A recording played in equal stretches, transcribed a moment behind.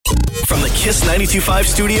Kiss 92.5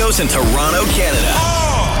 Studios in Toronto, Canada.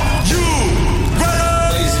 Are you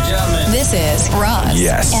ready? Ladies and gentlemen, This is Roz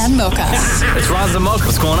Yes. and Mocha. it's Roz and Mocha.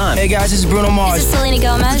 What's going on? Hey guys, this is Bruno Mars. This is Selena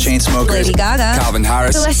Gomez. Chainsmokers. Lady Gaga. Calvin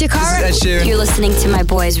Harris. Alessia Cara. This is Ed Sheeran. You're listening to my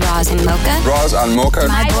boys Roz and Mocha. Roz and Mocha.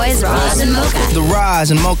 My boys Roz and Mocha. The Roz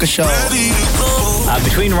and Mocha Show. Ready to go.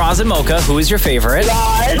 Between Roz and Mocha, who is your favorite?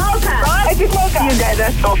 I just woke up. You guys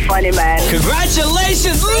are so funny, man.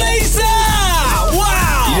 Congratulations, Lisa!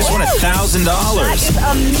 Wow! You just won $1,000. It's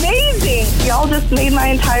amazing. Y'all just made my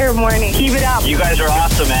entire morning. Keep it up. You guys are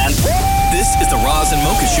awesome, man. This is the Roz and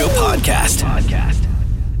Mocha Show podcast.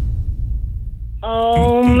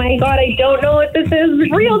 Oh my God, I don't know if this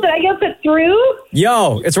is real. Did I get put through?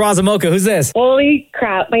 Yo, it's Roz and Mocha. Who's this? Holy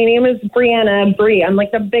crap. My name is Brianna Bree. I'm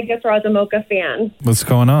like the biggest Roz and Mocha fan. What's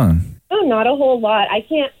going on? Oh, not a whole lot. I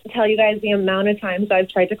can't tell you guys the amount of times I've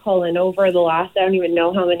tried to call in over the last, I don't even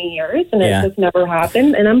know how many years, and Yeah. it just never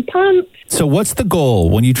happened, and I'm pumped. So what's the goal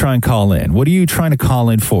when you try and call in? What are you trying to call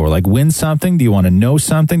in for? Like win something? Do you want to know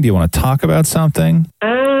something? Do you want to talk about something?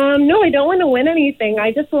 No, I don't want to win anything.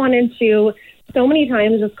 I just wanted to so many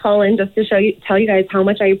times just call in just to tell you guys how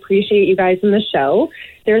much I appreciate you guys in the show.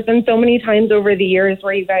 There's been so many times over the years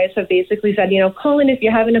where you guys have basically said, call in if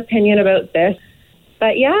you have an opinion about this.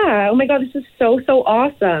 But yeah, oh my God, this is so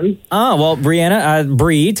awesome. Oh, well, Brianna,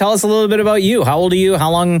 Bree, tell us a little bit about you. How old are you? How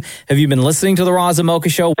long have you been listening to the Roz and Mocha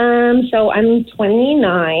Show? So I'm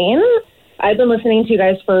 29. I've been listening to you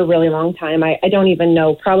guys for a really long time. I don't even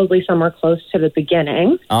know, probably somewhere close to the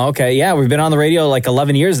beginning. Oh, okay, yeah, we've been on the radio like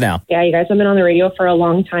 11 years now. Yeah, you guys have been on the radio for a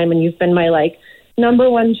long time, and you've been my number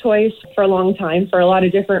one choice for a long time for a lot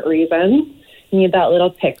of different reasons. You need that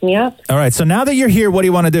little pick-me-up. All right. So now that you're here, what do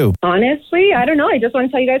you want to do? Honestly, I don't know. I just want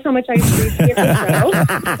to tell you guys how much I appreciate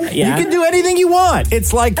the show. Yeah. You can do anything you want.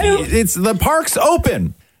 It's like it's the park's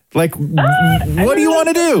open. Like, what do you want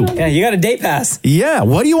to do? Yeah, you got a day pass. Yeah.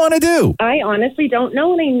 What do you want to do? I honestly don't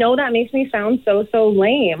know, and I know that makes me sound so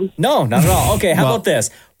lame. No, not at all. Okay, how about this?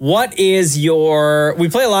 What is we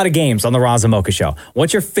play a lot of games on the Roz and Mocha Show.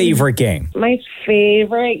 What's your favorite game? My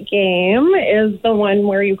favorite game is the one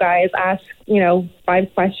where you guys ask,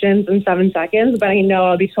 5 questions in 7 seconds, but I know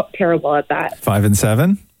I'll be terrible at that. 5 and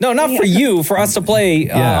 7? No, not for you, for us to play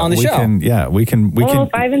on the show. We can.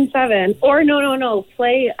 5 and 7. Or no.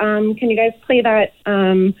 Play, can you guys play that,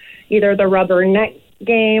 either the rubber neck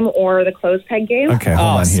game or the closed peg game? Okay, hold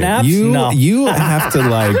on snaps? here. No. You have to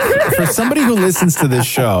for somebody who listens to this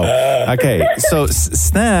show. Okay, so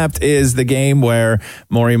Snapped is the game where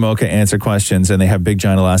Maury and Mocha answer questions and they have big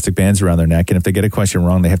giant elastic bands around their neck, and if they get a question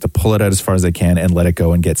wrong, they have to pull it out as far as they can and let it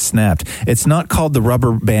go and get snapped. It's not called the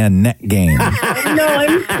rubber band neck game. No,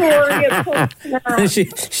 I'm sorry. It's called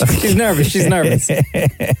Snap. She's nervous. She's nervous.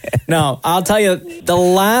 No, I'll tell you, the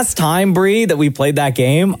last time, Bree, that we played that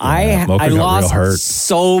game, I Mocha got lost real hurt.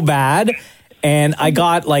 so bad, and I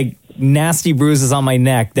got nasty bruises on my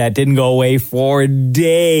neck that didn't go away for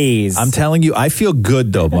days. I'm telling you, I feel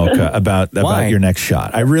good though, Mocha, about your next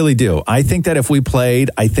shot. I really do. I think that if we played,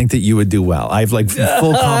 I think that you would do well. I have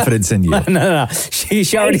full confidence in you. No.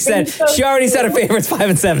 She already said her favorite's 5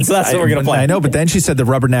 and 7, so that's what we're gonna play. I know, but then she said the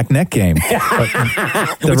rubber neck game,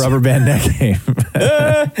 the rubber band neck game.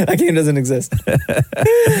 That game doesn't exist.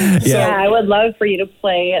 Yeah, I would love for you to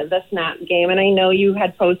play the Snap game. And I know you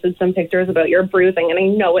had posted some pictures about your bruising, and I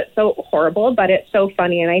know it's so horrible, but it's so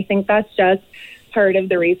funny. And I think that's just part of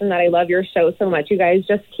the reason that I love your show so much. You guys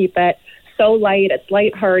just keep it so light. It's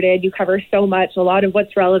lighthearted. You cover so much, a lot of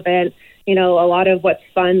what's relevant, a lot of what's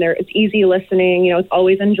fun. It's easy listening. It's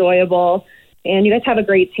always enjoyable. And you guys have a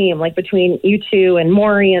great team, between you two and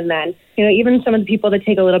Maury, and then, even some of the people that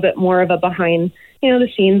take a little bit more of a behind, the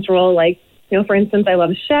scenes role, for instance, I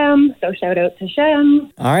love Shem, so shout out to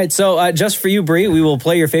Shem. All right, so just for you, Bree, we will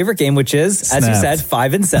play your favorite game, which is, as you said,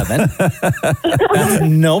 5 and 7. That's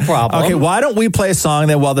no problem. Okay, why don't we play a song,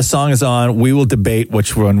 then while the song is on, we will debate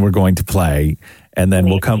which one we're going to play, and then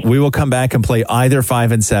we will come back and play either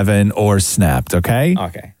 5 and 7 or Snapped, okay?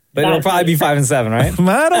 Okay. But it'll probably be 5 and 7, right?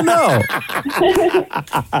 I don't know.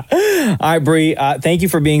 All right, Bree, thank you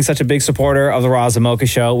for being such a big supporter of the Roz and Mocha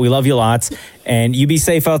Show. We love you lots. And you be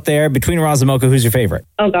safe out there. Between Roz and Mocha, who's your favorite?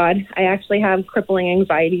 Oh, God. I actually have crippling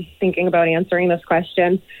anxiety thinking about answering this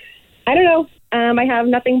question. I don't know. I have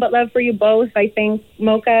nothing but love for you both. I think,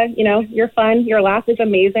 Mocha, you're fun. Your laugh is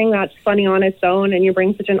amazing. That's funny on its own. And you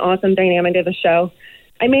bring such an awesome dynamic to the show.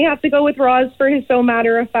 I may have to go with Roz for his so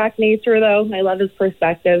matter-of-fact nature, though. I love his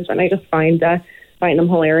perspectives, and I just find him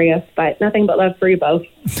hilarious. But nothing but love for you both.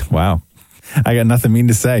 Wow. I got nothing mean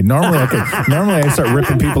to say. Normally I start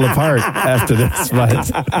ripping people apart after this.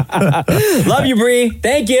 But love you, Bree.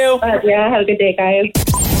 Thank you. Yeah, have a good day, guys.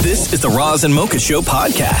 This is the Roz and Mocha Show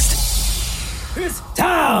podcast.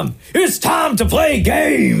 It's time to play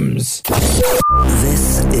games.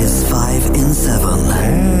 This is 5 in 7.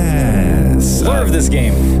 Yes. Serve this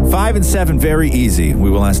game. 5 and 7, very easy. We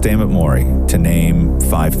will ask Dammit Maury to name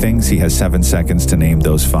 5 things. He has 7 seconds to name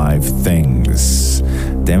those 5 things.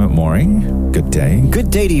 Dammit Maury, good day. Good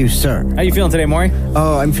day to you, sir. How you feeling today, Maury?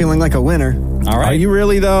 Oh, I'm feeling like a winner. All right. Are you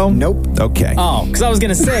really, though? Nope. Okay. Oh, because I was going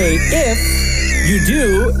to say, if you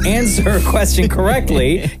do answer a question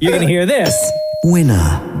correctly, you're going to hear this.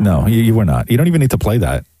 Winner. No, you were not. You don't even need to play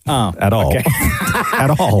that. Oh, at all. okay.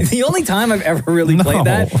 At all. The only time I've ever really played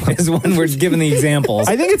that is when we're given the examples.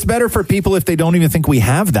 I think it's better for people if they don't even think we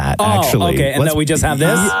have that, actually. Okay, and that we just have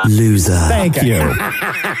this? Loser. Thank you.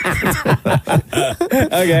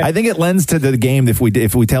 Okay. I think it lends to the game if we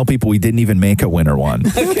tell people we didn't even make a winner one.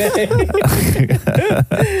 Okay.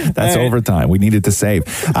 That's overtime. We needed to save.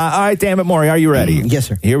 All right, Dammit Maury, are you ready? Yes,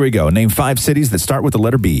 sir. Here we go. Name 5 cities that start with the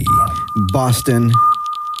letter B. Boston,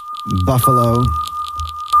 Buffalo,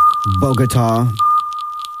 Bogota.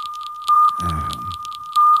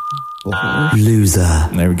 Loser.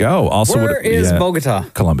 There we go. Also, Where is Bogota?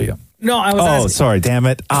 Colombia. No, I was Oh, asking. sorry, damn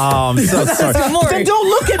it. I'm so sorry. Maury. Then don't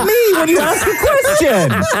look at me when you ask a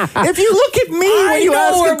question. If you look at me when you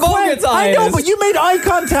ask where a question. Bogota I know, is. but you made eye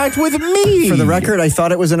contact with me. For the record, I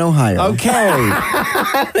thought it was in Ohio. Okay.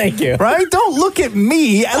 Thank you. Right? Don't look at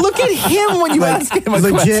me. Look at him when you ask him a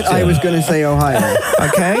Legit, question. I was going to say Ohio.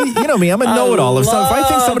 Okay? You know me. I'm a know-it-all. If I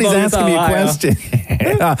think somebody's Bogota, asking me a Ohio. question.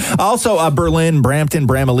 Also, Berlin, Brampton,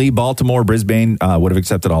 Bramalea, Baltimore, Brisbane would have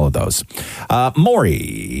accepted all of those.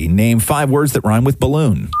 Maury, name 5 words that rhyme with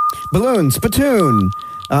balloon. Balloon, spittoon.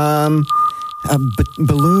 Balloon,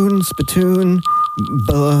 spittoon.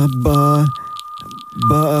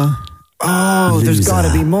 Oh, there's got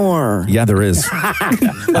to be more. Yeah, there is.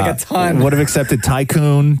 Like a ton. Would have accepted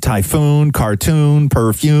tycoon, typhoon, cartoon,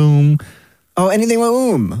 perfume. Oh, anything with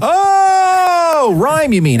Oh,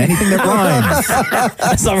 rhyme, you mean? Anything that rhymes.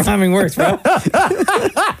 That's how rhyming works, bro.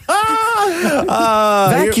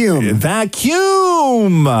 Vacuum.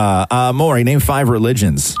 Vacuum. Maury, name 5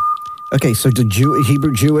 religions. Okay, so the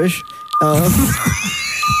Hebrew Jewish.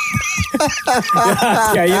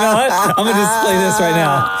 Yeah, you know what? I'm going to just play this right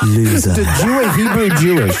now. Loser. The Jew, Hebrew,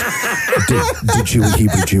 Jewish. The Jew,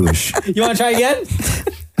 Hebrew, Jewish. You want to try again?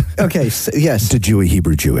 Okay, yes. The Jew,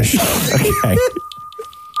 Hebrew, Jewish. Okay.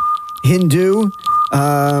 Hindu.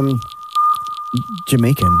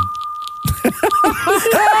 Jamaican.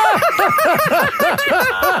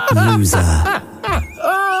 Loser.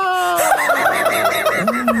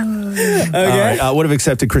 Okay. Would have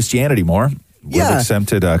accepted Christianity more. Would have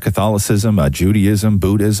accepted Catholicism, Judaism,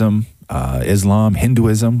 Buddhism, Islam,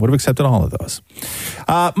 Hinduism. Would have accepted all of those.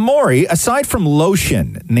 Maury, aside from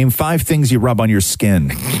lotion, name 5 things you rub on your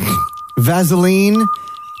skin. Vaseline.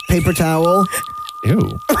 Paper towel.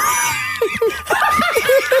 Ew.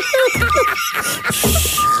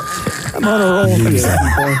 I'm on a roll here,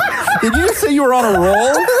 people. Did you just say you were on a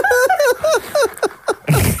roll?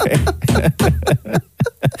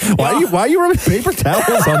 Why are you rubbing paper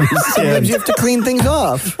towels on your skin? Sometimes you have to clean things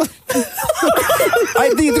off.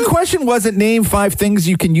 The question wasn't name 5 things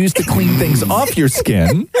you can use to clean things off your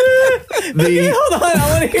skin. Hold on, I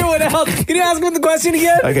want to hear what else. Can you ask him the question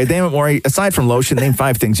again? Okay, Dammit Maury, aside from lotion, name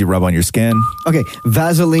 5 things you rub on your skin. Okay,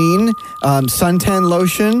 Vaseline, suntan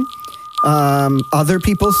lotion, other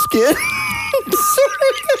people's skin.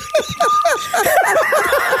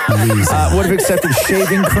 Would have accepted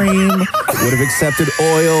shaving cream, would have accepted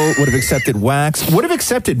oil, would have accepted wax, would have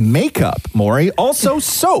accepted makeup, Maury. Also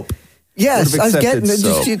soap. Yes, I was getting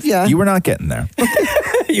it. Yeah. You were not getting there.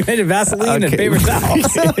 You made it Vaseline and paper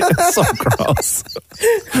towels. So gross.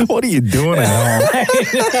 What are you doing at home?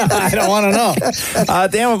 I don't want to know.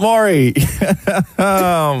 Damn it, Maury.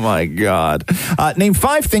 Oh, my God. Name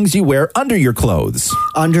 5 things you wear under your clothes.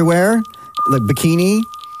 Underwear, like bikini,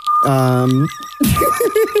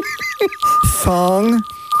 thong,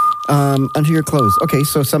 under your clothes. Okay,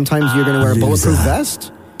 so sometimes you're going to wear a bulletproof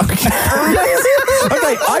vest? Okay,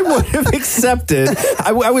 I would have accepted.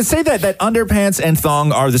 I would say that underpants and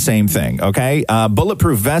thong are the same thing, okay?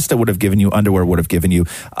 Bulletproof vest, I would have given you. Underwear, would have given you.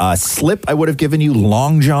 Slip, I would have given you.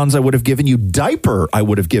 Long johns, I would have given you. Diaper, I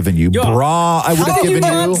would have given you. Bra, I would have given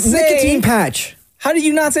you. Nicotine patch. How did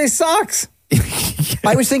you not say socks?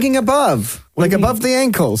 I was thinking above. Like above the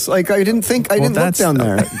ankles. Like I didn't look down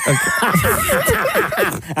there.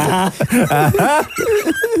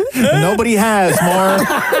 Nobody has, more.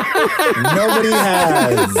 Nobody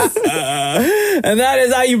has. And that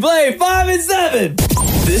is how you play 5 and 7.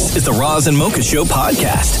 This is the Roz and Mocha Show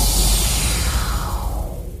podcast.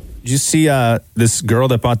 Did you see this girl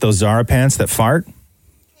that bought those Zara pants that fart?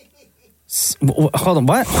 Hold on,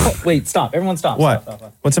 what? Wait, stop. Everyone stop. What?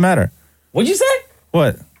 Stop. What's the matter? What'd you say?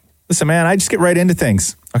 What? Listen, man, I just get right into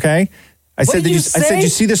things, okay? I said you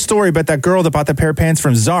see the story about that girl that bought the pair of pants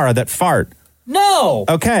from Zara that fart. No.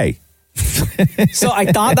 Okay. So I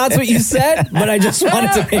thought that's what you said, but I just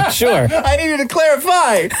wanted to make sure. I needed to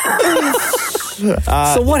clarify.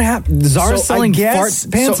 So what happened? Zara's selling fart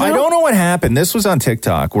pants So I now? don't know what happened. This was on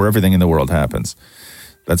TikTok where everything in the world happens.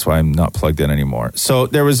 That's why I'm not plugged in anymore. So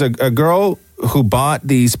there was a girl who bought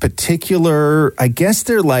these particular, I guess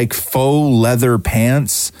they're like faux leather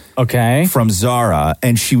pants. Okay. From Zara.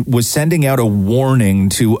 And she was sending out a warning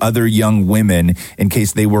to other young women in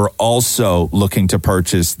case they were also looking to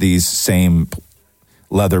purchase these same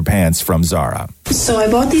leather pants from Zara. So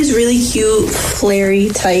I bought these really cute, flary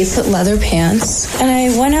type leather pants, and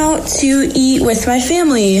I went out to eat with my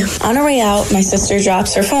family. On our way out, my sister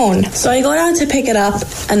drops her phone. So I go down to pick it up,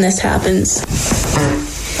 and this happens.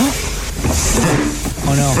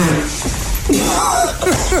 Oh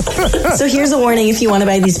no. So here's a warning if you want to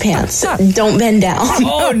buy these pants. Don't bend down.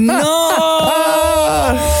 Oh no!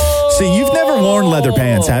 So you've never worn leather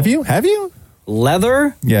pants, have you? Have you?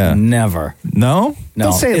 Leather? Yeah. Never. No? No.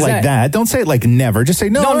 Don't say it Is like that. Don't say it like never. Just say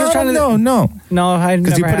no. No, I'm just trying to- no. No, I never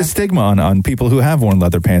Because you put a have. stigma on people who have worn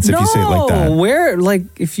leather pants if you say it like that.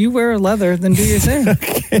 If you wear leather, then do your thing.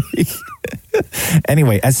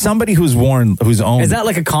 Anyway, as somebody who's owned... Is that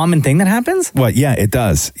like a common thing that happens? What? Yeah, it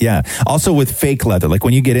does. Yeah. Also with fake leather, like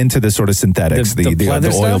when you get into the sort of synthetics, the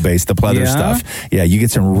pleather stuff? oil-based, the pleather Yeah. stuff. Yeah, you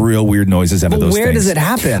get some real weird noises out of But those where things. does it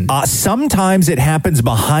happen? Sometimes it happens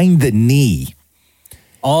behind the knee.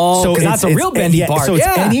 Oh, because that's a real bendy part. So it's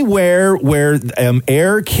anywhere where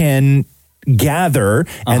air can gather,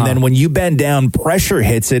 and then when you bend down, pressure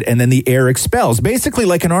hits it, and then the air expels. Basically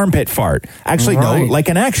like an armpit fart. Actually, no, Right. like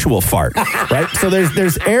an actual fart. Right? So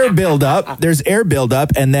there's air buildup. There's air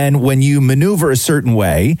buildup, and then when you maneuver a certain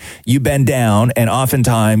way, you bend down, and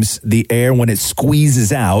oftentimes the air, when it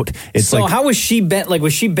squeezes out, it's So like... how was she bent? Like,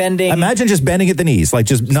 was she bending? Imagine just bending at the knees, like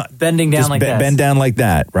just not bending down like this. Bend down like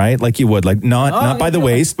that, right? Like you would, like not by the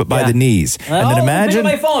waist, but by the knees. And then imagine,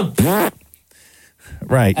 my phone.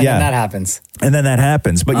 right? And yeah, then that happens. And then that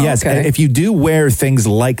happens. But Oh, yes, okay. if you do wear things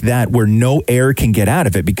like that where no air can get out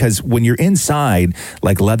of it, because when you're inside,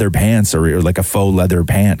 like leather pants or like a faux leather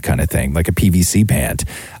pant kind of thing, like a PVC pant,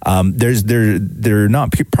 they're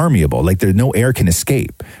not permeable. Like no air can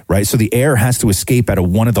escape, right? So the air has to escape out of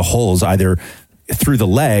one of the holes, either through the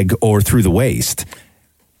leg or through the waist.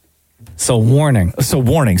 So warning. So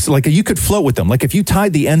like you could float with them. Like if you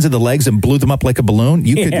tied the ends of the legs and blew them up like a balloon,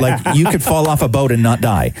 you could fall off a boat and not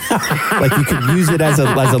die. Like you could use it as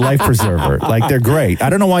a life preserver. Like they're great.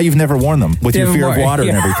 I don't know why you've never worn them with your fear of water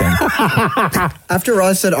and everything. After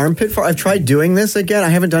Roz said armpit fart, I've tried doing this again. I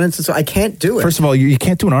haven't done it since, so I can't do it. First of all, you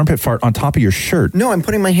can't do an armpit fart on top of your shirt. No, I'm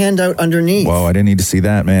putting my hand out underneath. Whoa, I didn't need to see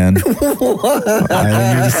that, man. I don't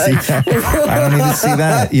need to see that. I don't need to see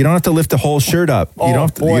that. You don't have to lift the whole shirt up. You don't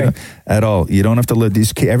have to, you don't, at all. You don't have to lift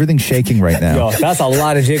these. Everything's shaking right now. Yo, that's a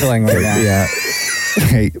lot of jiggling right now. Yeah.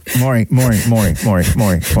 Hey, Maury. Okay.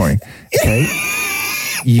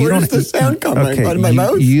 Where does the sound come? Out of my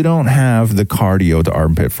mouth? You don't have the cardio to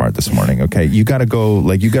armpit fart this morning, okay? You got to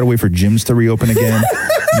go, you got to wait for gyms to reopen again.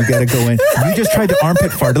 You got to go in. You just tried to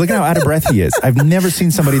armpit fart. Look at how out of breath he is. I've never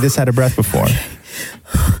seen somebody this out of breath before.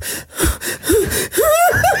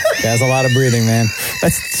 That's a lot of breathing, man.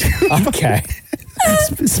 That's okay.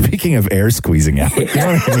 Speaking of air squeezing out, you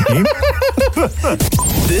know what I mean?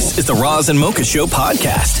 This is the Roz and Mocha Show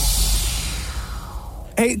podcast.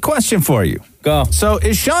 Hey, question for you. Go. So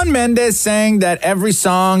is Shawn Mendes saying that every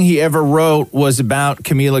song he ever wrote was about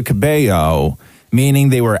Camila Cabello, meaning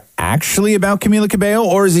they were actually about Camila Cabello?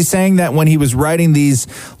 Or is he saying that when he was writing these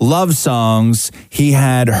love songs, he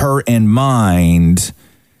had her in mind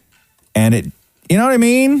and it, you know what I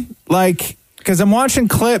mean? Like, because I'm watching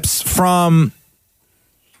clips from...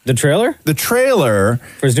 The trailer? The trailer.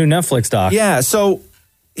 For his new Netflix doc. Yeah, so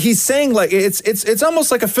he's saying like it's almost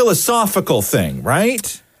like a philosophical thing,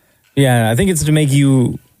 right? Yeah, I think it's to make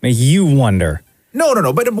you wonder.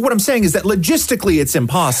 No. But what I'm saying is that logistically it's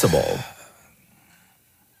impossible.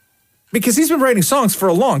 Because he's been writing songs for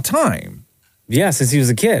a long time. Yeah, since he was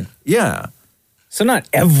a kid. Yeah. So not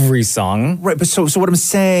every song. Right, but so what I'm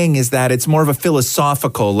saying is that it's more of a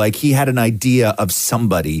philosophical, like he had an idea of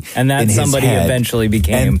somebody. And that in his somebody head.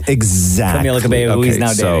 became exactly Camila Cabello, who he's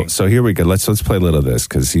now dating. So here we go. Let's play a little of this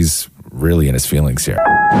because he's really in his feelings here.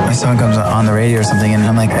 My song comes on the radio or something, and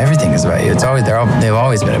I'm like, everything is about you. It's always they've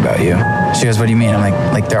always been about you. She goes, what do you mean? I'm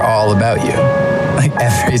like they're all about you. Like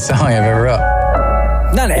every song I've ever wrote.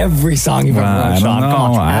 Not every song you've ever wrote, Sean. Come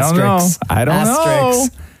on, I don't know. asterisks. I don't know.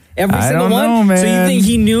 Asterisks. Every I single don't one. know, man. So you think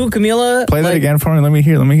he knew Camila? Play that again for me. Let me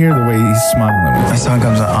hear the way he's smiling. If someone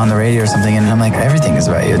comes on the radio or something, and I'm like, everything is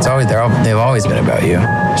about you. It's always they've always been about you.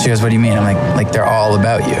 She goes, what do you mean? I'm like they're all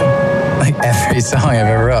about you. Like every song I've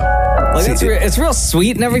ever wrote. Like it's real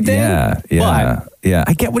sweet and everything. Yeah.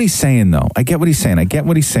 I get what he's saying, though. I get what he's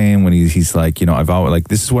saying when he's like, you know, I've always like,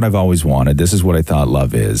 this is what I've always wanted. This is what I thought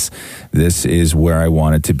love is. This is where I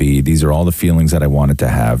want it to be. These are all the feelings that I wanted to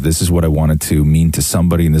have. This is what I wanted to mean to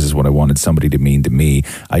somebody, and this is what I wanted somebody to mean to me.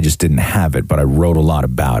 I just didn't have it, but I wrote a lot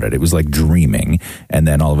about it. It was like dreaming, and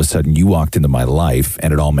then all of a sudden you walked into my life,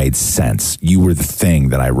 and it all made sense. You were the thing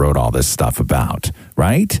that I wrote all this stuff about,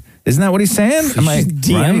 right? Isn't that what he's saying? Am I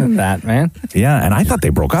DMing that, man? Yeah, and I thought they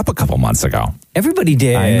broke up a couple months ago. Everybody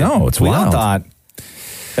did. I know, it's we wild. all thought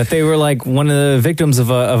that they were like one of the victims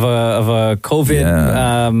of a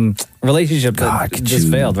COVID relationship that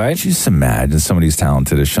just failed, right? Just imagine somebody as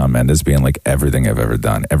talented as Shawn Mendes being like, everything I've ever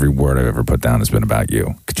done, every word I've ever put down has been about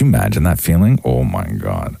you. Could you imagine that feeling? Oh my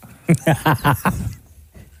God.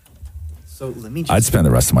 So let me just, I'd spend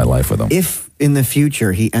the rest of my life with him. if in the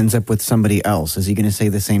future he ends up with somebody else, is he going to say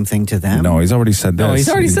the same thing to them? No, he's already said this. No, he's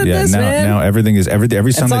already said this, man. Now everything is every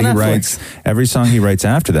song It's that on he Netflix. writes, every song he writes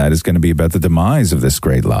after that is going to be about the demise of this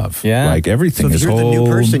great love. Yeah. Like everything So if is you're the new whole-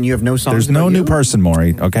 person, you have no songs There's no about new you? person,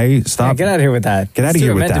 Maury. Okay, stop. Yeah, get out of here with that. Get out of It's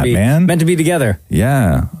here true, with meant to that, be, man. Meant to be together.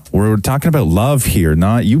 Yeah, we're talking about love here.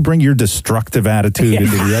 Not you. Bring your destructive attitude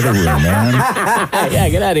into the other room, man. Yeah,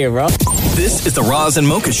 get out of here, bro. This is the Roz and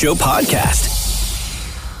Mocha Show podcast.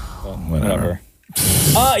 Whatever.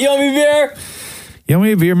 You want me beer? You owe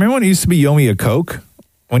me a beer. Remember when it used to be "You owe me a Coke"?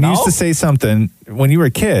 When you No. used to say something when you were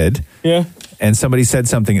a kid, Yeah. and somebody said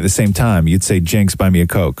something at the same time, you'd say, "Jinx, buy me a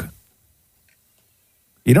Coke."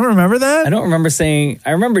 You don't remember that? I don't remember saying.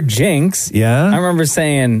 I remember Jinx. Yeah? I remember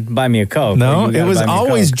saying, "Buy me a Coke." No, Like, you it gotta was buy me a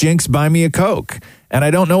always Coke. "Jinx, buy me a Coke," and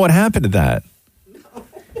I don't know what happened to that.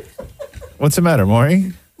 What's the matter,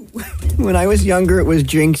 Maury? When I was younger, it was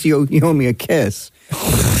Jinx, you owe me a kiss.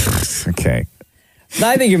 Okay. No,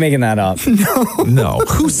 I think you're making that up. No.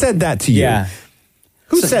 Who said that to you? Yeah.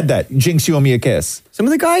 Who said that? Jinx, you owe me a kiss. Some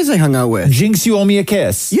of the guys I hung out with. Jinx, you owe me a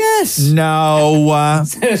kiss. Yes. No.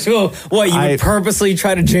 So, what, you would purposely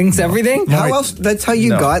try to jinx everything? How else? That's how you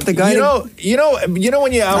No. got the guy. You know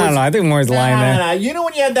when you. I don't know. I think Maury's lying there. You know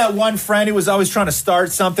when you had that one friend who was always trying to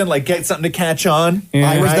start something, like get something to catch on. Yeah.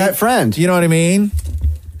 I was Right? that friend. You know what I mean?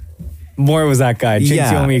 Maury was that guy.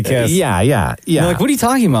 Jinx, you owe me a kiss. Yeah. You're like, what are you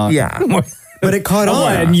talking about? Yeah. But it caught Oh,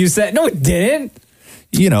 on. and you said, no, it didn't.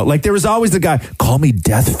 You know, like there was always the guy, call me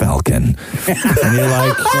Death Falcon. And you're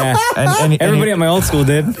like, Yeah. and Everybody at my old school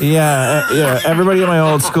did. yeah, everybody at my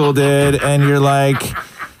old school did. And you're like,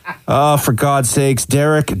 oh, for God's sakes,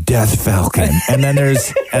 Derek, Death Falcon. And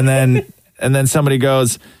then somebody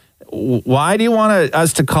goes, why do you want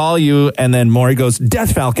us to call you? And then Maury goes,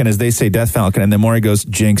 Death Falcon, as they say, Death Falcon. And then Maury goes,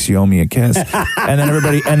 Jinx, you owe me a kiss. And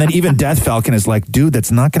then even Death Falcon is like, dude,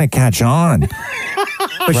 that's not going to catch on.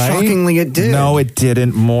 But shockingly, it did. No, it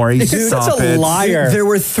didn't, Maury. You're Stop such a it. liar. There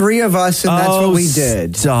were three of us, and that's what we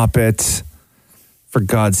did. Stop it. For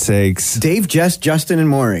God's sakes. Dave, Jess, Justin, and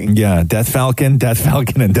Maury. Yeah, Death Falcon, and Death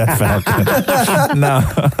Falcon. No.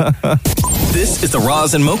 This is the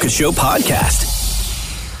Roz and Mocha Show podcast.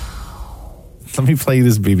 Let me play you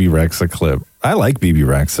this BB Rexa clip. I like BB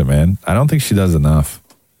Rexa, man. I don't think she does enough.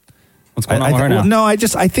 What's going on with her now? No, I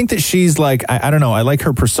think that she's like, I don't know. I like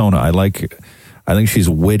her persona. I think she's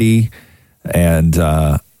witty, and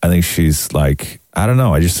I think she's like, I don't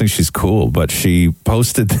know. I just think she's cool. But she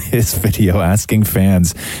posted this video asking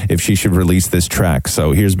fans if she should release this track.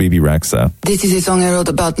 So here's BB Rexa. This is a song I wrote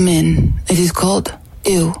about men. It is called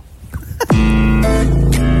Ew.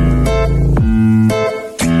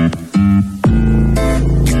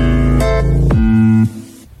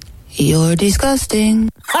 You're disgusting.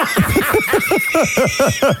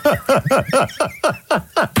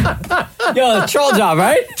 Yo, troll job,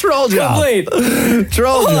 right? Troll job. Complete.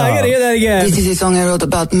 Troll job. I gotta hear that again. This is a song I wrote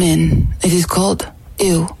about men. It is called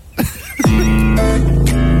Ew.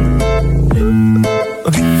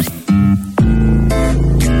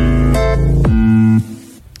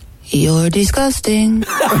 You're disgusting.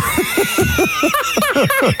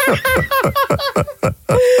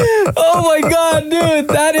 Oh my God, dude,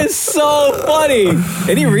 that is so funny.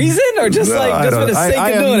 Any reason, or just like just for the sake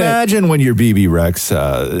of doing it? Imagine when you're BB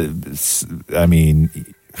Rexa. I mean,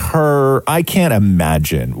 I can't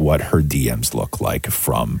imagine what her DMs look like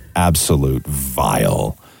from absolute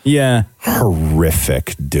vile Yeah.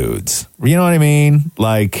 Horrific dudes. You know what I mean?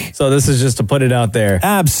 Like. So this is just to put it out there.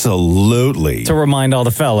 Absolutely. To remind all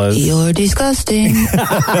the fellas. You're disgusting.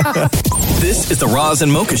 This is the Roz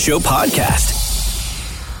and Mocha Show podcast.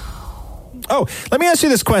 Oh, let me ask you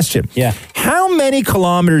this question. Yeah. How many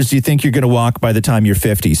kilometers do you think you're going to walk by the time you're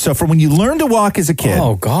 50? So from when you learn to walk as a kid.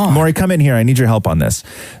 Oh, God. Maury, come in here. I need your help on this.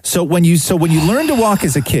 So when you learn to walk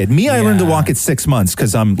as a kid, I learned to walk at 6 months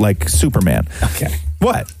because I'm like Superman. Okay.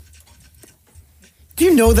 What? Do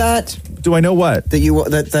you know that? Do I know what?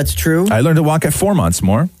 That's true? I learned to walk at 4 months,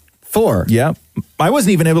 more. 4? Yeah. I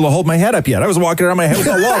wasn't even able to hold my head up yet. I was walking around, my head was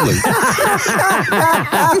all wobbly.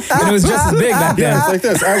 And it was just as big back then. Yeah, it's like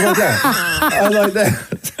this. I was like that. I was like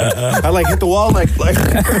that. I like hit the wall like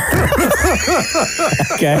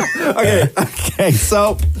Okay.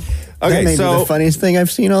 So that may be the funniest thing I've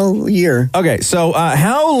seen all year. Okay, so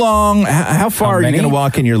how far are you going to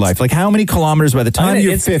walk in your life? Like how many kilometers by the time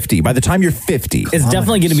you're 50? By the time you're 50. It's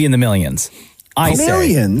definitely going to be in the millions. I say.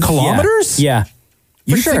 Millions? Kilometers? Yeah.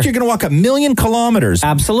 You think you're going to walk 1,000,000 kilometers?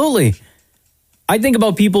 Absolutely. I think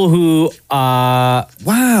about people who... wow.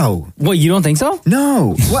 What, you don't think so?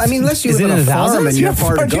 No. Well, I mean, unless you live on a farm and you have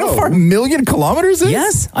far to Do you know go. how far 1,000,000 kilometers is?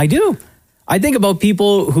 Yes, I do. I think about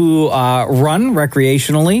people who run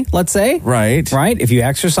recreationally, let's say. Right. Right? If you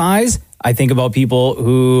exercise, I think about people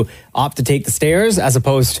who opt to take the stairs as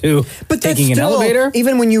opposed to taking an elevator.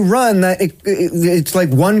 Even when you run, it's like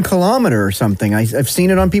 1 kilometer or something. I've seen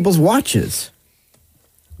it on people's watches.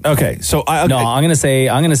 Okay, so no, I'm gonna say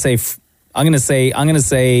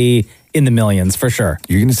in the millions for sure.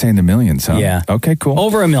 You're gonna say in the millions, huh? Yeah. Okay, cool.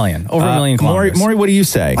 Over 1 million. Over 1 million kilometers. Maury, what do you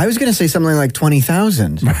say? I was going to say something like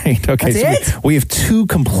 20,000. Right. Okay. That's so we have two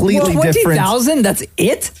completely different. 20,000. That's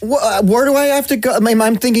it. Where do I have to go?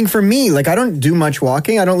 I'm thinking for me, like I don't do much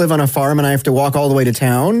walking. I don't live on a farm, and I have to walk all the way to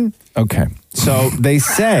town. Okay. So they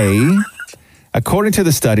say. According to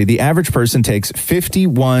the study, the average person takes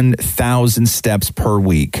 51,000 steps per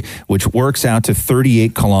week, which works out to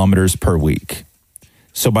 38 kilometers per week.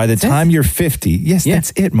 So by the time you're 50,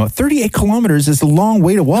 that's it, Mo. 38 kilometers is a long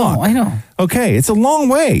way to walk. No, I know. Okay, it's a long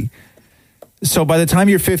way. So by the time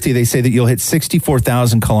you're 50, they say that you'll hit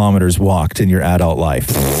 64,000 kilometers walked in your adult life.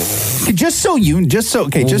 Just so you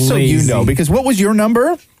know, because what was your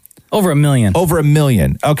number? Over 1 million. Over 1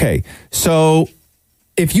 million. Okay, so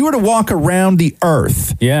if you were to walk around the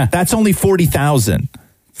earth, that's only 40,000.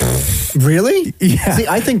 Really? Yeah. See,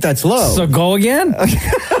 I think that's low. So go again.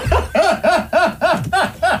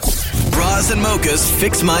 Roz and Mocha's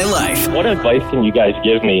Fix My Life. What advice can you guys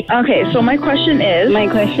give me? Okay, so my question is...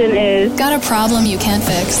 Got a problem you can't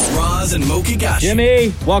fix? Roz and Mocha got you.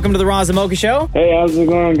 Jimmy, welcome to the Roz and Mocha Show. Hey, how's it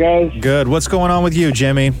going, guys? Good. What's going on with you,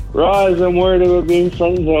 Jimmy? Roz, I'm worried about being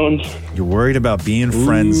friend zoned. You're worried about being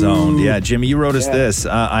friend zoned. Yeah, Jimmy, you wrote us this.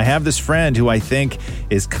 I have this friend who I think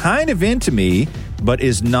is kind of into me, but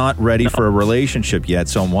is not ready for a relationship yet.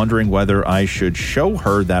 So I'm wondering whether I should show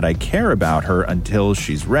her that I care about her until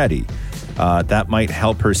she's ready. That might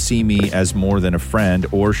help her see me as more than a friend,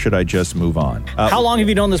 or should I just move on? How long have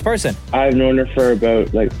you known this person? I've known her for about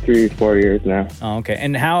 3-4 years now. Oh, okay.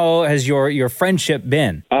 And how has your friendship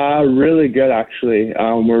been? Really good, actually.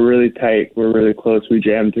 We're really tight. We're really close. We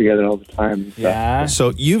jam together all the time. Yeah.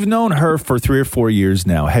 So you've known her for 3 or 4 years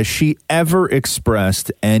now. Has she ever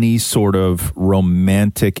expressed any sort of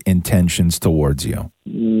romantic intentions towards you?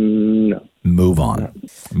 No. Move on.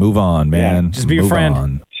 Move on, man. Yeah, just be your friend.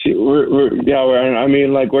 On. We're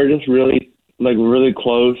just really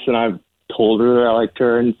close, and I've told her I liked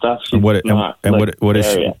her and stuff. She's What is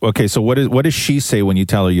she? Okay, so what does she say when you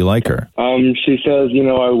tell her you like her? She says,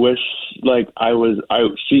 I wish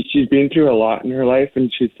she's been through a lot in her life,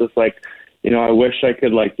 and she's just like, I wish I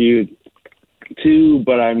could like you too,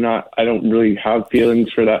 but I don't really have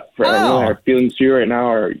feelings for that for anyone. I have feelings to you right now,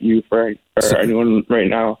 or you for anyone right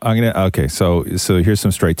now. So here's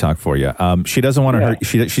some straight talk for you. She doesn't want to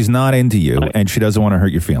hurt. She's not into you, and she doesn't want to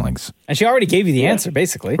hurt your feelings. And she already gave you the answer,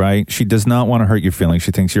 basically. Right? She does not want to hurt your feelings.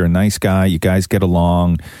 She thinks you're a nice guy. You guys get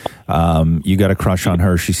along. You got a crush on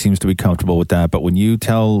her. She seems to be comfortable with that. But when you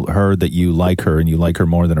tell her that you like her and you like her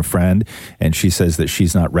more than a friend, and she says that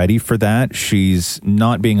she's not ready for that, she's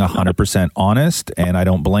not being 100% honest, and I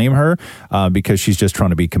don't blame her because she's just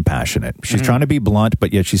trying to be compassionate. She's trying to be blunt,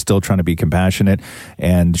 but yet she's still trying to be compassionate,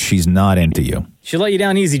 and she's not into you. She'll let you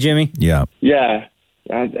down easy, Jimmy. Yeah. Yeah.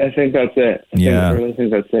 I think that's it. I really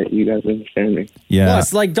think that's it. You guys understand me. Yeah. Well,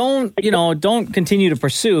 it's like don't continue to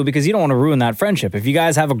pursue because you don't want to ruin that friendship. If you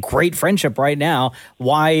guys have a great friendship right now,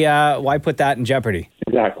 why put that in jeopardy?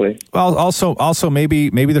 Exactly. Well, also maybe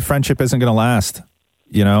the friendship isn't going to last.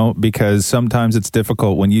 you know, because sometimes it's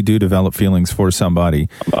difficult when you do develop feelings for somebody.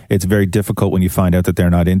 It's very difficult when you find out that they're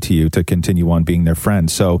not into you to continue on being their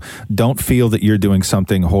friend. So don't feel that you're doing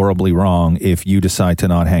something horribly wrong if you decide to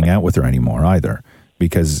not hang out with her anymore either,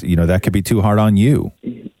 because, you know, that could be too hard on you.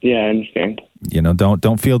 Yeah, I understand. You know,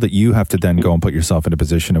 don't feel that you have to then go and put yourself in a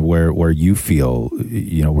position of where you feel,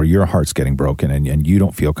 you know, where your heart's getting broken and you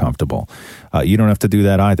don't feel comfortable. You don't have to do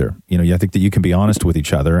that either. You know, I think that you can be honest with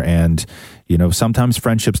each other, and, you know, sometimes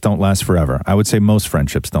friendships don't last forever. I would say most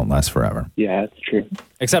friendships don't last forever. Yeah, that's true.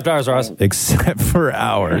 Except ours, Ross. Except for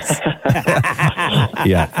ours.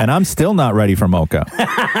 Yeah, and I'm still not ready for Mocha.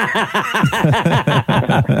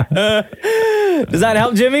 Does that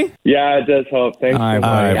help, Jimmy? Yeah, it does help. Thanks. All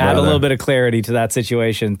right, add a little bit of clarity to that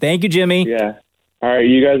situation. Thank you, Jimmy. Yeah. All right,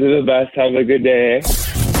 you guys are the best. Have a good day.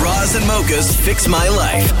 Roz and Mocha's Fix My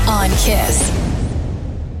Life. On Kiss.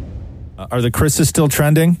 Are the Chris's still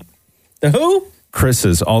trending? The who?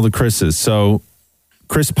 Chris's, all the Chris's. So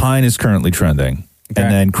Chris Pine is currently trending. Okay.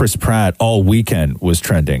 And then Chris Pratt all weekend was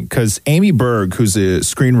trending because Amy Berg, who's a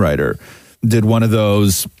screenwriter, did one of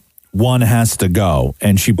those one has to go,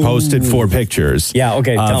 and she posted 4 pictures. Yeah,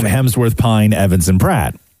 okay, tell of me. Hemsworth, Pine, Evans, and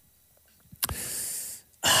Pratt.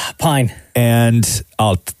 Pine. And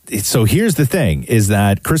so here's the thing, is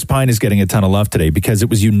that Chris Pine is getting a ton of love today because it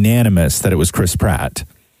was unanimous that it was Chris Pratt.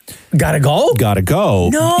 Gotta go? Gotta go.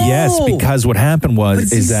 No. Yes, because what happened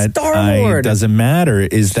was, is that doesn't matter,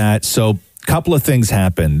 is that, so couple of things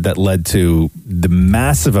happened that led to the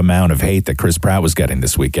massive amount of hate that Chris Pratt was getting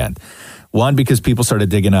this weekend. One, because people started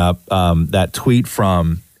digging up that tweet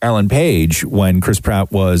from Ellen Page when Chris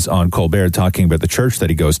Pratt was on Colbert talking about the church that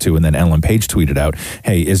he goes to, and then Ellen Page tweeted out,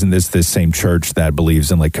 hey, isn't this same church that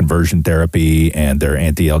believes in like conversion therapy and they're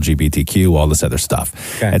anti-LGBTQ, all this other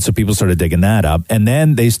stuff. Okay. And so people started digging that up, and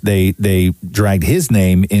then they dragged his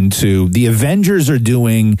name into the Avengers are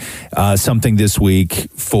doing something this week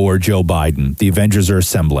for Joe Biden. The Avengers are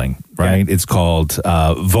assembling. Right? Yeah. It's called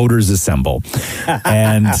Voters Assemble.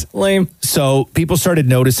 And lame. So people started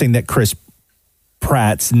noticing that Chris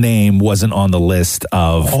Pratt's name wasn't on the list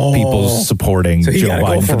of people supporting Joe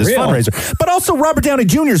Biden for this fundraiser. But also Robert Downey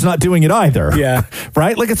Jr. is not doing it either. Yeah.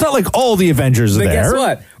 Right? Like, it's not like all the Avengers are but there. Guess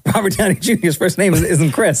what? Robert Downey Jr.'s first name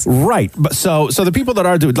isn't Chris. Right. But so the people that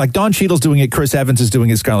are doing it, like Don Cheadle's doing it, Chris Evans is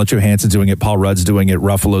doing it, Scarlett Johansson's doing it, Paul Rudd's doing it,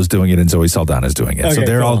 Ruffalo's doing it, and Zoe Saldana's doing it. Okay, so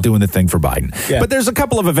they're all doing the thing for Biden. Yeah. But there's a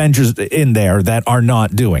couple of Avengers in there that are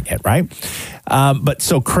not doing it, right? But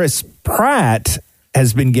so Chris Pratt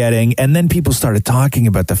has been getting, and then people started talking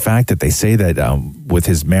about the fact that they say that with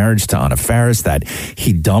his marriage to Anna Faris, that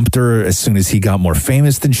he dumped her as soon as he got more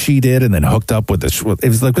famous than she did, and then hooked up with it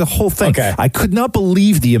was like the whole thing. Okay. I could not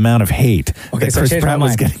believe the amount of hate that Chris Pratt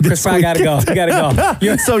was getting. Chris Pratt gotta go. You gotta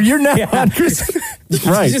go. So you're now on Chris.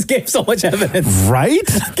 Right. You just gave so much evidence. Right?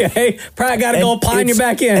 Okay. Pratt gotta go. Pine you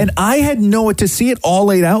back in. And I had to see it all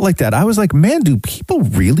laid out like that. I was like, man, do people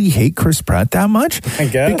really hate Chris Pratt that much? I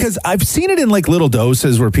guess. Because I've seen it in like little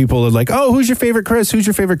doses where people are like, oh, who's your favorite Chris? Who's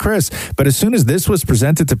your favorite Chris? But as soon as this was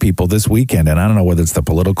presented to people this weekend, and I don't know whether it's the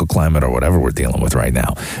political climate or whatever we're dealing with right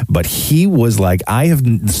now, but he was like,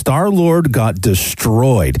 Star-Lord got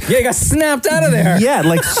destroyed. Yeah, he got snapped out of there. Yeah,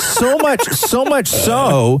 like so much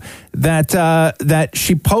so that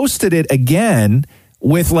she posted it again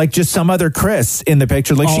with like just some other Chris in the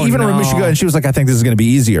picture. Like she removed, and she was like, I think this is going to be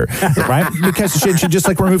easier, right? Because she just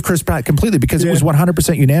like removed Chris Pratt completely because it was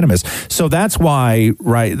 100% unanimous. So that's why,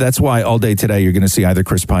 right? That's why all day today you're going to see either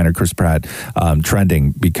Chris Pine or Chris Pratt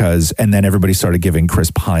trending and then everybody started giving Chris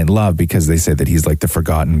Pine love because they say that he's like the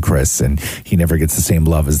forgotten Chris and he never gets the same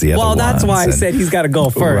love as the other ones. Well, that's why I said he's got to go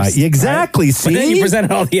first. Right, exactly. Right? See? But then you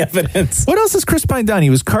presented all the evidence. What else has Chris Pine done? He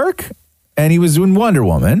was Kirk and he was in Wonder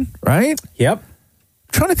Woman, right? Yep.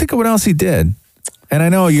 Trying to think of what else he did. And I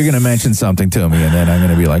know you're going to mention something to me and then I'm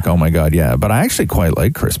going to be like, oh my God, yeah. But I actually quite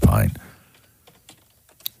like Chris Pine.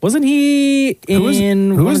 Wasn't he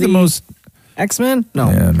in who was the most X-Men?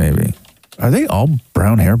 No. Yeah, maybe. Are they all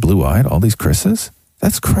brown hair, blue-eyed, all these Chris's?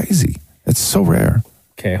 That's crazy. It's so rare.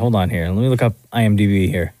 Okay, hold on here. Let me look up IMDb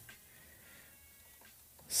here.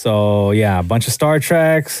 So, yeah, a bunch of Star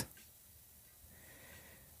Treks.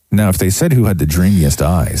 Now, if they said who had the dreamiest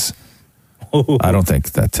eyes, I don't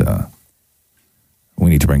think that we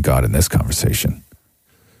need to bring God in this conversation.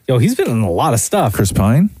 Yo, he's been in a lot of stuff. Chris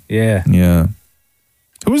Pine? Yeah. Yeah.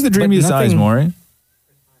 Who was the dreamiest eyes, Maury?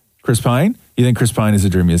 Chris Pine? You think Chris Pine is the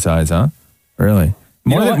dreamiest eyes, huh? Really?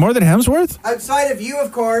 More than Hemsworth? Outside of you,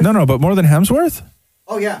 of course. No, but more than Hemsworth?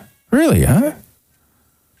 Oh, yeah. Really, huh?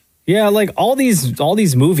 Yeah, like all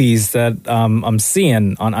these movies that I'm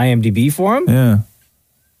seeing on IMDb for him. Yeah.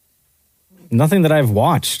 Nothing that I've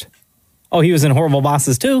watched. Oh, he was in Horrible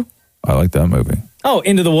Bosses too. I like that movie. Oh,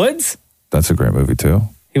 Into the Woods? That's a great movie too.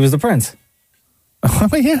 He was the prince. Oh,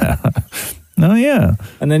 yeah. Oh, yeah.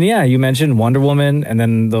 And then, you mentioned Wonder Woman and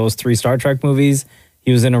then those 3 Star Trek movies.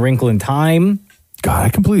 He was in A Wrinkle in Time. God, I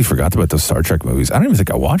completely forgot about those Star Trek movies. I don't even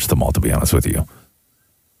think I watched them all, to be honest with you.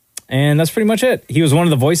 And that's pretty much it. He was one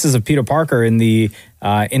of the voices of Peter Parker in the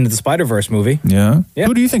Into the Spider-Verse movie. Yeah? Yeah.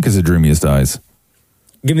 Who do you think is the dreamiest eyes?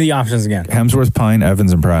 Give me the options again. Hemsworth, Pine,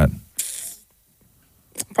 Evans, and Pratt.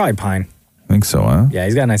 Probably Pine. I think so, huh? Yeah,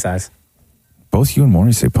 he's got nice eyes. Both you and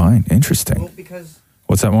Maury say Pine. Interesting.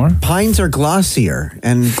 What's that, Maury? Pines are glossier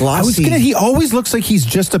and glossy. He always looks like he's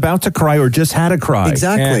just about to cry or just had a cry.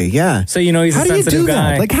 Exactly, yeah. So, he's how a do you sensitive do guy.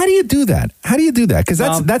 that? Like, how do you do that? How do you do that? Because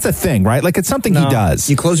that's a thing, right? Like, it's something he does.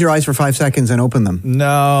 You close your eyes for 5 seconds and open them.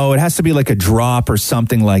 No, it has to be like a drop or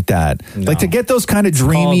something like that. No. Like to get those kind of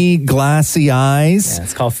dreamy, glassy eyes. Yeah,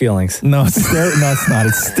 it's called feelings. No, it's not.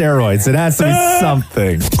 It's steroids. It has to be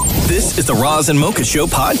something. This is the Roz and Mocha Show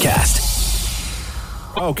podcast.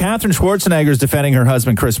 Oh, Katherine Schwarzenegger is defending her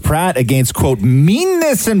husband, Chris Pratt, against, quote,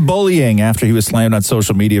 meanness and bullying after he was slammed on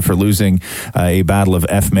social media for losing a battle of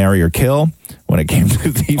F, marry, or kill when it came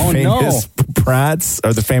to the famous Pratts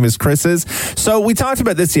or the famous Chris's. So we talked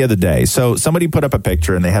about this the other day. So somebody put up a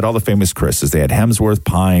picture and they had all the famous Chris's. They had Hemsworth,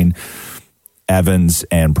 Pine, Evans,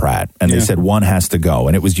 and Pratt. And they said one has to go.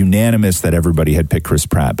 And it was unanimous that everybody had picked Chris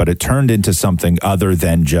Pratt. But it turned into something other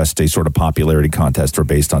than just a sort of popularity contest or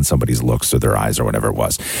based on somebody's looks or their eyes or whatever it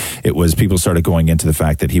was. It was people started going into the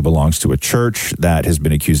fact that he belongs to a church that has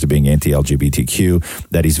been accused of being anti-LGBTQ,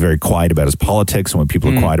 that he's very quiet about his politics. And when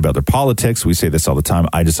people are quiet about their politics, we say this all the time,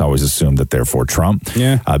 I just always assume that they're for Trump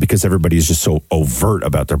because everybody is just so overt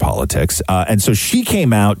about their politics. And so she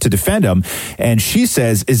came out to defend him and she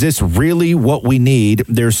says, is this really what we need?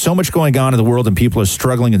 There's so much going on in the world and people are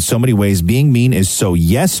struggling in so many ways. Being mean is so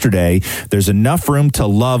yesterday. There's enough room to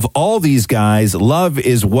love all these guys. Love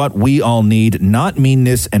is what we all need, not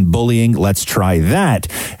meanness and bullying. Let's try that.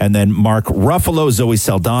 And then Mark Ruffalo, Zoe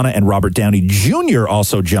Saldana, and Robert Downey Jr.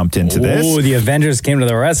 also jumped into this. Oh, the Avengers came to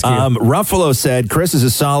the rescue. Ruffalo said, Chris is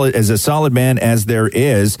a solid man as there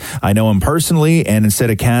is. I know him personally, and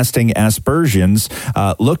instead of casting aspersions,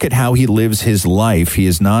 look at how he lives his life. He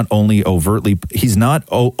is not overtly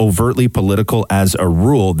political as a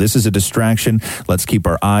rule. This is a distraction. Let's keep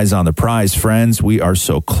our eyes on the prize, friends. We are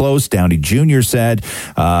so close. Downey Jr. said.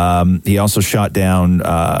 He also shot down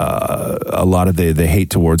a lot of the hate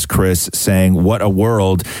towards Chris, saying, what a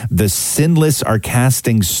world. The sinless are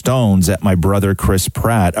casting stones at my brother Chris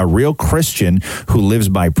Pratt. A real Christian who lives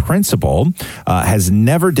by principle, has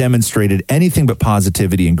never demonstrated anything but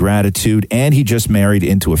positivity and gratitude, and he just married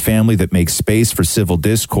into a family that makes space for civil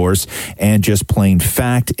discourse and just plain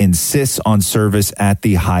fact insists on service at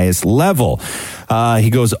the highest level. He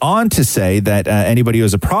goes on to say that anybody who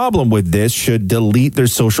has a problem with this should delete their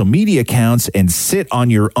social media accounts and sit on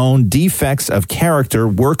your own defects of character,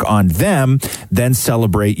 work on them, then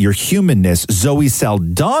celebrate your humanness. Zoe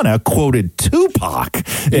Saldana quoted Tupac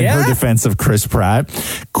in her defense of Chris Pratt.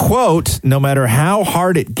 Quote, no matter how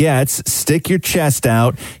hard it gets, stick your chest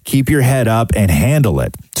out, keep your head up, and handle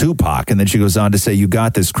it. Tupac. And then she goes on to say, you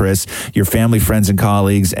got this, Chris. Your family, friends, and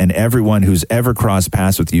colleagues, and everyone who's ever crossed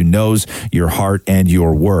paths with you knows your heart and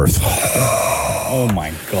your worth. Oh,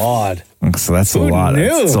 my God. So that's a lot.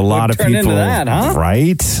 It's a lot of people. Into that, huh?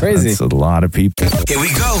 Right? Crazy. That's a lot of people. Here we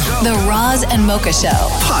go. The Roz and Mocha Show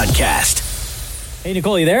Podcast. Hey,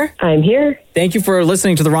 Nicole, you there? I'm here. Thank you for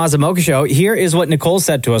listening to the Roz and Mocha Show. Here is what Nicole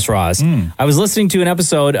said to us, Roz. I was listening to an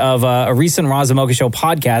episode of a recent Roz and Mocha Show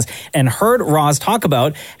podcast and heard Roz talk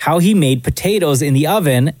about how he made potatoes in the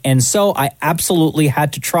oven. And so I absolutely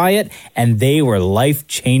had to try it. And they were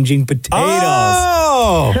life-changing potatoes.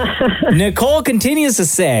 Oh! Nicole continues to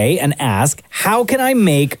say and ask, how can I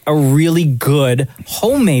make a really good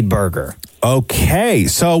homemade burger? Okay,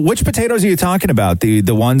 so which potatoes are you talking about?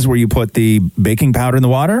 The ones where you put the baking powder in the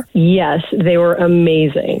water? Yes, they were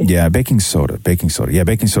amazing. Yeah, baking soda. Yeah,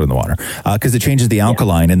 baking soda in the water. Because it changes the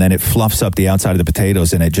alkaline and then it fluffs up the outside of the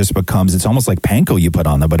potatoes and it just becomes, it's almost like panko you put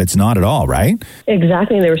on them, but it's not at all, right?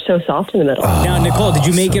 Exactly, and they were so soft in the middle. Now, Nicole, did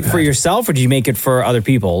you make it for yourself or did you make it for other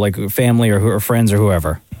people, like family or friends or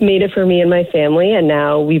whoever? Made it for me and my family, and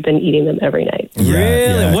now we've been eating them every night. Really?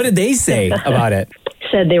 Yeah. What did they say about it?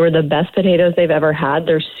 Said they were the best potatoes they've ever had.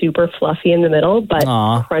 They're super fluffy in the middle, but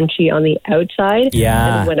crunchy on the outside.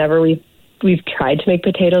 Yeah. And whenever we've tried to make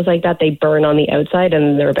potatoes like that, they burn on the outside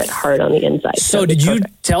and they're a bit hard on the inside. So did you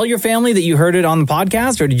tell your family that you heard it on the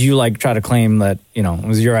podcast, or did you try to claim that it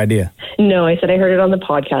was your idea? No, I said I heard it on the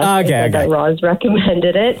podcast. I said that okay. Roz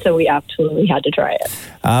recommended it, so we absolutely had to try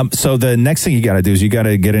it. So the next thing you got to do is you got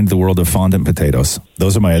to get into the world of fondant potatoes.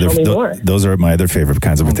 Those are my Tell me more. those are my other favorite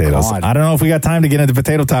kinds of potatoes. God. I don't know if we got time to get into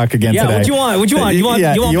potato talk again Yeah, today. what you want? What you want? You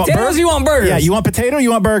want potatoes or you want burgers? Yeah, you want potato or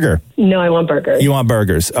you want burger? No, I want burgers. You want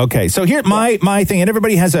burgers. Okay. So here, my thing, and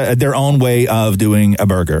everybody has their own way of doing a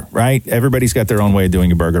burger, right? Everybody's got their own way of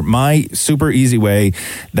doing a burger. My super easy way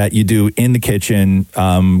that you do in the kitchen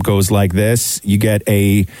goes like this. You get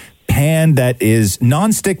a pan that is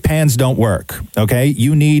non-stick. Pans don't work. Okay.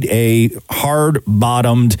 You need a hard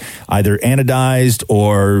bottomed, either anodized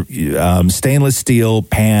or stainless steel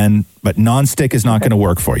pan, but non-stick is not going to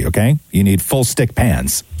work for you. Okay. You need full stick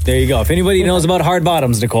pans. There you go. If anybody knows about hard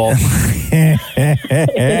bottoms, Nicole,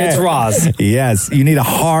 it's Roz. Yes, you need a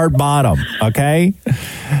hard bottom. Okay.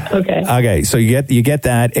 Okay. So you get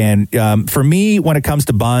that, and for me, when it comes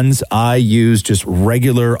to buns, I use just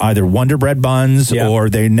regular either Wonder Bread buns, or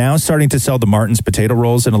they're now starting to sell the Martin's potato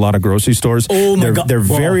rolls in a lot of grocery stores. Oh my God. They're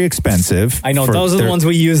very expensive. I know. Those are the ones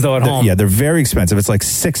we use though at home. Yeah, they're very expensive. It's like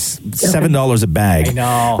 $7 a bag. I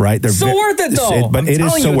know. Right? They're so worth it though. But it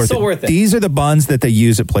is so worth it. These are the buns that they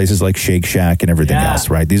use at places like Shake Shack and everything else,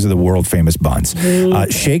 right? These are the world famous buns.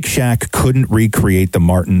 Shake Shack couldn't recreate the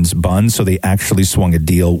Martin's buns, so they actually swung a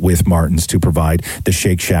deal with Martin's to provide the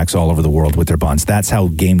Shake Shacks all over the world with their buns. That's how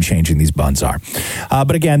game changing these buns are.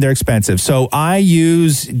 But again, they're expensive. So you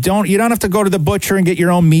don't have to go to the butcher and get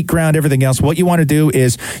your own meat ground, everything else. What you want to do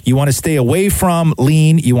is you want to stay away from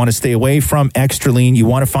lean. You want to stay away from extra lean. You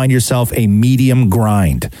want to find yourself a medium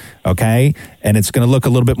grind. Okay. And it's going to look a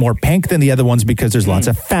little bit more pink than the other ones because there's lots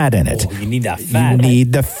of fat in it. Oh, you need that fat. You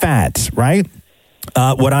need the fat, right?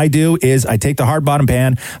 What I do is I take the hard bottom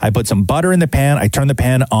pan, I put some butter in the pan, I turn the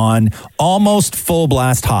pan on almost full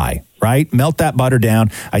blast high, right? Melt that butter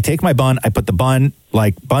down. I take my bun, I put the bun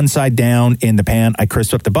bun side down in the pan. I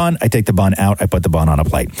crisp up the bun. I take the bun out. I put the bun on a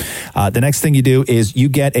plate. The next thing you do is you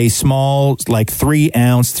get a small,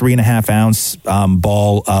 3.5 ounce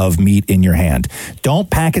ball of meat in your hand. Don't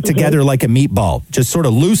pack it together like a meatball. Just sort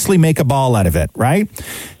of loosely make a ball out of it, right?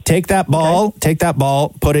 Take that ball,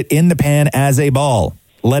 put it in the pan as a ball.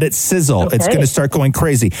 Let it sizzle. Okay. It's going to start going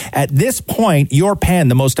crazy. At this point, your pan,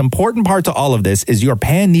 the most important part to all of this is your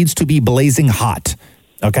pan needs to be blazing hot.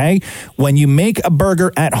 Okay? When you make a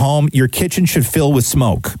burger at home, your kitchen should fill with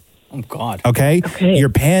smoke. Oh, God. Okay? Your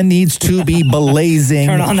pan needs to be blazing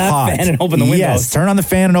hot. Turn on that fan and open the windows. Yes, turn on the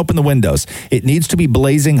fan and open the windows. It needs to be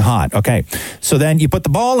blazing hot. Okay. So then you put the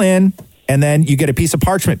ball in, and then you get a piece of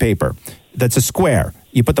parchment paper that's a square.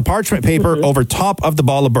 You put the parchment paper over top of the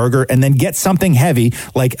ball of burger and then get something heavy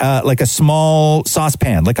like a small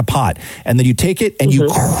saucepan, like a pot. And then you take it and you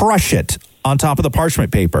crush it on top of the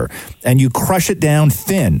parchment paper and you crush it down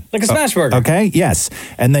thin. Like a smash burger. Okay, yes.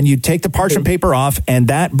 And then you take the parchment paper off and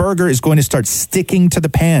that burger is going to start sticking to the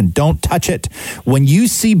pan. Don't touch it. When you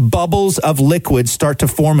see bubbles of liquid start to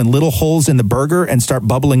form in little holes in the burger and start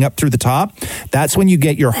bubbling up through the top, that's when you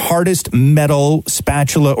get your hardest metal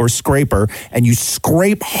spatula or scraper and you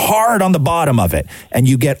scrape hard on the bottom of it and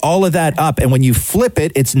you get all of that up. And when you flip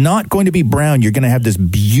it, it's not going to be brown. You're going to have this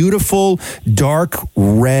beautiful dark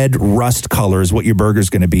red rust color is what your burger is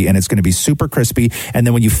going to be, and it's going to be super crispy. And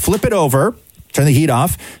then when you flip it over, turn the heat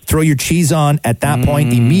off, throw your cheese on at that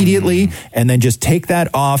point immediately, and then just take that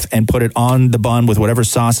off and put it on the bun with whatever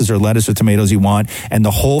sauces or lettuce or tomatoes you want. And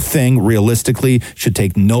the whole thing realistically should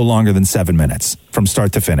take no longer than 7 minutes from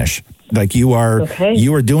start to finish. Like you are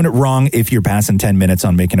doing it wrong if you're passing 10 minutes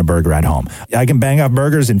on making a burger at home. I can bang off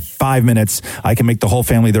burgers in 5 minutes. I can make the whole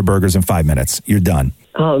family their burgers in 5 minutes. You're done.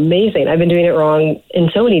 Oh, amazing. I've been doing it wrong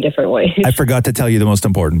in so many different ways. I forgot to tell you the most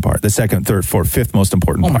important part. The second, third, fourth, fifth most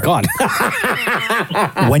important part. Oh, my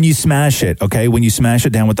God. When you smash it, okay, when you smash it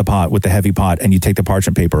down with the heavy pot, and you take the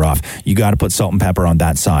parchment paper off, you got to put salt and pepper on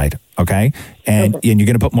that side, okay? And you're going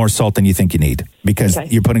to put more salt than you think you need because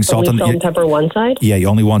you're putting salt only salt and pepper one side? Yeah,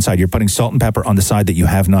 only one side. You're putting salt and pepper on the side that you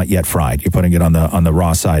have not yet fried. You're putting it on the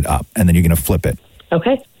raw side up, and then you're going to flip it.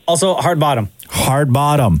 Okay. Also, hard bottom. Hard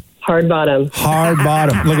bottom. Hard bottom. Hard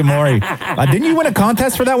bottom. Look at Maury. Didn't you win a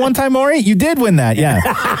contest for that one time, Maury? You did win that, yeah.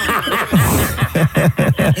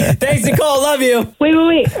 Thanks, Nicole. Love you.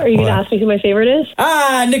 Wait. Are you going to ask me who my favorite is?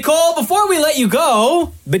 Nicole, before we let you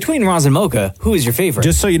go, between Roz and Mocha, who is your favorite?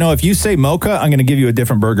 Just so you know, if you say Mocha, I'm going to give you a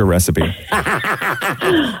different burger recipe.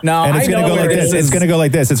 No, and it's going to go like this. It's going to go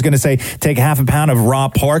like this. It's going to say, take half a pound of raw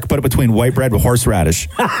pork, put it between white bread with horseradish.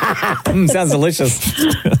 Sounds delicious.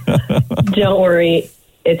 Don't worry.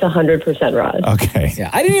 It's 100% Roz. Okay.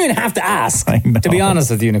 Yeah, I didn't even have to ask, to be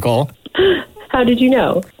honest with you, Nicole. How did you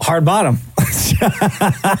know? Hard bottom.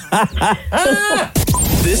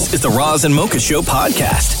 This is the Roz and Mocha Show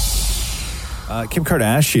podcast. Kim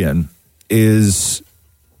Kardashian is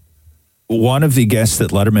one of the guests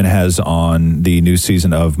that Letterman has on the new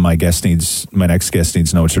season of My Next Guest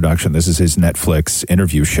Needs No Introduction. This is his Netflix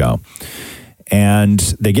interview show. And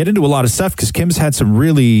they get into a lot of stuff because Kim's had some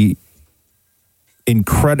really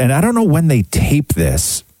incredible, and I don't know when they tape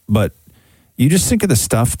this, but you just think of the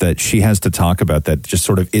stuff that she has to talk about that just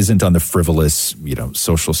sort of isn't on the frivolous,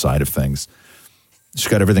 social side of things. She's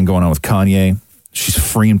got everything going on with Kanye. She's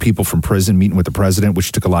freeing people from prison, meeting with the president,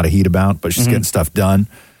 which took a lot of heat about, but she's getting stuff done.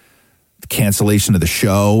 The cancellation of the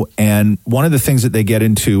show. And one of the things that they get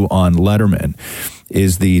into on Letterman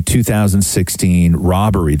is the 2016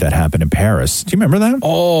 robbery that happened in Paris. Do you remember that?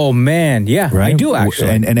 Oh, man. Yeah, right? I do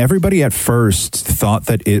actually. And everybody at first thought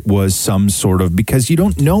that it was some sort of, because you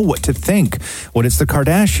don't know what to think when it's the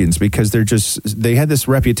Kardashians, because they had this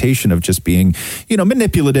reputation of just being,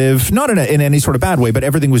 manipulative, not in any sort of bad way, but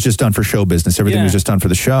everything was just done for show business. Everything was just done for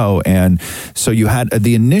the show. And so you had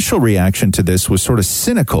the initial reaction to this was sort of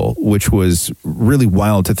cynical, which was really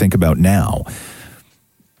wild to think about now.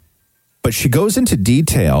 But she goes into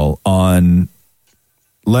detail on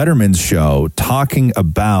Letterman's show talking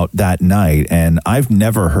about that night, and I've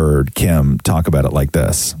never heard Kim talk about it like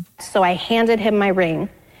this. So I handed him my ring,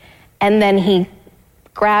 and then he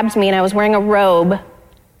grabbed me, and I was wearing a robe,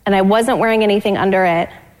 and I wasn't wearing anything under it.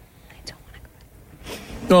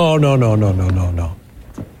 No.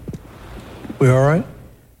 We all right?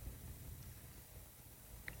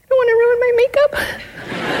 I don't want to ruin my makeup.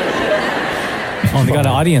 Oh, they got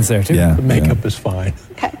an audience there, too. Yeah, the makeup is fine.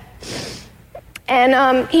 Okay.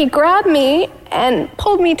 And he grabbed me and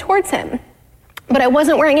pulled me towards him. But I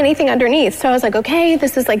wasn't wearing anything underneath. So I was like, okay,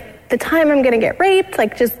 this is like the time I'm going to get raped.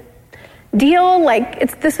 Like, just deal. Like,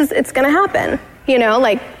 it's going to happen.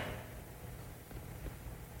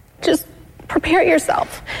 Just prepare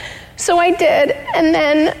yourself. So I did. And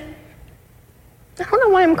then, I don't know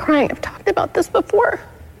why I'm crying. I've talked about this before.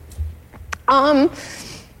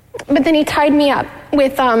 But then he tied me up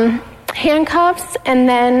with handcuffs and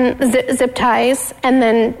then zip ties and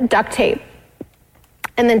then duct tape.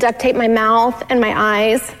 And then duct tape my mouth and my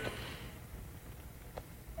eyes.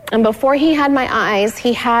 And before he had my eyes,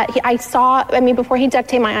 before he duct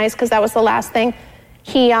taped my eyes, because that was the last thing,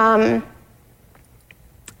 I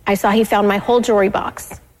saw he found my whole jewelry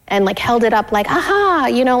box and held it up like, aha,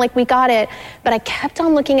 we got it. But I kept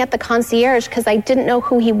on looking at the concierge because I didn't know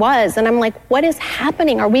who he was. And I'm like, what is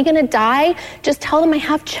happening? Are we gonna die? Just tell them I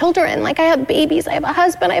have children. I have babies, I have a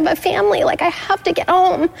husband, I have a family. I have to get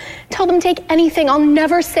home. Tell them take anything. I'll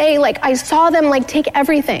never say I saw them take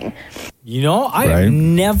everything. I've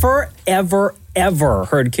never, ever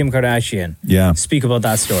heard Kim Kardashian speak about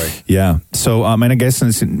that story. Yeah. So my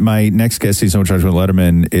next guest season, which I was with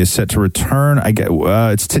Letterman, is set to return.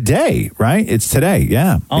 It's today, right? It's today.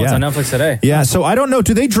 Yeah. Oh, it's on Netflix today. Yeah. So I don't know.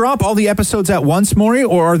 Do they drop all the episodes at once, Maury,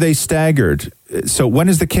 or are they staggered? So when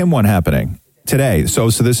is the Kim one happening? Today. So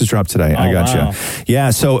this is dropped today. I got you.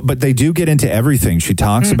 Yeah. So, but they do get into everything. She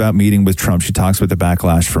talks about meeting with Trump. She talks about the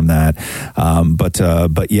backlash from that.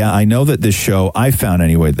 But yeah, I know that this show, I found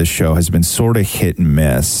anyway, this show has been sort of hit and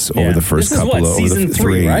miss over the first couple of season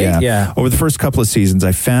three, right? Yeah. Over the first couple of seasons,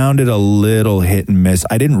 I found it a little hit and miss.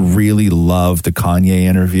 I didn't really love the Kanye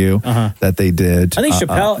interview that they did. I think is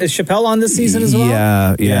Chappelle on this season as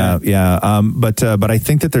well? Yeah. But I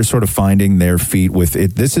think that they're sort of finding their feet with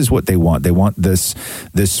it. This is what they want. They want this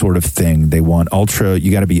sort of thing. They want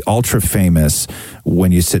you got to be ultra famous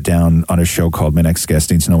when you sit down on a show called My Next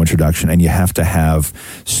Guest Needs No Introduction, and you have to have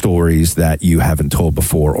stories that you haven't told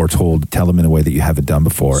before or tell them in a way that you haven't done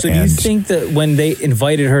before. So do you think that when they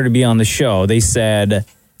invited her to be on the show, they said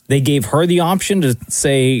they gave her the option to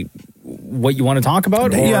say what you want to talk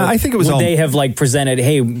about? Yeah, I think it was would they have presented,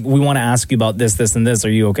 hey, we want to ask you about this, this, and this. Are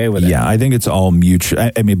you okay with it? Yeah, I think it's all mutual.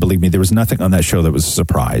 I mean, believe me, there was nothing on that show that was a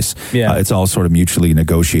surprise. Yeah. It's all sort of mutually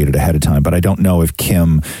negotiated ahead of time. But I don't know if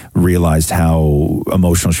Kim realized how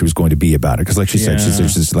emotional she was going to be about it. Because like she said, she's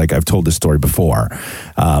just I've told this story before.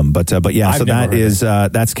 But yeah, so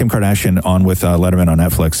that's Kim Kardashian on with Letterman on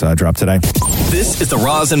Netflix. Dropped today. This is the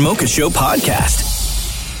Roz and Mocha Show podcast.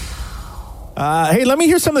 Hey, let me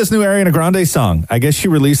hear some of this new Ariana Grande song. I guess she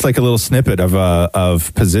released a little snippet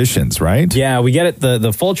of Positions, right? Yeah, we get it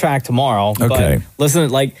the full track tomorrow. Okay. But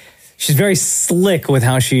listen, she's very slick with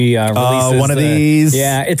how she releases. One of these.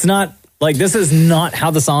 Yeah, it's not this is not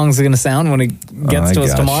how the song's going to sound when it gets to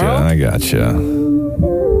us tomorrow. I gotcha.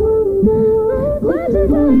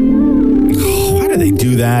 Why do they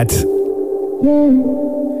do that?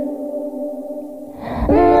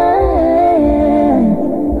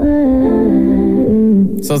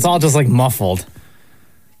 So it's all just like muffled.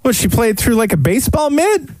 What, she played through like a baseball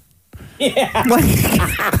mitt? Yeah.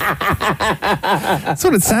 That's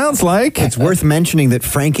what it sounds like. It's worth mentioning that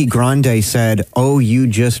Frankie Grande said, "Oh, you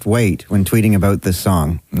just wait," when tweeting about this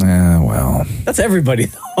song. Well. That's everybody,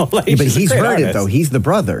 though. Like, Yeah, but she's a he's great heard it, artist. though. He's the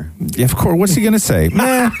brother. Yeah, of course. What's he going to say?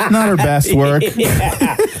 Not her best work.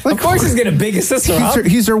 Yeah. Of course he's going to big his sister up.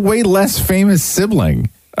 He's her way less famous sibling.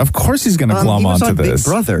 Of course he's going to glom he was onto on Big this.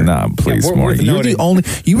 Brother. No, please, Yeah, Maury. worth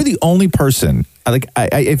You were the only person. Like,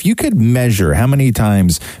 if you could measure how many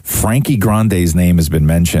times Frankie Grande's name has been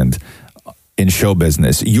mentioned in show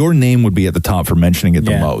business, your name would be at the top for mentioning it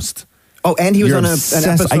the most. Oh, and he was You're on an obsessed.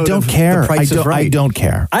 episode I don't of care. The Price is Right. I don't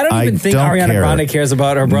care. I don't even think don't Ariana care. Grande cares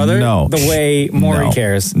about her brother the way Maury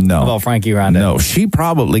cares about Frankie Grande. No, she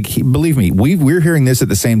probably, believe me, we're hearing this at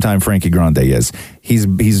the same time Frankie Grande is. He's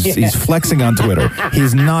flexing on Twitter.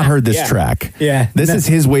 He's not heard this track. Yeah. This is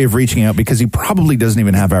his way of reaching out because he probably doesn't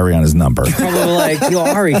even have Ariana's number. Probably like, yo,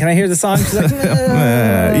 Ari, can I hear the song? She's like,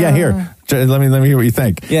 Yeah, here. Let me hear what you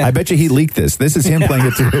think. Yeah. I bet you he leaked this. This is him playing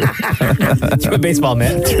it through through a baseball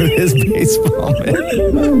mitt. Through his baseball mitt.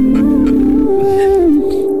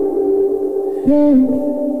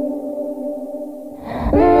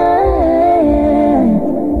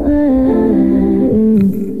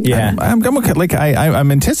 Yeah, I'm okay. Like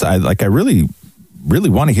I'm anticipating. Like I really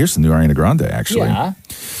want to hear some new Ariana Grande. Actually, Yeah.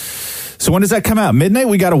 So when does that come out? Midnight?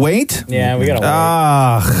 We gotta wait. Yeah, we gotta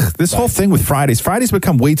wait. This whole thing with Fridays. Fridays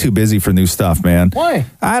become way too busy for new stuff, man. Why?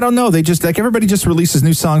 I don't know. They just everybody just releases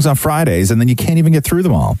new songs on Fridays, and then you can't even get through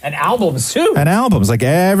them all. And albums too. And albums, like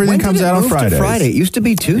everything When did comes it out on move to Fridays. Friday? It used to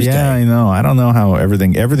be Tuesday. Yeah, I know. I don't know how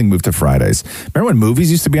everything moved to Fridays. Remember when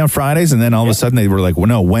movies used to be on Fridays, and then all of a sudden they were like, well,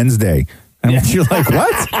 no, Wednesday. And you're like,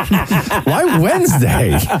 what? Why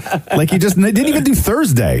Wednesday? Like you just didn't even do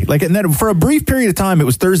Thursday. Like, and then for a brief period of time, it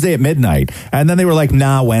was Thursday at midnight, and then they were like,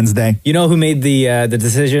 nah, Wednesday. You know who made the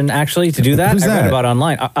decision actually to do that? Who's I read that? about it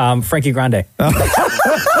online. Frankie Grande.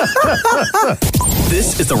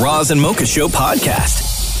 This is the Roz and Mocha Show podcast.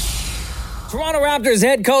 Toronto Raptors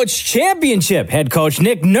head coach championship. Head coach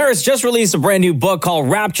Nick Nurse just released a brand new book called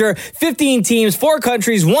Rapture. 15 teams, 4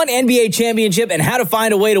 countries, 1 NBA championship, and how to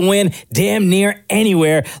find a way to win damn near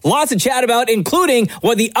anywhere. Lots to chat about, including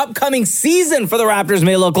what the upcoming season for the Raptors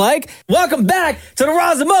may look like. Welcome back to the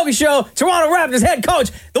Roz and Mocha Show. Toronto Raptors head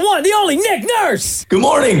coach, the one, the only Nick Nurse. Good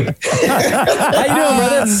morning. How you doing,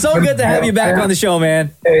 brother? It's so good to have you back on the show,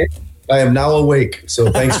 man. Hey, I am now awake,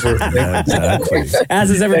 so thanks for as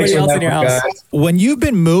is everybody else in your house. When you've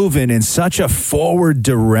been moving in such a forward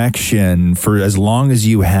direction for as long as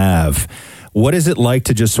you have, what is it like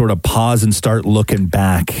to just sort of pause and start looking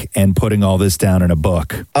back and putting all this down in a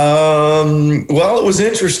book? Well, it was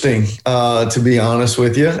interesting, to be honest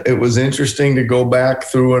with you. It was interesting to go back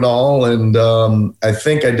through it all, and I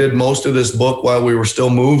think I did most of this book while we were still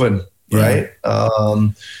moving, right?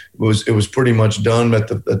 It was pretty much done at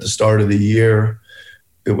the start of the year.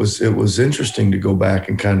 It was interesting to go back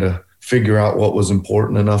and kind of figure out what was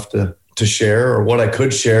important enough to share, or what I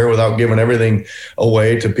could share without giving everything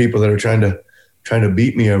away to people that are trying to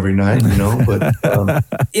beat me every night, you know. But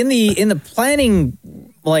in the planning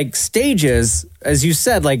like stages, as you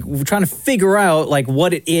said, like we're trying to figure out like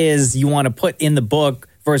what it is you want to put in the book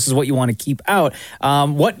versus what you want to keep out.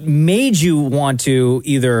 What made you want to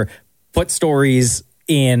either put stories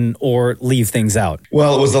in or leave things out?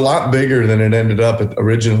 Well, it was a lot bigger than it ended up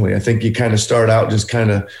originally. I think you kind of start out just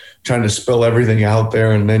kind of trying to spill everything out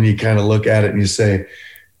there, and then you kind of look at it and you say,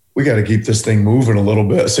 we got to keep this thing moving a little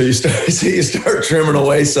bit. So you start trimming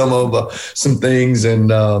away some things,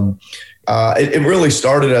 and it really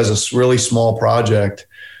started as a really small project.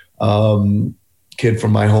 Kid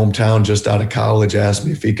from my hometown, just out of college, asked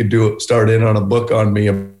me if he could start in on a book on me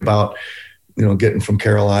about, you know, getting from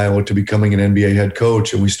Carroll, Iowa to becoming an NBA head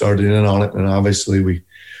coach. And we started in on it. And obviously we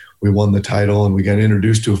won the title, and we got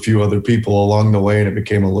introduced to a few other people along the way, and it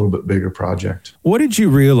became a little bit bigger project. What did you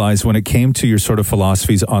realize when it came to your sort of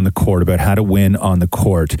philosophies on the court about how to win on the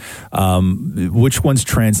court? Which ones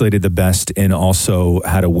translated the best in also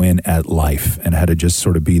how to win at life and how to just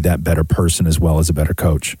sort of be that better person as well as a better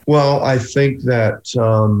coach? Well, I think that,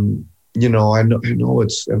 you know, I know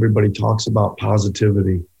it's, everybody talks about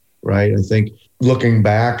positivity, right? I think looking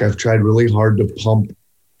back, I've tried really hard to pump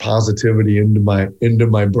positivity into my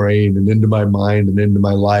brain and into my mind and into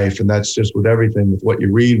my life. And that's just with everything, with what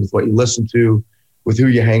you read, with what you listen to, with who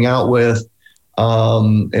you hang out with,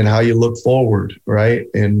 and how you look forward. Right.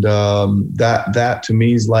 And, that to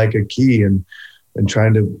me is like a key, and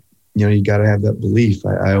trying to, you know, you got to have that belief.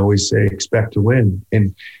 I always say, expect to win.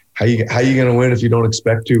 And how you going to win if you don't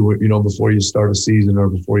expect to, before you start a season or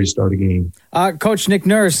before you start a game? Coach Nick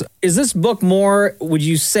Nurse, is this book more, would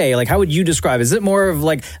you say, like, how would you describe? Is it more of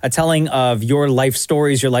like a telling of your life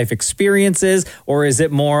stories, your life experiences, or is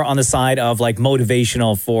it more on the side of like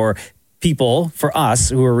motivational for people, for us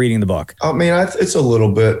who are reading the book? I mean, it's a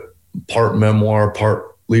little bit part memoir, part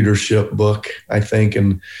leadership book, I think,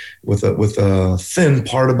 and with a thin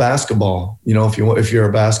part of basketball. If you're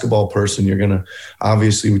a basketball person, you're gonna,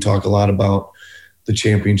 obviously we talk a lot about the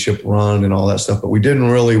championship run and all that stuff, but we didn't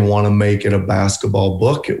really want to make it a basketball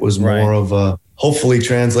book. It was more of a hopefully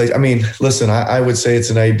translate. I mean, listen, I would say it's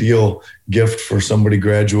an ideal gift for somebody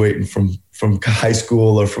graduating from high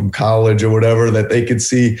school or from college or whatever, that they could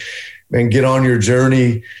see, man, get on your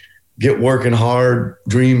journey, get working hard,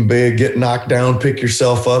 dream big, get knocked down, pick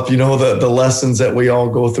yourself up. The lessons that we all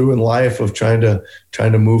go through in life of trying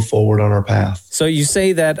to move forward on our path. So you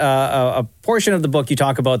say that a portion of the book, you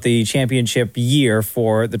talk about the championship year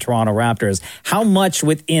for the Toronto Raptors. How much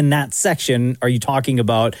within that section are you talking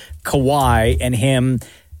about Kawhi and him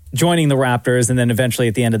joining the Raptors and then eventually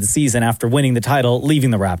at the end of the season after winning the title, leaving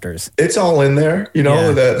the Raptors? It's all in there.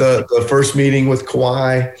 The first meeting with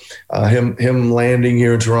Kawhi, him landing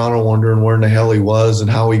here in Toronto, wondering where in the hell he was and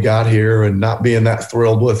how he got here and not being that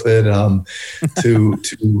thrilled with it, to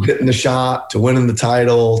hitting the shot, to winning the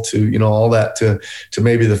title, to, all that, to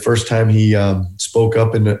maybe the first time he spoke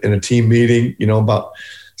up in a team meeting, about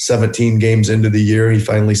 17 games into the year, he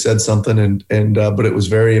finally said something but it was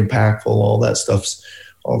very impactful. All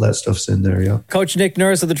that stuff's in there, yeah. Coach Nick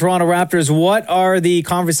Nurse of the Toronto Raptors, what are the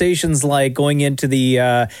conversations like going into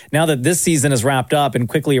the, now that this season is wrapped up and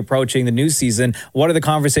quickly approaching the new season, what are the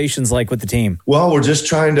conversations like with the team? Well, we're just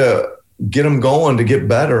trying to get them going to get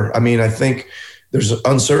better. I mean, I think there's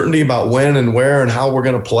uncertainty about when and where and how we're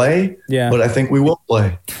going to play, but I think we will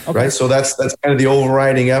play, right? So that's kind of the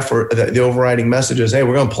overriding effort. The overriding message is, hey,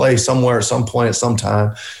 we're going to play somewhere at some point at some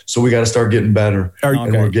time, so we got to start getting better.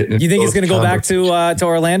 We're getting. You think he's going to go back to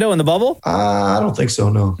Orlando in the bubble? I don't think so.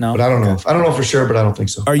 No. But I don't know. I don't know for sure, but I don't think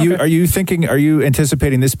so. Are you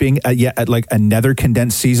anticipating this being like another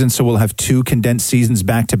condensed season? So we'll have 2 condensed seasons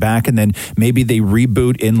back to back, and then maybe they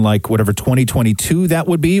reboot in like whatever 2022 that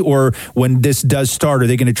would be, or when this does start, are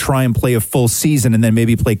they going to try and play a full season and then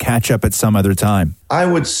maybe play catch up at some other time? I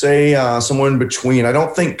would say somewhere in between. I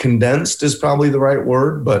don't think condensed is probably the right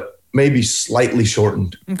word, but maybe slightly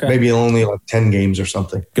shortened. Okay. Maybe only like 10 games or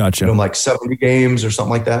something. Gotcha. Like 70 games or something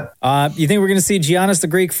like that. You think we're going to see Giannis the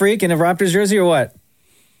Greek Freak in a Raptors jersey or what?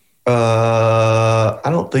 I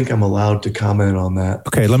don't think I'm allowed to comment on that.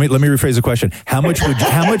 Okay, let me rephrase the question. How much would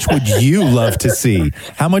you love to see?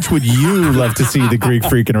 How much would you love to see the Greek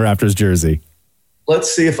Freak in a Raptors jersey?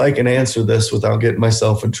 Let's see if I can answer this without getting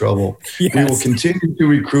myself in trouble. Yes. We will continue to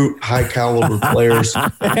recruit high caliber players for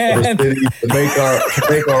the city to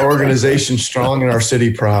make our organization strong and our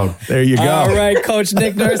city proud. There you go. All right, Coach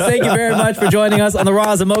Nick Nurse, thank you very much for joining us on the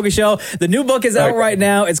Roz and Mocha Show. The new book is out right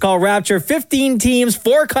now. It's called Rapture, 15 teams,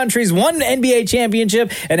 4 countries, 1 NBA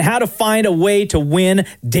championship, and how to find a way to win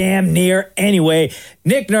damn near anyway.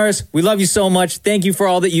 Nick Nurse, we love you so much. Thank you for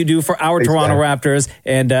all that you do for our Toronto Raptors.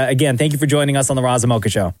 And again, thank you for joining us on the Roz and Mocha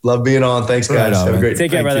Show. Love being on. Thanks, guys. Have a great day.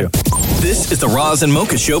 Take care, brother. This is the Roz and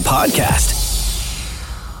Mocha Show podcast.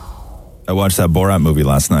 I watched that Borat movie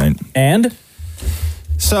last night. And?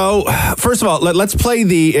 So, first of all, let's play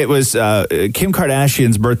it was Kim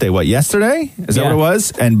Kardashian's birthday, yesterday? Is that what it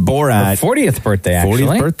was? And Borat. Her 40th birthday, actually.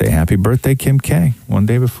 40th birthday. Happy birthday, Kim K. One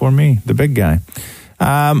day before me, the big guy.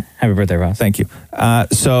 Happy birthday, Ross. Thank you.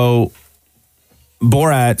 So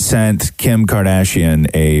Borat sent Kim Kardashian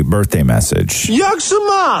a birthday message.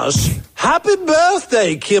 Yaksamash! Happy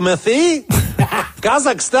birthday, Kimothy!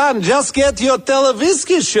 Kazakhstan just get your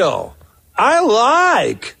televisky show. I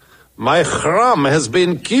like. My Khram has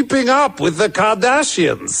been keeping up with the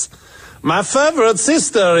Kardashians. My favorite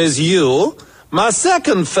sister is you. My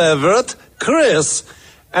second favorite, Chris.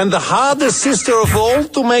 And the hardest sister of all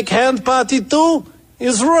to make hand party too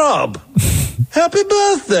is Rob. Happy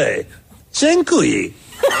birthday. Dziękuję.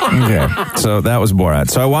 Okay, so that was Borat.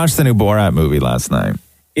 So I watched the new Borat movie last night.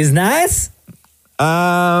 Is nice?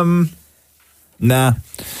 Nah.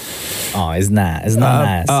 Oh, it's not. It's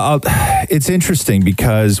not nice. It's interesting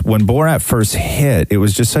because when Borat first hit, it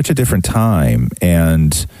was just such a different time,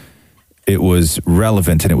 and it was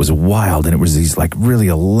relevant, and it was wild, and it was these like really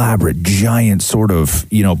elaborate, giant sort of,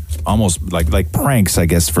 almost like pranks, I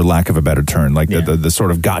guess, for lack of a better term, like the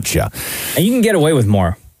sort of gotcha. And you can get away with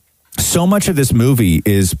more. so much of this movie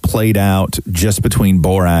is played out just between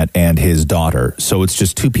Borat and his daughter. So it's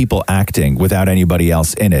just two people acting without anybody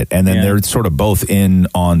else in it. And then they're sort of both in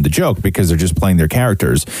on the joke because they're just playing their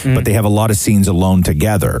characters, but they have a lot of scenes alone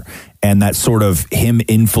together. And that sort of him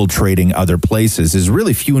infiltrating other places is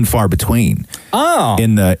really few and far between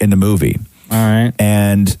in the movie. All right.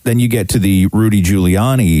 And then you get to the Rudy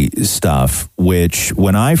Giuliani stuff, which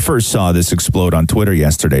when I first saw this explode on Twitter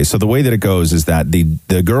yesterday, so the way that it goes is that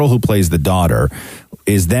the girl who plays the daughter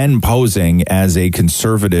is then posing as a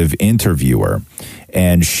conservative interviewer,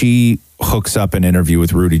 and she hooks up an interview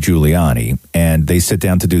with Rudy Giuliani, and they sit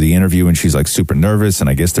down to do the interview, and she's like super nervous, and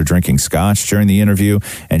I guess they're drinking scotch during the interview,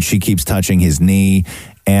 and she keeps touching his knee.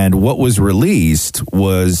 And what was released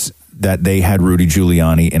was that they had Rudy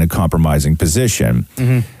Giuliani in a compromising position.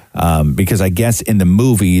 Because I guess in the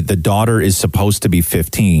movie, the daughter is supposed to be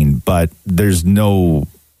 15, but there's nothing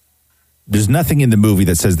in the movie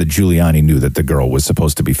that says that Giuliani knew that the girl was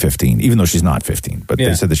supposed to be 15, even though she's not 15. But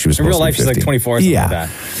they said that she was supposed to be 15. In real life, she's like 24 or something like that.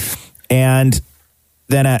 And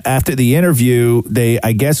then after the interview, they,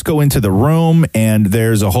 I guess, go into the room, and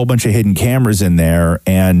there's a whole bunch of hidden cameras in there,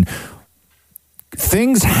 and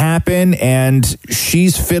things happen, and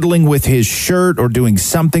she's fiddling with his shirt or doing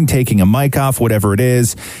something, taking a mic off, whatever it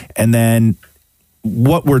is. And then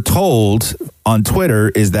what we're told on Twitter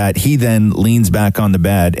is that he then leans back on the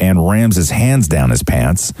bed and rams his hands down his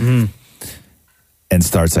pants and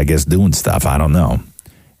starts, I guess, doing stuff. I don't know.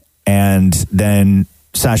 And then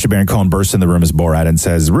Sacha Baron Cohen bursts in the room as Borat and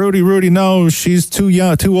says, Rudy, no, she's too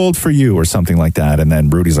young, too old for you, or something like that. And then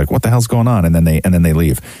Rudy's like, what the hell's going on? And then they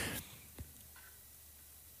leave.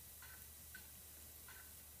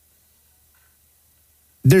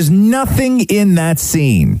 There's nothing in that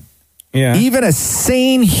scene. Yeah. Even a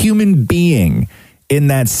sane human being in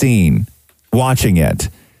that scene watching it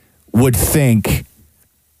would think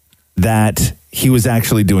that he was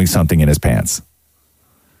actually doing something in his pants.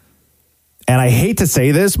 And I hate to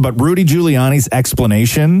say this, but Rudy Giuliani's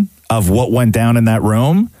explanation of what went down in that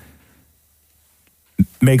room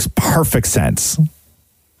makes perfect sense.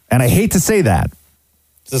 And I hate to say that.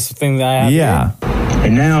 Is this the thing that I have? Yeah.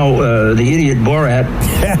 And now the idiot Borat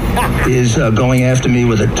is going after me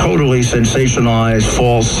with a totally sensationalized,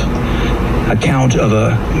 false account of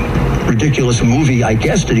a ridiculous movie, I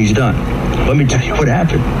guess, that he's done. Let me tell you what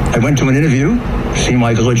happened. I went to an interview, seemed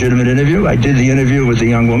like a legitimate interview. I did the interview with the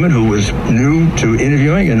young woman who was new to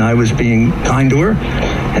interviewing, and I was being kind to her.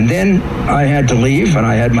 And then I had to leave, and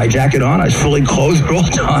I had my jacket on. I was fully clothed at all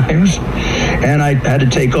times. And I had to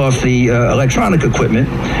take off the electronic equipment.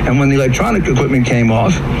 And when the electronic equipment came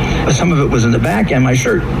off, some of it was in the back, and my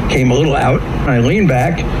shirt came a little out. I leaned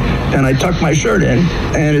back, and I tucked my shirt in.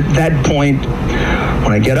 And at that point,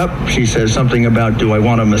 when I get up, she says something about, do I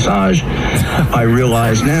want a massage? I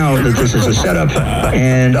realize now that this is a setup,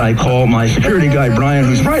 and I call my security guy, Brian,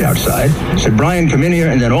 who's right outside. I said, Brian, come in here.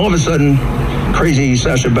 And then all of a sudden, crazy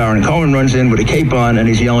Sacha Baron Cohen runs in with a cape on, and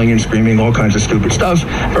he's yelling and screaming all kinds of stupid stuff.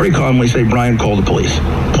 Very calmly say, Brian, call the police.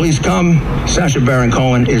 Police come. Sacha Baron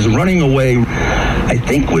Cohen is running away, I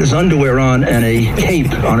think with his underwear on and a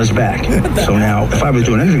cape on his back. So now, if I was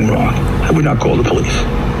doing anything wrong, I would not call the police.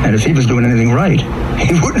 And if he was doing anything right,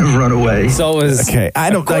 he wouldn't have run away. So it was,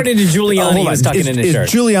 according to Giuliani, he was tucking in his shirt.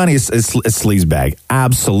 Giuliani a sleazebag?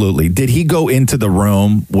 Absolutely. Did he go into the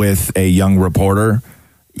room with a young reporter?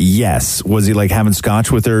 Yes. Was he like having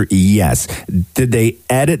scotch with her? Yes. Did they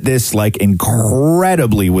edit this like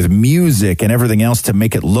incredibly with music and everything else to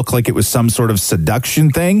make it look like it was some sort of seduction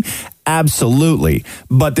thing? Absolutely.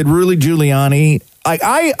 But did Rudy Giuliani...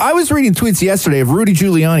 I was reading tweets yesterday of Rudy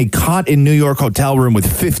Giuliani caught in New York hotel room with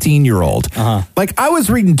 15-year-old. Like, I was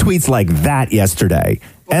reading tweets like that yesterday,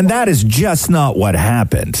 and that is just not what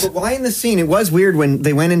happened. But why in the scene? It was weird when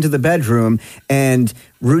they went into the bedroom, and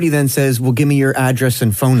Rudy then says, well, give me your address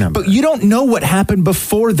and phone number. But you don't know what happened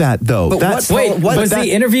before that, though. But was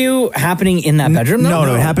the interview happening in that bedroom? No,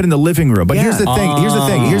 it happened in the living room. But here's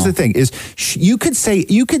the thing. Is you could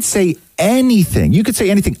say anything. You could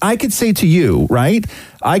say anything. I could say to you, right?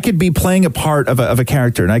 I could be playing a part of a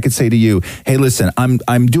character, and I could say to you, hey, listen,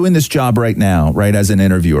 I'm doing this job right now, right, as an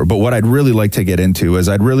interviewer, but what I'd really like to get into is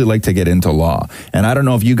I'd really like to get into law. And I don't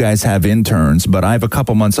know if you guys have interns, but I have a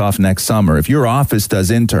couple months off next summer. If your office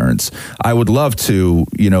does interns, I would love to,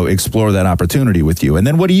 explore that opportunity with you. And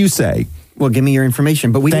then what do you say? Well, give me your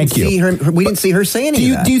information. But we didn't see her. We didn't see her say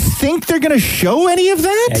any of that. Do you think they're going to show any of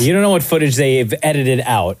that? Yeah, you don't know what footage they've edited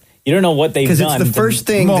out. You don't know what they've done. Because it's the first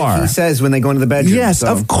thing that he says when they go into the bedroom. Yes,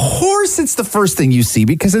 of course it's the first thing you see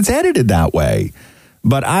because it's edited that way.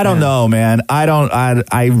 But I don't know, man. I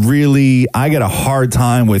get a hard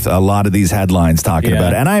time with a lot of these headlines talking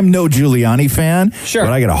about it. And I'm no Giuliani fan,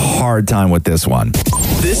 but I get a hard time with this one.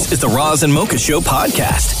 This is the Roz and Mocha Show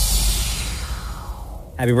podcast.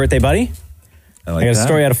 Happy birthday, buddy. I like got a that.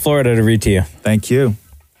 story out of Florida to read to you. Thank you.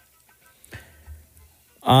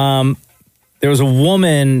 There was a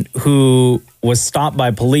woman who was stopped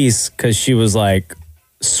by police because she was like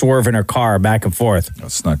swerving her car back and forth.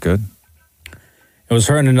 That's not good. It was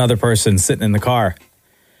her and another person sitting in the car.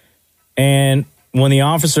 And when the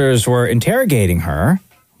officers were interrogating her,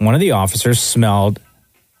 one of the officers smelled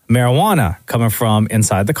marijuana coming from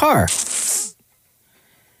inside the car.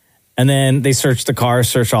 And then they searched the car,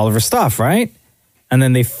 searched all of her stuff, right? And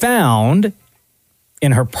then they found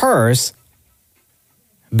in her purse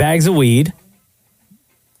bags of weed,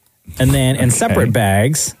 and then in separate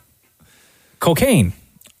bags, cocaine.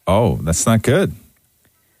 Oh, that's not good.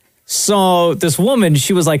 So this woman,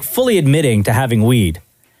 she was like fully admitting to having weed,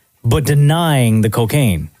 but denying the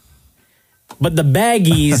cocaine. But the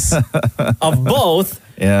baggies of both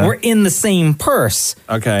were in the same purse.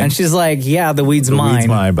 Okay. And she's like, yeah, the weed's mine. Weed's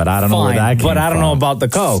mine, but I don't know where that came But I don't know from. about the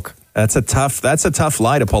coke. That's a tough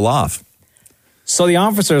lie to pull off. So the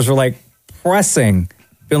officers were like pressing,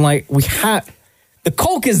 being like, the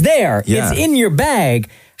coke is there. Yeah. It's in your bag.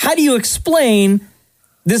 How do you explain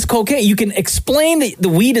this cocaine? You can explain that the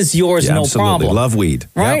weed is yours, no absolutely. problem. Love weed.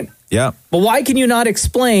 Right? Yeah. But why can you not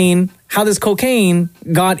explain how this cocaine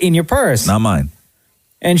got in your purse? Not mine.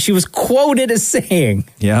 And she was quoted as saying,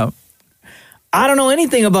 Yeah. I don't know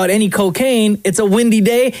anything about any cocaine. It's a windy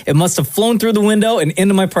day. It must have flown through the window and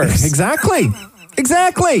into my purse. Exactly.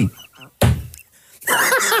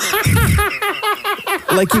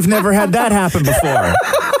 Like you've never had that happen before.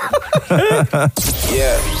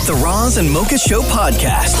 The Roz and Mocha Show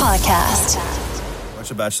podcast. Watched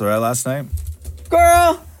The Bachelorette last night?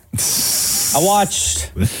 Girl, I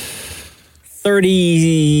watched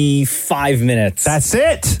 35 minutes. That's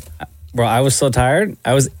it? Bro, I was so tired.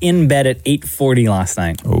 I was in bed at 8:40 last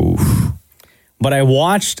night. Oof. But I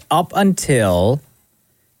watched up until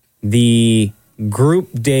the group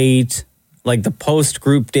date, like the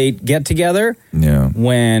post-group date get-together. Yeah.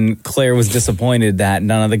 When Claire was disappointed that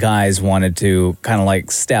none of the guys wanted to kind of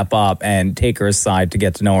like step up and take her aside to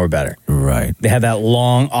get to know her better. Right. They had that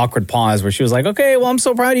long, awkward pause where she was like, okay, well, I'm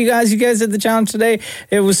so proud of you guys. You guys did the challenge today.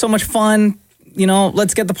 It was so much fun. You know,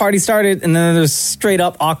 let's get the party started. And then there's straight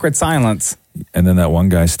up awkward silence. And then that one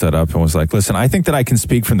guy stood up and was like, listen, I think that I can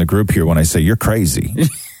speak from the group here when I say you're crazy.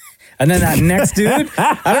 And then that next dude, I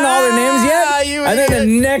don't know all their names yet. And then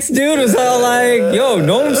the next dude was all like, yo,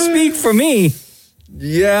 don't speak for me.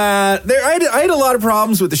 Yeah, I had a lot of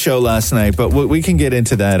problems with the show last night, but we can get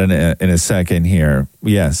into that in a second here.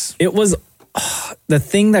 Yes. It was the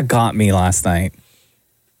thing that got me last night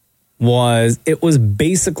was it was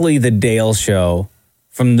basically the Dale show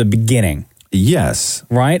from the beginning. Yes.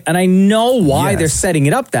 Right? And I know why they're setting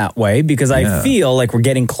it up that way because I feel like we're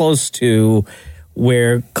getting close to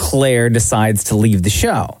where Claire decides to leave the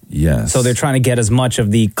show. Yes. So they're trying to get as much of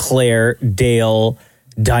the Claire-Dale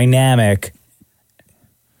dynamic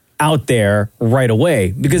out there right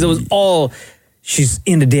away because it was all... She's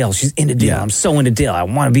into Dale. She's into Dale. I'm so into Dale. I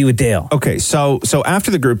want to be with Dale. Okay, so after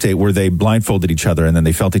the group date where they blindfolded each other and then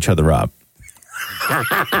they felt each other up,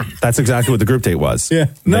 that's exactly what the group date was. Yeah.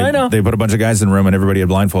 No, I know. They put a bunch of guys in the room and everybody had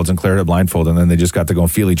blindfolds and Claire had blindfold and then they just got to go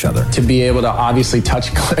and feel each other. To be able to obviously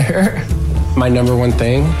touch Claire, my number one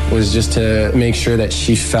thing was just to make sure that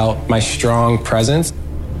she felt my strong presence.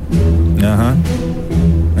 Uh-huh.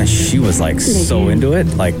 And she was like so into it,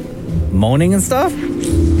 like moaning and stuff.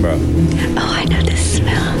 Bro. Oh, I know this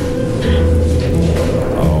smell.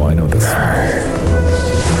 Oh, I know this smell.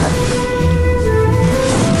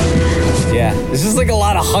 Yeah, it's just like a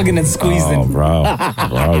lot of hugging and squeezing. Oh, bro.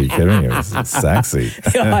 Bro, you kidding me? It's sexy.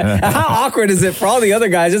 How awkward is it for all the other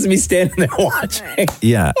guys just to be standing there watching?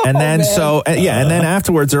 Yeah, and then man. and then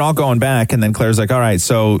afterwards they're all going back, and then Claire's like, "All right,"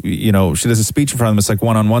 so she does a speech in front of them. It's like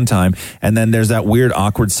one-on-one time, and then there's that weird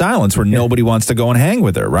awkward silence where nobody wants to go and hang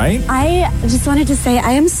with her, right? I just wanted to say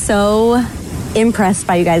I am so impressed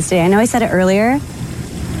by you guys today. I know I said it earlier,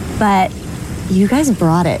 but you guys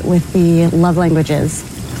brought it with the love languages.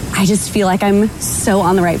 I just feel like I'm so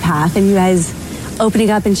on the right path, and you guys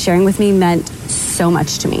opening up and sharing with me meant so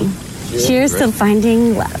much to me. Cheers to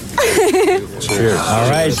finding love. Cheers. All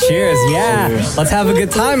right, cheers. Yeah. Let's have a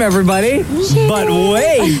good time, everybody. Cheers. But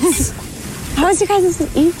wait. How was your guys'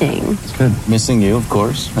 evening? It's good. Missing you, of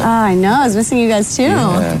course. Oh, I know. I was missing you guys too.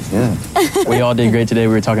 Yeah. We all did great today.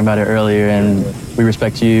 We were talking about it earlier, and we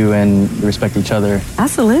respect you and we respect each other.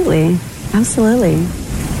 Absolutely.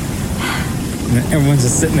 And everyone's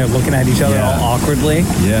just sitting there looking at each other all awkwardly.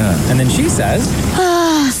 Yeah. And then she says,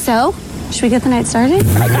 So, should we get the night started?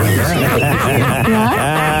 Yeah?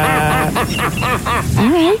 All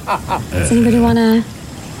right. Does anybody want to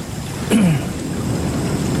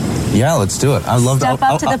Yeah, let's do it. I'd love step to.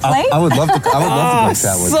 up to the plate? I would love to. I would love to break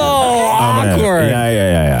that with so you. awkward.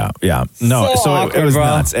 Yeah. No, So so it awkward, was bro.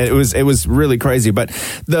 nuts. It was really crazy. But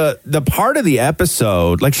the part of the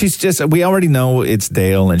episode, like we already know it's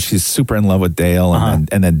Dale, and she's super in love with Dale, and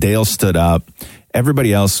then Dale stood up.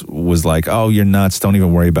 Everybody else was like, "Oh, you're nuts! Don't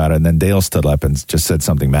even worry about it." And then Dale stood up and just said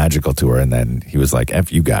something magical to her, and then he was like,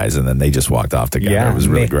 "F you guys," and then they just walked off together. Yeah, it was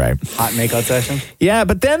really great. Hot makeout session. Yeah,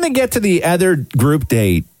 but then they get to the other group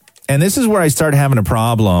date. And this is where I start having a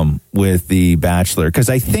problem with The Bachelor, because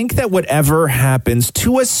I think that whatever happens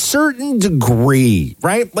to a certain degree,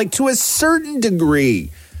 right? Like to a certain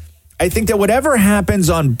degree, I think that whatever happens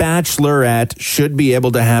on Bachelorette should be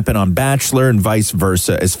able to happen on Bachelor and vice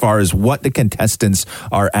versa as far as what the contestants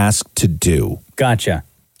are asked to do. Gotcha.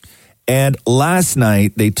 And last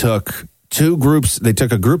night they took two groups. They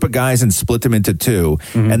took a group of guys and split them into two,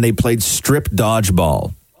 and they played strip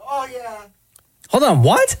dodgeball. Hold on,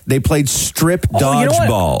 what? They played strip You know what?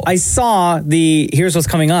 dodgeball. I saw the Here's What's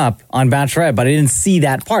Coming Up on Bachelorette, but I didn't see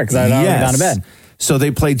that part because I had already gone to bed. So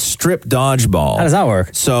they played strip dodgeball. How does that work?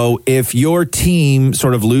 So if your team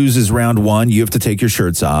sort of loses round one, you have to take your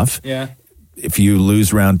shirts off. Yeah. If you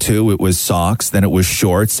lose round two, it was socks, then it was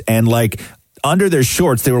shorts. And like under their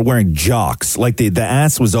shorts, they were wearing jocks. Like the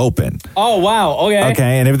ass was open. Oh, wow. Okay.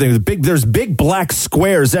 Okay, and everything was big. There's big black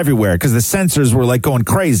squares everywhere because the sensors were like going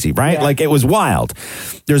crazy, right? Yeah. Like it was wild.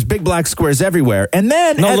 There's big black squares everywhere. And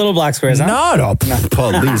then No little black squares, huh? No,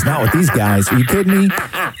 please, not with these guys. Are you kidding me?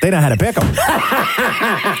 They know how to pick them.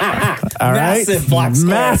 All right? Massive black squares.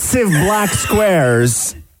 Massive black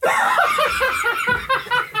squares.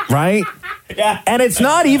 Right? Yeah. And it's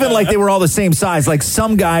not even like they were all the same size. Like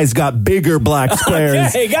some guys got bigger black squares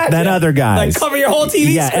Okay, gotcha. than other guys. Like cover your whole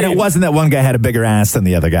TV Yeah, screen. and it wasn't that one guy had a bigger ass than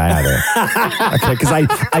the other guy either. Okay, because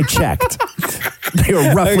I checked. They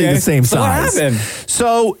were roughly Okay. the same So what size. happened?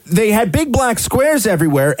 So they had big black squares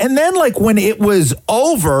everywhere. And then like when it was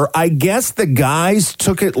over, I guess the guys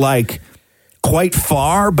took it like quite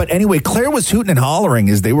far. But anyway, Claire was hooting and hollering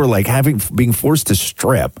as they were like being forced to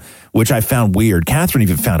strip, which I found weird. Catherine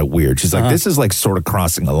even found it weird. She's like, this is like sort of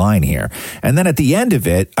crossing a line here. And then at the end of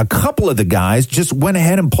it, a couple of the guys just went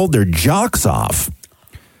ahead and pulled their jocks off.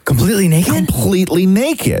 Completely naked? Completely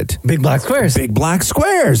naked. Big black squares. Big black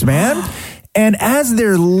squares, man. And as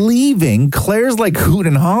they're leaving, Claire's like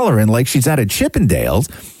hooting and hollering like she's at a Chippendales.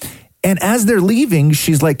 And as they're leaving,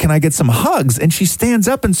 she's like, "Can I get some hugs?" And she stands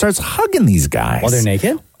up and starts hugging these guys. While they're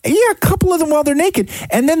naked? Yeah, a couple of them while they're naked.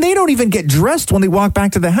 And then they don't even get dressed when they walk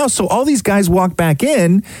back to the house. So all these guys walk back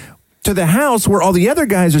in to the house where all the other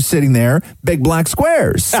guys are sitting there, big black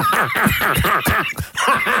squares.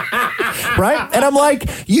 Right? And I'm like,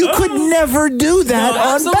 you could never do that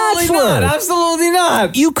on absolutely Bachelor. not. Absolutely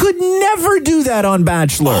not. You could never do that on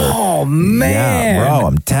Bachelor. Oh, man. Yeah, bro,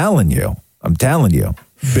 I'm telling you.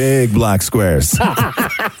 Big black squares.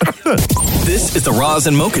 This is the Roz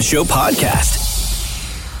and Mocha Show podcast.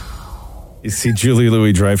 You see Julie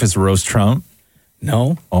Louis-Dreyfus roast Trump?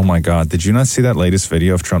 No. Oh my God. Did you not see that latest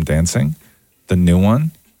video of Trump dancing? The new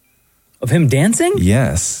one? Of him dancing?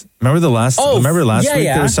 Yes. Remember last yeah, week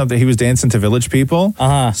yeah. there was something, he was dancing to Village People?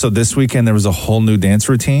 Uh-huh. So this weekend there was a whole new dance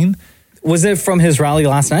routine. Was it from his rally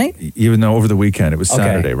last night? Even though over the weekend, it was Okay.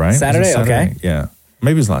 Saturday, right? Saturday? Was it Okay. Yeah.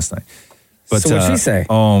 Maybe it was last night. But, So what'd she say?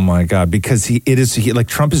 Oh my God! Because like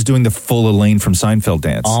Trump is doing the full Elaine from Seinfeld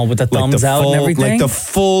dance. Oh, with the Like thumbs out and everything? Like the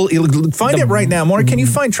full. Find it right now, Maury. Can you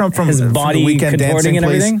find Trump from His from body the weekend contorting dancing, and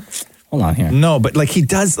please? everything? Hold on here. No, but like he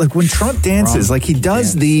does, like when Trump dances, like he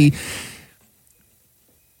does the.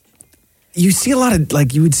 You see a lot of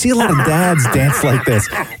you would see a lot of dads dance like this,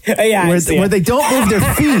 Yeah, where they don't move their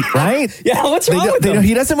feet, right? Yeah, what's wrong with them?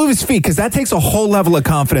 He doesn't move his feet because that takes a whole level of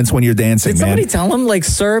confidence when you're dancing. Did somebody tell him, like,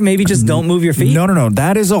 sir, maybe just don't move your feet? No.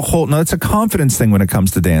 That is it's a confidence thing when it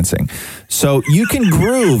comes to dancing. So you can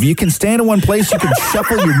groove. You can stand in one place. You can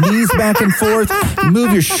shuffle your knees back and forth,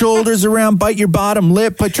 move your shoulders around, bite your bottom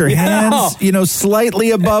lip, put your hands,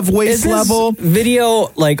 slightly above waist Is this level.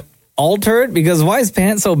 video, like, altered? Because why is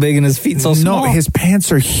pants so big and his feet so small? No, his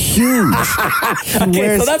pants are huge.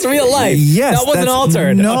 Okay, so that's real life. Yes. That wasn't that's-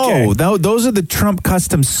 altered. No, Okay. those are the Trump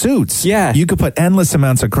custom suits. Yeah. You could put endless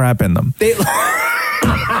amounts of crap in them.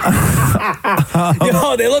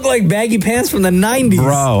 They look like baggy pants from the 90s.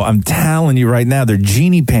 Bro, I'm telling you right now, they're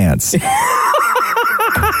genie pants.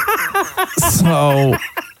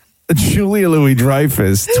 Julia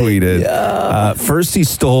Louis-Dreyfus tweeted, first he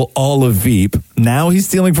stole all of Veep. Now he's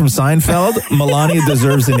stealing from Seinfeld. Melania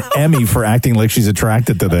deserves an Emmy for acting like she's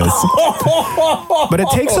attracted to this. But it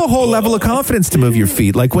takes a whole level of confidence to move your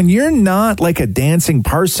feet. Like when you're not like a dancing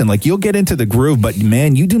person, like you'll get into the groove, but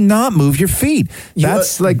man, you do not move your feet.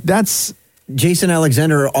 That's Jason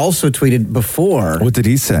Alexander also tweeted before. What did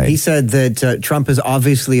he say? He said that Trump is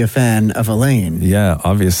obviously a fan of Elaine. Yeah,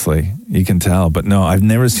 obviously. You can tell. But no, I've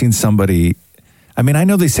never seen somebody... I mean, I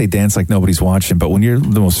know they say dance like nobody's watching, but when you're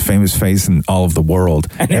the most famous face in all of the world...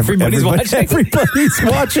 And everybody's watching. Everybody's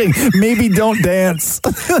watching. Maybe don't dance.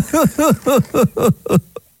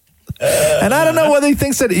 And I don't know whether he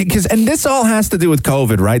thinks that... And this all has to do with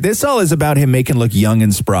COVID, right? This all is about him making look young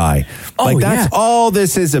and spry. That's all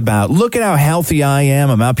this is about. Look at how healthy I am.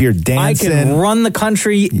 I'm up here dancing. I can run the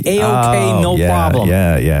country A-OK, no problem.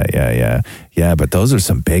 Yeah, but those are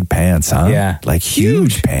some big pants, huh? Yeah. Like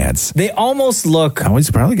huge pants. They almost look... Oh, he's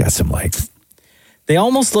probably got some legs. They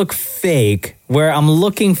almost look fake, where I'm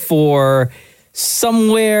looking for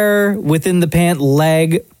somewhere within the pant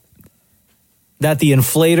leg that the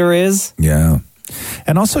inflator is. Yeah.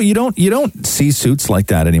 And also you don't see suits like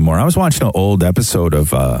that anymore. I was watching an old episode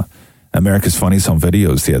of America's Funniest Home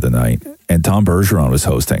Videos the other night, and Tom Bergeron was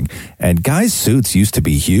hosting. And guys' suits used to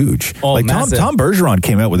be huge. Oh, like massive. Tom Bergeron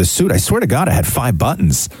came out with a suit. I swear to God, it had 5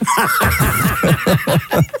 buttons.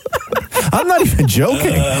 I'm not even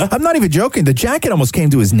joking. The jacket almost came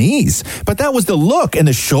to his knees, but that was the look, and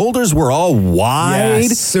the shoulders were all wide. Yeah,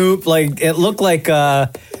 soup, like it looked like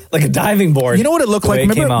a diving board. You know what it looked like?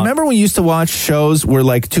 Remember when you used to watch shows where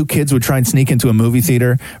like 2 kids would try and sneak into a movie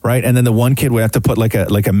theater, right? And then the one kid would have to put like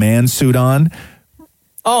a man suit on.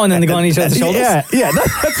 Oh, and then they go on each other's shoulders? Yeah,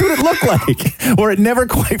 that's what it looked like. Where it never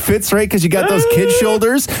quite fits right because you got those kid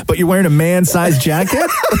shoulders, but you're wearing a man-sized jacket.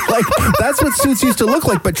 Like, that's what suits used to look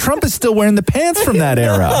like, but Trump is still wearing the pants from that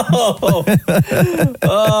era.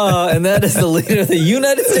 And that is the leader of the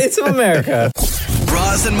United States of America.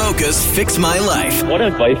 Roz and Mocha's Fix My Life. What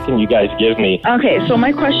advice can you guys give me? Okay, so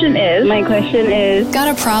my question is...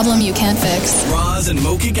 Got a problem you can't fix? Roz and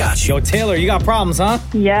Mocha got you. Yo, Taylor, you got problems, huh?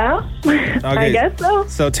 Yeah, I guess so.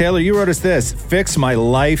 So, Taylor, you wrote us this. Fix my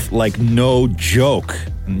life like no joke.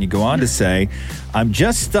 And you go on to say, I'm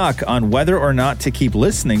just stuck on whether or not to keep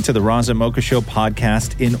listening to the Roz and Mocha Show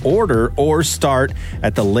podcast in order or start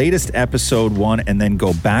at the latest episode 1 and then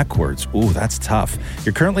go backwards. Ooh, that's tough.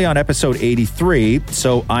 You're currently on episode 83,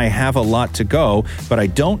 so I have a lot to go, but I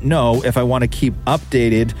don't know if I want to keep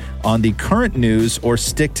updated on the current news or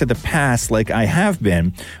stick to the past like I have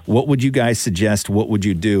been. What would you guys suggest? What would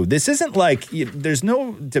you do? This isn't like, there's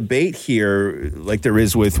no debate here like there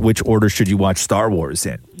is with which order should you watch Star Wars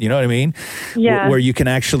in. You know what I mean? Yeah. Where you can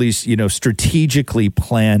actually, strategically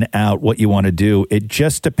plan out what you want to do. It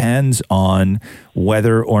just depends on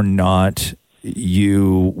whether or not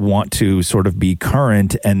you want to sort of be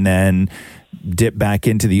current and then dip back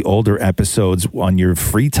into the older episodes on your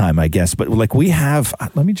free time, I guess. But like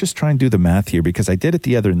let me just try and do the math here because I did it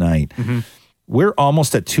the other night. Mm-hmm. We're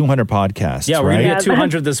almost at 200 podcasts. Yeah, we're right? going to get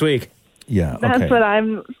 200 this week. Yeah, That's what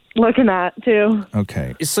I'm looking at, too.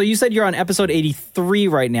 Okay. So you said you're on episode 83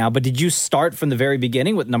 right now, but did you start from the very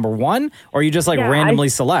beginning with number 1, or you just randomly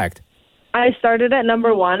select? I started at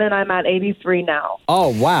number 1, and I'm at 83 now.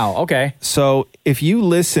 Oh, wow. Okay. So if you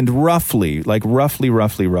listened roughly,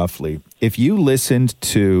 if you listened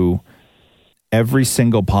to every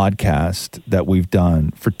single podcast that we've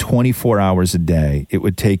done for 24 hours a day, it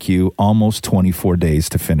would take you almost 24 days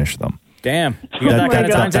to finish them. Damn. You got that kind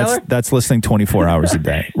of time, Taylor? That's listening 24 hours a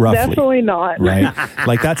day, roughly. Definitely not. Right?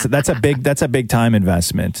 Like that's a big time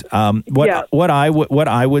investment. What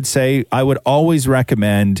I would say, I would always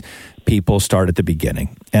recommend people start at the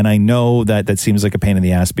beginning. And I know that seems like a pain in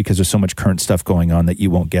the ass because there's so much current stuff going on that you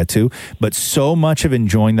won't get to. But so much of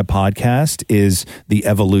enjoying the podcast is the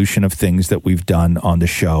evolution of things that we've done on the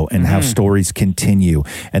show and how stories continue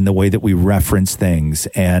and the way that we reference things.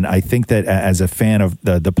 And I think that as a fan of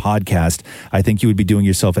the podcast, I think you would be doing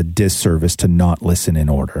yourself a disservice to not listen in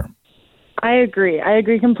order. I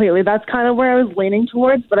agree completely. That's kind of where I was leaning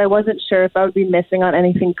towards, but I wasn't sure if I would be missing on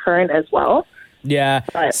anything current as well. Yeah.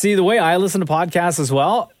 But, see, the way I listen to podcasts as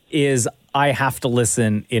well is I have to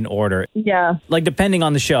listen in order. Yeah. Like, depending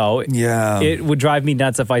on the show, it would drive me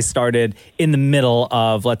nuts if I started in the middle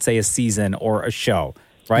of, let's say, a season or a show,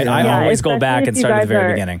 right? Yeah. I always go back and start at the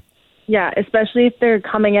very beginning. Yeah, especially if they're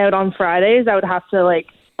coming out on Fridays, I would have to,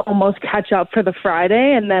 almost catch up for the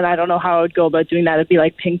Friday, and then I don't know how I would go about doing that. It'd be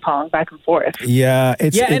like ping pong back and forth. Yeah,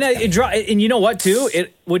 and you know what too?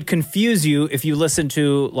 It would confuse you if you listen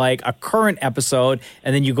to like a current episode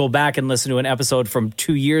and then you go back and listen to an episode from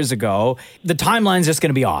 2 years ago. The timeline's just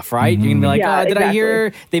going to be off, right? You're going to be like, did I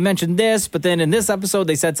hear they mentioned this, but then in this episode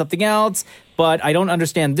they said something else, but I don't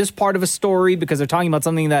understand this part of a story because they're talking about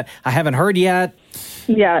something that I haven't heard yet.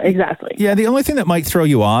 Yeah, exactly. Yeah, the only thing that might throw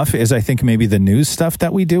you off is I think maybe the news stuff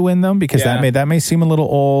that we do in them, because that may seem a little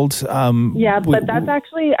old. But that's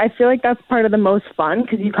actually, I feel like that's part of the most fun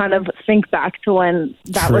because you kind of think back to when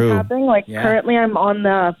that was happening. Like currently I'm on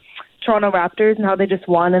the Toronto Raptors and how they just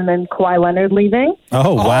won, and then Kawhi Leonard leaving.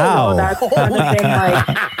 Oh, wow. So that's kind of been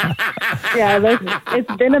like,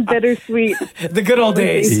 it's been a bittersweet. The good old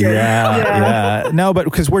days. Yeah. No, but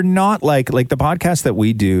because we're not like the podcast that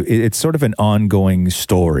we do, it's sort of an ongoing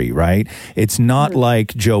story, right? It's not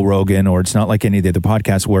like Joe Rogan, or it's not like any of the other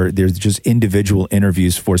podcasts where there's just individual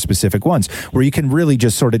interviews for specific ones, where you can really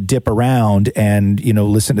just sort of dip around and,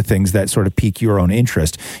 listen to things that sort of pique your own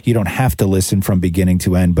interest. You don't have to listen from beginning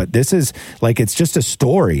to end, but this is like, it's just a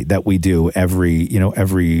story that we do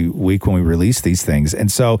every week when we release these things.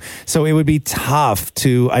 And so it would be tough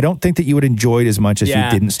I don't think that you would enjoy it as much as you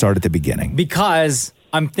didn't start at the beginning. Because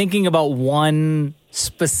I'm thinking about one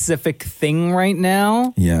specific thing right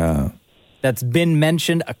now. Yeah. That's been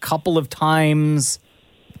mentioned a couple of times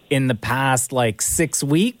in the past, 6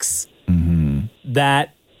 weeks,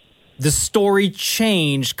 that the story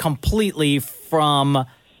changed completely from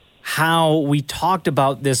how we talked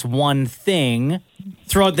about this one thing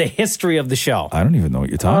throughout the history of the show. I don't even know what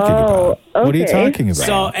you're talking about. Okay. What are you talking about?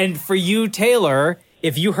 So, and for you, Taylor,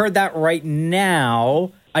 if you heard that right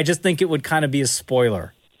now, I just think it would kind of be a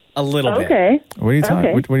spoiler. A little bit. Okay. What are you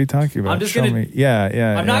talking? What are you talking about? I'm just Show gonna. me.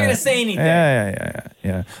 Yeah. I'm not going to say anything.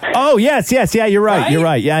 Yeah. Oh yes. Yeah, you're right. You're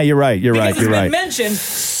right. Yeah, you're right. You're right. Because You're it's right. been mentioned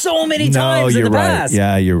so many times in the past.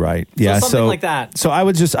 Yeah, you're right. Yeah, So something like that. So I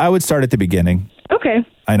would start at the beginning. Okay.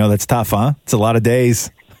 I know that's tough, huh? It's a lot of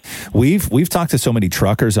days. We've talked to so many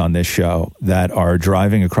truckers on this show that are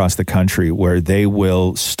driving across the country where they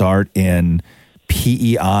will start in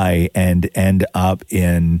PEI and end up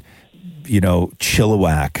in,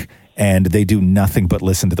 Chilliwack, and they do nothing but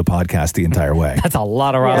listen to the podcast the entire way. That's a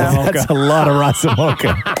lot of Razamoka. That's a lot of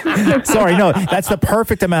Razamoka. Sorry, no, that's the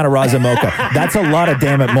perfect amount of Razamoka. That's a lot of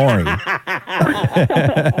damn it, Maury.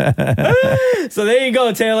 So there you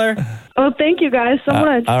go, Taylor. Oh, thank you guys so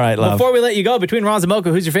much. All right, love. Before we let you go, between Roz and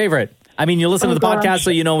Mocha, who's your favorite? I mean, you listen to the podcast, so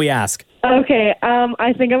you know we ask. Okay,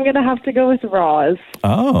 I think I'm going to have to go with Roz.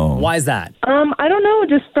 Oh. Why is that? I don't know,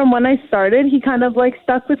 just from when I started, he kind of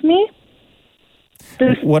stuck with me.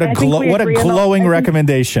 What a glowing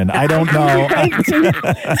recommendation. I don't know.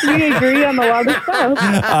 We agree on a lot of stuff.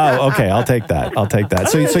 Oh, okay. I'll take that.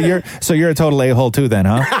 So you're a total a-hole too then,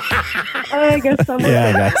 huh? I guess so. Yeah,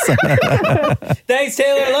 I guess. Thanks,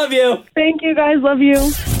 Taylor. Love you. Thank you, guys. Love you.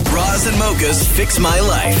 Roz and Mocha's Fix My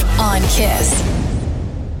Life on Kiss. I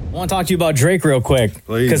want to talk to you about Drake real quick.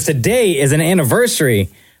 Please. Because today is an anniversary.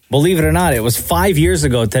 Believe it or not, it was 5 years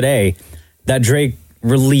ago today that Drake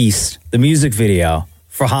released the music video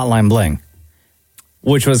for Hotline Bling,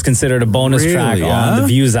 which was considered a bonus track on the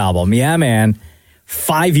Views album. Yeah, man.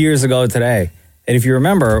 5 years ago today. And if you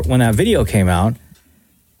remember, when that video came out,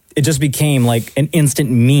 it just became like an instant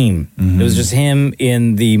meme. It was just him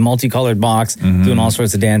in the multicolored box doing all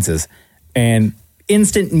sorts of dances. And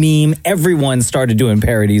instant meme, everyone started doing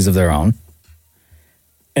parodies of their own.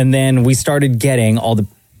 And then we started getting all the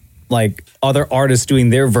other artists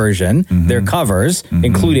doing their version, their covers,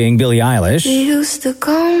 including Billie Eilish. You used to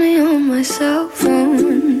call me on my cell phone.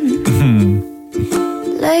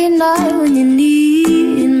 Late night when you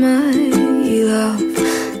need my love.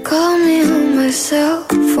 Call me on my cell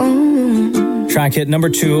phone. Track hit number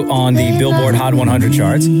 2 on the Billboard Hot 100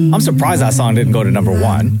 charts. I'm surprised that song didn't go to number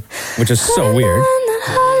 1, which is so weird.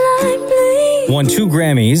 Won 2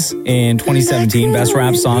 Grammys in 2017, Best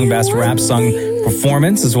Rap Song, Best Rap Song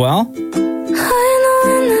Performance as well.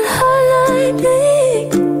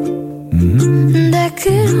 That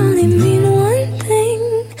could only mean one thing.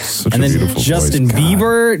 And then Justin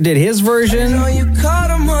Bieber did his version. You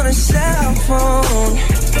called him on a cell phone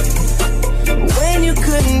when you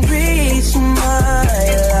couldn't reach my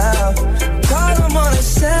love. Called him on a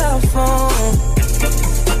cell phone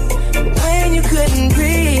when you couldn't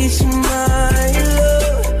reach my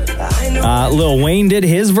love. Lil Wayne did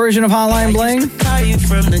his version of Hotline Bling. Call you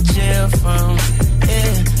from the jail phone,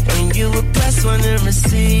 and you were pressed one and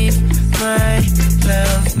receive my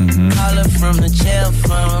love. Caller from the jail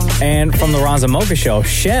phone. And from the Roz and Mocha Show,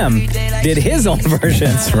 Shem did his own version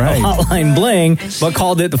of Hotline Bling, but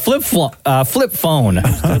called it the flip phone.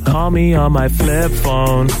 Call me on my flip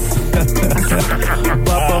phone.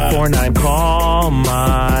 Bubba 49, call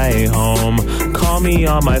my home. Call me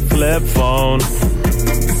on my flip phone.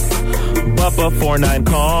 Bubba 49,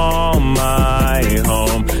 call my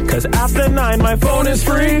home. 'Cause after 9, my phone is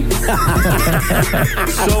free. So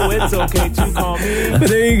it's okay to call me.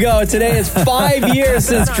 There you go. Today is 5 years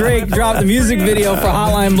since Drake dropped the music video for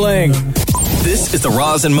Hotline Bling. This is the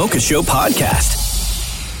Roz and Mocha Show podcast.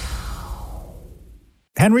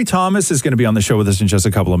 Henry Thomas is going to be on the show with us in just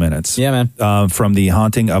a couple of minutes. Yeah, man. From The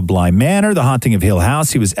Haunting of Bly Manor, The Haunting of Hill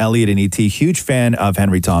House. He was Elliot in E.T. Huge fan of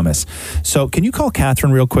Henry Thomas. So can you call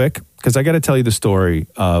Catherine real quick? Because I got to tell you the story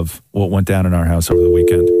of what went down in our house over the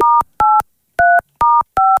weekend.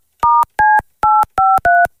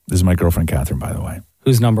 This is my girlfriend, Catherine, by the way.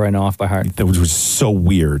 Whose number I know off by heart. That was so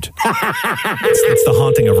weird. it's the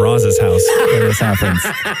haunting of Roz's house when this happens.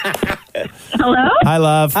 Hello? Hi,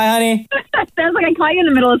 love. Hi, honey. Sounds like I caught you in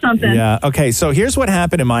the middle of something. Yeah. Okay. So here's what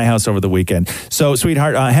happened in my house over the weekend. So,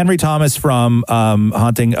 sweetheart, Henry Thomas from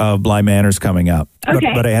Haunting of Bly Manor is coming up.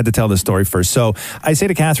 Okay. But I had to tell the story first. So I say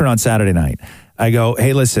to Catherine on Saturday night, I go,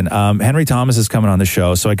 hey, listen, Henry Thomas is coming on the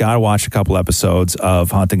show, so I got to watch a couple episodes of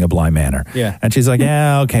Haunting of Bly Manor. Yeah. And she's like,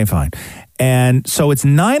 yeah, okay, fine. And so it's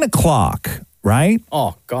 9 o'clock, right?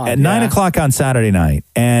 Oh, God. At 9 o'clock on Saturday night.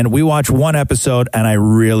 And we watch one episode, and I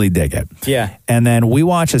really dig it. Yeah. And then we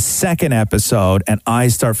watch a second episode, and I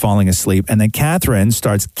start falling asleep. And then Catherine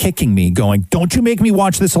starts kicking me, going, don't you make me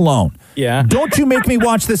watch this alone. Yeah. Don't you make me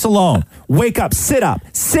watch this alone. Wake up, sit up,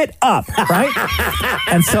 right?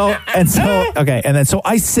 and so, okay. And then, so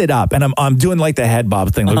I sit up and I'm doing like the head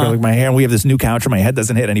bob thing, like my hair. And we have this new couch and my head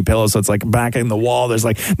doesn't hit any pillows. So it's like back in the wall. There's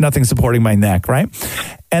like nothing supporting my neck, right?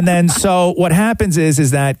 And then, so what happens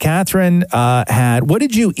is that Catherine had, what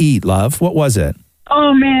did you eat, love? What was it?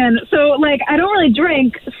 Oh, man. So, like, I don't really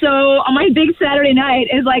drink. So on my big Saturday night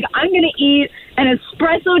is like, I'm going to eat an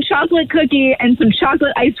espresso chocolate cookie and some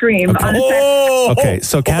chocolate ice cream. Okay,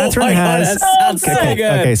 so Catherine has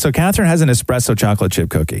okay, so Catherine has an espresso chocolate chip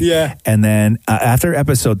cookie. Yeah. And then after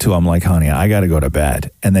episode 2, I'm like, honey, I got to go to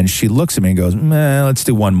bed. And then she looks at me and goes, let's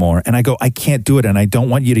do one more. And I go, I can't do it, and I don't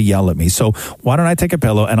want you to yell at me. So why don't I take a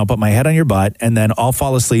pillow and I'll put my head on your butt, and then I'll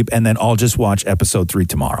fall asleep, and then I'll just watch episode 3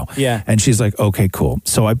 tomorrow. Yeah. And she's like, okay, cool.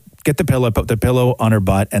 So I get the pillow, put the pillow on her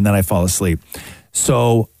butt, and then I fall asleep.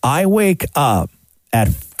 So I wake up at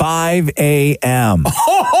 5 a.m.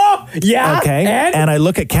 Yeah. Okay. And I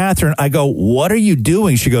look at Catherine. I go, what are you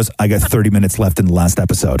doing? She goes, I got 30 minutes left in the last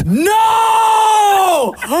episode.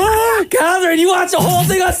 No! Catherine, you watched the whole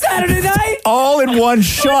thing on Saturday night? All in one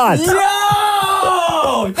shot.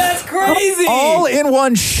 No! That's crazy. All in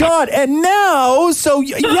one shot. And now, so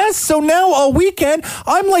now all weekend,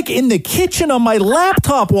 I'm like in the kitchen on my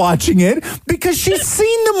laptop watching it because she's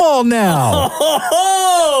seen them all now.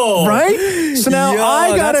 Right? So now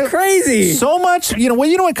I got that's crazy. So much,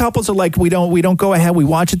 when couples are like, we don't go ahead, we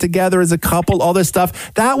watch it together as a couple, all this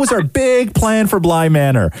stuff. That was our big plan for Bly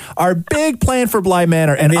Manor. And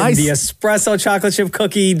the espresso chocolate chip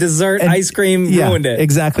cookie dessert ice cream ruined it.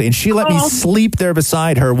 Exactly. And she let me sleep there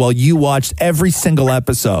beside her while you watched every single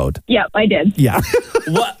episode. Yeah, I did. Yeah.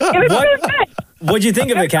 What'd you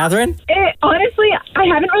think of it, Catherine? Honestly, I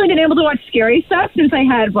haven't really been able to watch scary stuff since I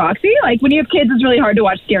had Roxy. Like, when you have kids, it's really hard to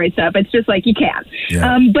watch scary stuff. It's just like, you can't.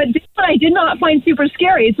 Yeah. But this one I did not find super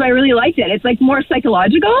scary, so I really liked it. It's like more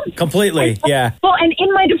psychological. Completely, yeah. Well, and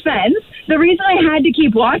in my defense, the reason I had to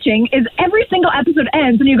keep watching is every single episode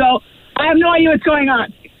ends and you go, I have no idea what's going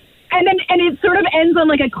on. And it sort of ends on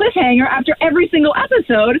like a cliffhanger after every single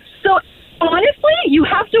episode. So honestly, you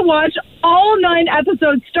have to watch all 9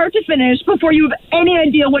 episodes start to finish before you have any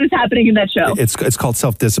idea what is happening in that show. It's called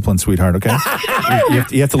self-discipline, sweetheart, okay?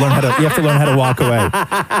 you have to learn how to walk away.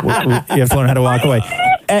 You have to learn how to walk away.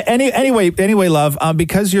 Anyway, love,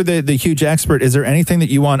 because you're the huge expert, is there anything that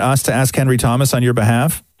you want us to ask Henry Thomas on your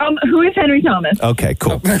behalf? Who is Henry Thomas? Okay,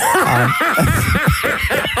 cool.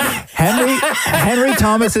 Henry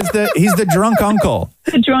Thomas he's the drunk uncle.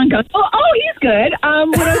 The drunk uncle. Oh, he's good.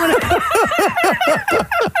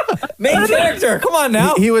 Main character. Come on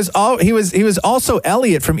now. He was also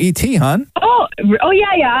Elliot from E.T., hon. Oh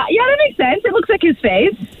yeah. That makes sense. It looks like his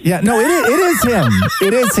face. Yeah, no, it is him.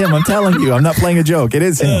 It is him. I'm telling you. I'm not playing a joke. It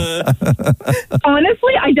is him.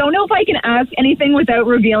 Honestly, I don't know if I can ask anything without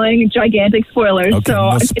revealing gigantic spoilers. Okay, so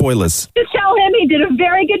no spoilers. Just tell him he did a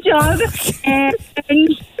very good job, and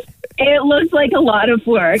it looks like a lot of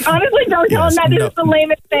work. Honestly, don't tell him that. This is the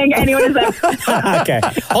lamest thing anyone has ever. Okay,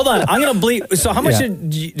 hold on. I'm gonna bleep. So, how much Yeah.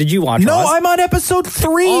 did you watch? No, Roz? I'm on episode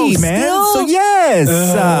 3, Oh, man. still? So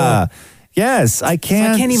yes. Yes, I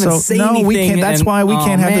can't. I can't even say no, we anything can't. That's and- why we oh,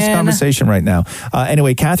 can't have this man. conversation right now.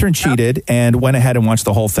 Anyway, Catherine cheated and went ahead and watched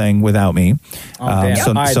the whole thing without me. Oh, damn.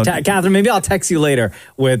 All right, Catherine, maybe I'll text you later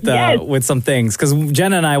with some things because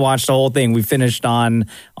Jenna and I watched the whole thing. We finished on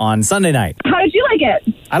Sunday night. How did you like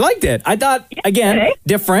it? I liked it. I thought, again,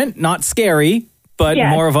 different, not scary, but Yes.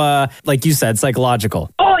 more of a, like you said, psychological.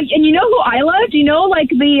 Oh, and you know who I loved? You know, like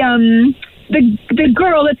the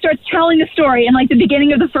girl that starts telling the story in like the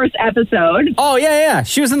beginning of the first episode. Oh yeah.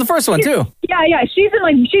 She was in the first one too. Yeah. She's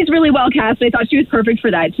really well cast. I thought she was perfect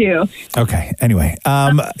for that too. Okay. Anyway,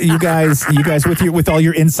 you guys, with all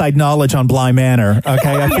your inside knowledge on Bly Manor.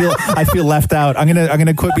 Okay, I feel left out. I'm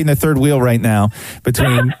gonna quit being the third wheel right now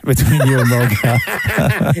between you and Mocha.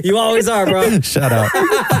 You always are, bro. Shut up.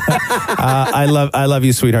 I love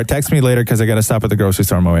you, sweetheart. Text me later because I got to stop at the grocery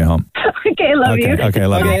store on my way home. Okay, love you. Okay,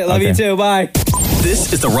 love you. Love you too. Bye.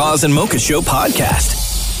 This is the Roz and Mocha Show podcast.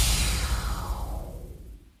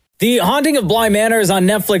 The Haunting of Bly Manor is on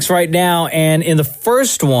Netflix right now, and in the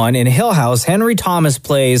first one, in Hill House, Henry Thomas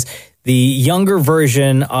plays the younger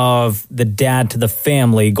version of the dad to the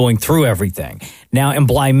family going through everything. Now, in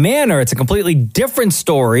Bly Manor, it's a completely different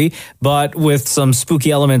story, but with some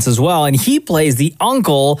spooky elements as well, and he plays the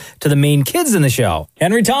uncle to the main kids in the show.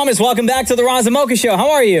 Henry Thomas, welcome back to the Roz and Mocha Show.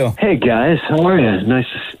 How are you? Hey guys, how are you? Nice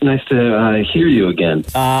to hear you again.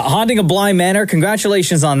 Haunting of Bly Manor,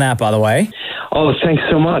 congratulations on that, by the way. Oh, thanks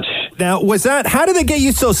so much. Now, how did they get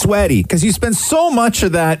you so sweaty? Because you spend so much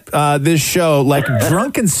of that this show like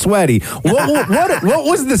drunk and sweaty. What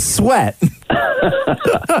was the sweat?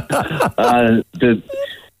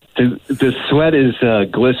 The sweat is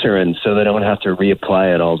glycerin, so they don't have to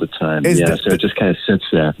reapply it all the time. So it just kind of sits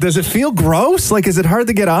there. Does it feel gross? Like, is it hard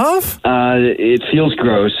to get off? It feels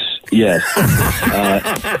gross. Yes.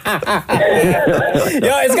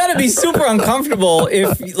 It's got to be super uncomfortable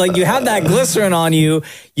if, like, you have that glycerin on you,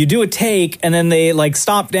 you do a take, and then they, like,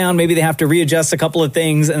 stop down. Maybe they have to readjust a couple of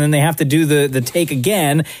things, and then they have to do the take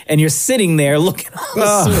again, and you're sitting there looking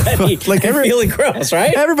all sweaty like and feeling gross,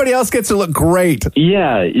 right? Everybody else gets to look great.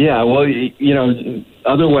 Yeah. Well,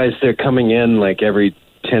 otherwise they're coming in like every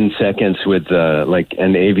 10 seconds with like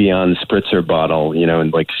an Avion spritzer bottle,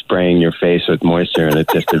 and like spraying your face with moisture and it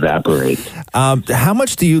just evaporates. How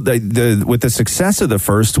much do you, with the success of the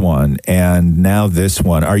first one and now this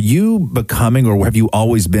one, are you becoming, or have you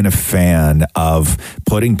always been a fan of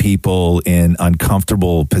putting people in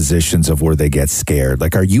uncomfortable positions of where they get scared?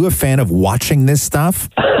 Like, are you a fan of watching this stuff?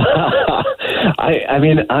 I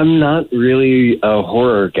mean, I'm not really a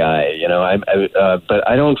horror guy, but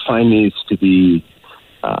I don't find these to be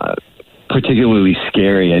particularly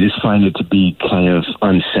scary. I just find it to be kind of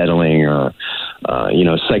unsettling or,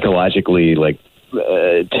 psychologically like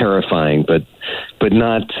terrifying, but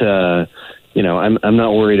not. I'm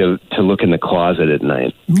not worried to look in the closet at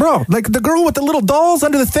night. Bro, like the girl with the little dolls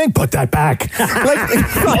under the thing, put that back.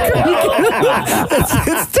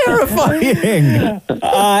 It's terrifying.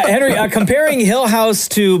 Henry, comparing Hill House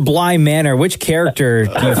to Bly Manor, which character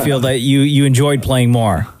do you feel that you enjoyed playing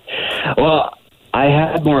more? Well, I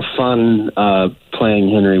had more fun playing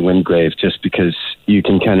Henry Wingrave just because you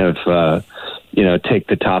can kind of, take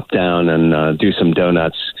the top down and do some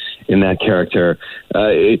donuts in that character.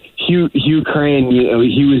 Hugh Crane,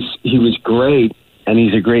 he was great, and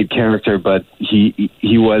he's a great character, but he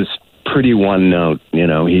was pretty one note.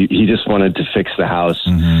 He just wanted to fix the house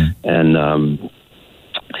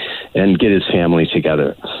and get his family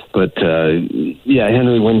together. But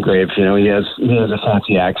Henry Wingrave, he has a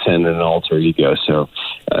fancy accent and an alter ego, so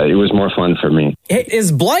it was more fun for me. Hey,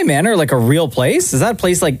 is Bly Manor like a real place? Does that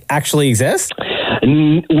place like actually exist?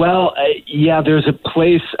 Well, there's a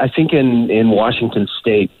place I think in Washington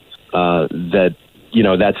State that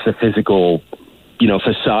that's the physical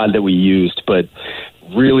facade that we used, but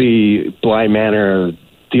really Bly Manor.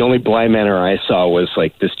 The only Bly Manor I saw was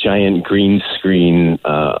like this giant green screen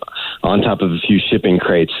on top of a few shipping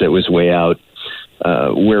crates that was way out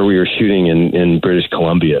where we were shooting in British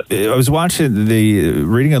Columbia. I was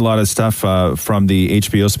reading a lot of stuff from the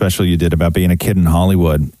HBO special you did about being a kid in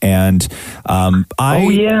Hollywood, and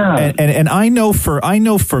and I know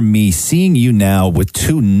for me, seeing you now with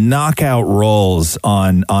 2 knockout roles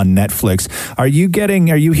on Netflix, are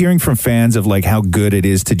you hearing from fans of like how good it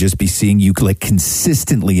is to just be seeing you like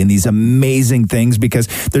consistently in these amazing things? Because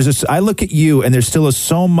I look at you and there's still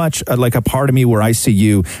so much like a part of me where I see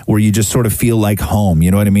you where you just sort of feel like home.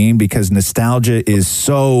 You know what I mean? Because nostalgia is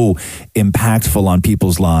so impactful on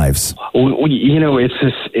people's lives. Well,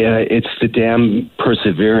 it's the damn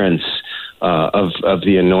perseverance of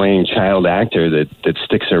the annoying child actor that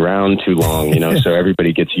sticks around too long, so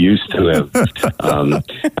everybody gets used to him.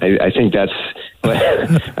 I think that's what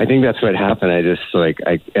happened. I just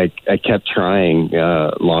I kept trying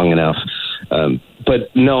long enough.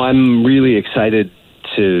 But no, I'm really excited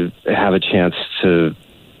to have a chance to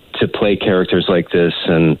play characters like this,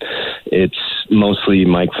 and it's mostly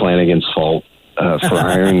Mike Flanagan's fault for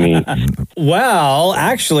hiring me. Well,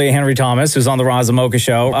 actually, Henry Thomas, who's on the Roz and Mocha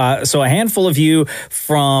Show, so a handful of you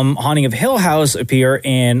from Haunting of Hill House appear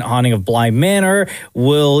in Haunting of Bly Manor.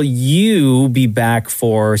 Will you be back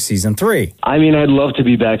for season 3? I mean, I'd love to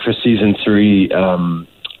be back for season 3.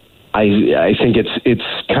 I think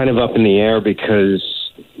it's kind of up in the air because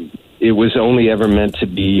it was only ever meant to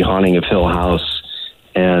be Haunting of Hill House,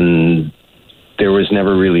 and there was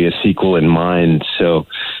never really a sequel in mind. So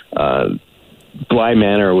Bly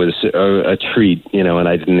Manor was a treat, and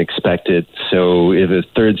I didn't expect it. So if a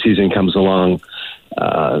third season comes along,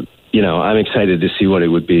 I'm excited to see what it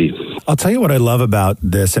would be. I'll tell you what I love about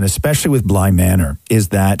this, and especially with Bly Manor, is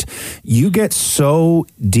that you get so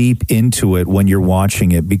deep into it when you're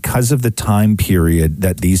watching it because of the time period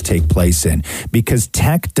that these take place in, because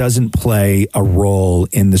tech doesn't play a role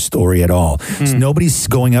in the story at all. So nobody's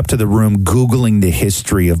going up to the room Googling the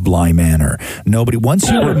history of Bly Manor. Nobody, once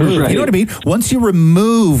you remove, you know what I mean? Once you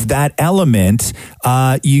remove that element,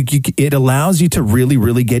 it allows you to really,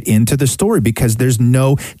 really get into the story, because there's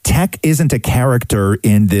no tech isn't a character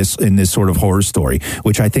in this sort of horror story,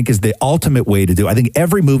 which I think is the ultimate way to do. I think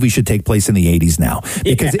every movie should take place in the 80s now,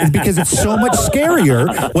 because it's so much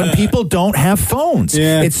scarier when people don't have phones.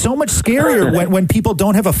 Yeah. It's so much scarier when people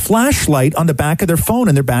don't have a flashlight on the back of their phone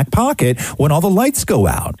in their back pocket when all the lights go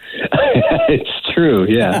out. It's true,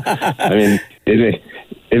 yeah. I mean,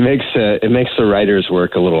 it makes the writers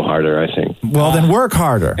work a little harder, I think. Well, then work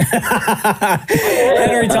harder.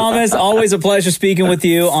 Henry Thomas, always a pleasure speaking with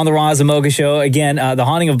you on the Roz and Mocha Show. Again, The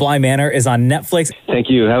Haunting of Bly Manor is on Netflix. Thank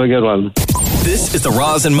you. Have a good one. This is the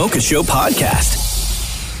Roz and Mocha Show podcast.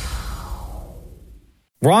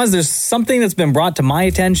 Roz, there's something that's been brought to my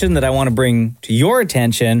attention that I want to bring to your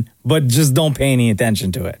attention, but just don't pay any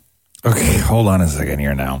attention to it. Okay, hold on a second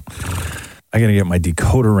here now. I got to get my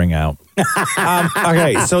decoder ring out.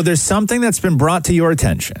 Okay, so there's something that's been brought to your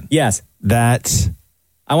attention. Yes. That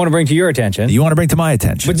I want to bring to your attention. You want to bring to my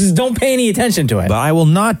attention. But just don't pay any attention to it. But I will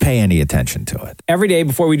not pay any attention to it. Every day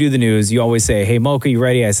before we do the news, you always say, hey, Mocha, you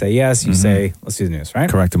ready? I say yes. You say, let's do the news, right?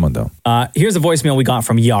 Correctamundo. Here's a voicemail we got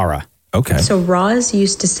from Yara. Okay. So Roz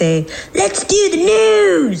used to say, let's do the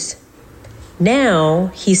news. Now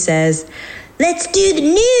he says, let's do the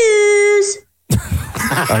news.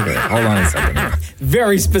 Okay, hold on a second.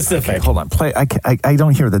 Very specific. Okay, hold on. Play. I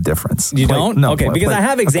don't hear the difference. You don't? No. Okay, because I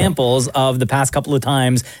have examples of the past couple of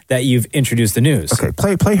times that you've introduced the news. Okay,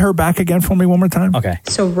 play her back again for me one more time. Okay.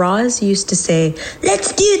 So Roz used to say,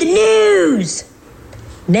 let's do the news.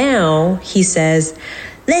 Now he says,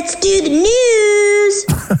 let's do the news.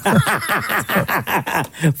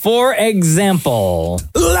 For example,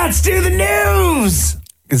 let's do the news.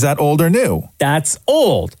 Is that old or new? That's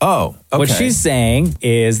old. Oh, okay. What she's saying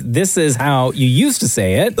is this is how you used to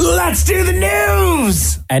say it. Let's do the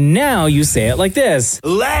news. And now you say it like this.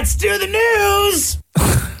 Let's do the news.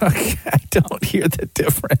 Okay, I don't hear the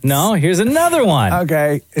difference. No, here's another one.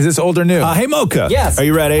 Okay. Is this old or new? Hey, Mocha. Yes. Are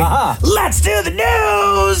you ready? Let's do the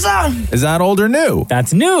news. Is that old or new?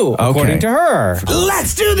 That's new, according to her.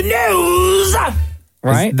 Let's do the news.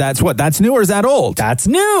 Right? That's what? That's new or is that old? That's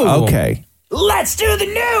new. Okay. Let's do the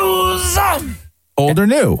news. Old or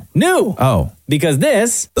new? New. Oh. Because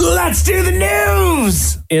this. Let's do the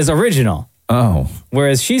news. Is original. Oh.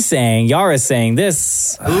 Whereas she's saying, Yara's saying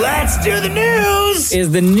this. Let's do the news.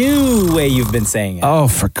 Is the new way you've been saying it. Oh,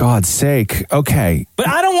 for God's sake. Okay. But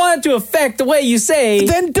I don't want it to affect the way you say.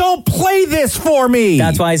 Then don't play this for me.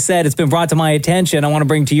 That's why I said it's been brought to my attention. I want to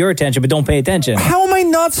bring to your attention, but don't pay attention. How am I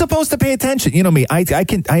not supposed to pay attention? You know me.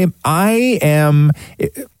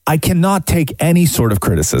 I cannot take any sort of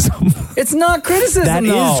criticism. It's not criticism. That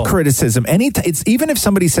is criticism. It's even if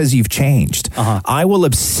somebody says you've changed, I will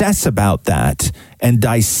obsess about that and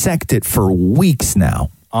dissect it for weeks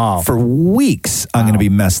now. Oh. For weeks, I'm going to be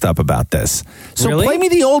messed up about this. So Really? play me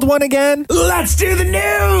the old one again. Let's do the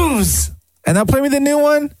news. And now play me the new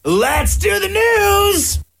one. Let's do the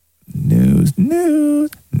news. News.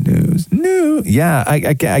 Yeah, I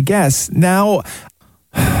guess. Now,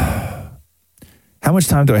 how How much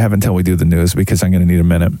time do I have until we do the news? Because I'm going to need a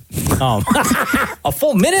minute. Oh, a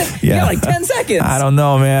full minute? Yeah. You got like 10 seconds. I don't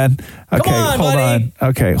know, man. Okay, Come on, hold buddy. on.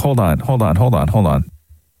 Okay, hold on.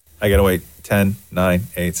 I got to wait. 10, 9,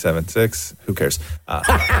 8, 7, 6. Who cares?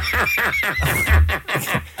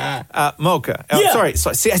 Mocha. Oh, Yeah. sorry.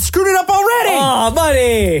 See, I screwed it up already. Oh,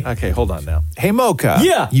 buddy. Okay, hold on now. Hey, Mocha.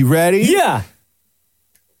 Yeah. You ready? Yeah.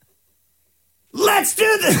 Let's do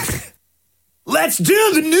the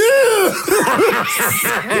news.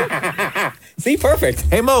 See, perfect.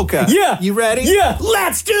 Hey, Mocha. Yeah. You ready? Yeah.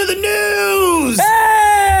 Let's do the news.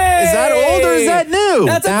 Hey! Is that old or is that new?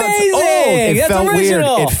 That's amazing. Old. It That's felt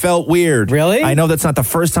original. weird. It felt weird. Really? I know that's not the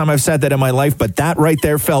first time I've said that in my life, but that right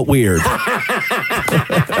there felt weird. A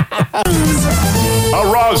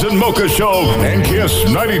Roz and Mocha Show and Kiss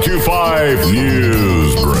 92.5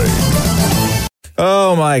 News Break.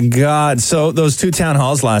 Oh, my God. So those two town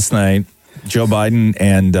halls last night, Joe Biden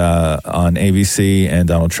and on ABC and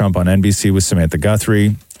Donald Trump on NBC with Samantha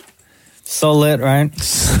Guthrie. So lit, right?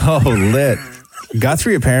 So lit.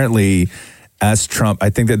 Guthrie apparently asked Trump, I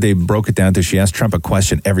think that they broke it down to she asked Trump a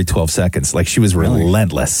question every 12 seconds. Like she was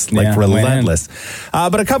relentless. Like Yeah, relentless.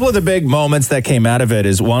 But a couple of the big moments that came out of it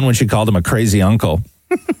is one when she called him a crazy uncle.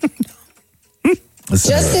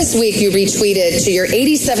 Just this week, you retweeted to your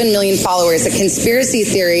 87 million followers a conspiracy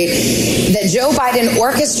theory that Joe Biden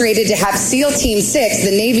orchestrated to have SEAL Team 6,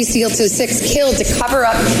 the Navy SEAL Team 6, killed to cover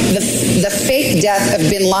up the fake death of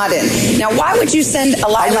bin Laden. Now, why would you send a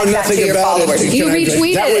lie like that to your followers? You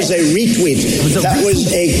retweeted That was a retweet. That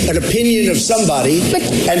was an opinion of somebody,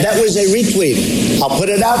 and that was a retweet. I'll put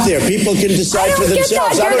it out there. People can decide for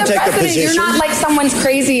themselves. I You're don't the take a president. position. You're not like someone's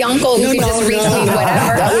crazy uncle who can just retweet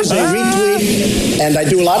whatever. That was a retweet, and I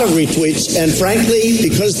do a lot of retweets. And frankly,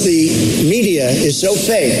 because the media is so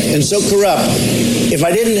fake and so corrupt, if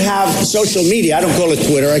I didn't have social media, I don't call it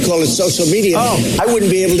Twitter, I call it social media, I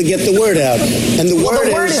wouldn't be able to get the word out. And the word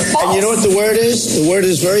is and you know what the word is? The word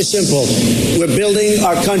is very simple. We're building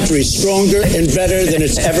our country stronger and better than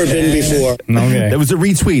it's ever been before. Okay. It was a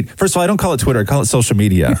retweet. First of all, I don't call it Twitter, I call it social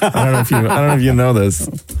media. I don't know if you know this.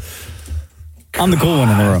 I'm the cool one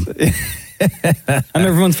in the room. I'm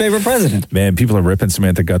everyone's favorite president. Man, people are ripping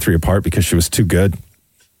Samantha Guthrie apart because she was too good.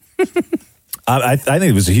 I think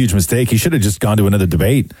it was a huge mistake. He should have just gone to another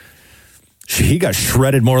debate. He got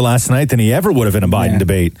shredded more last night than he ever would have in a Biden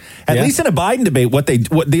debate. At least in a Biden debate,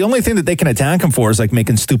 the only thing that they can attack him for is like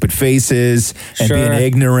making stupid faces and being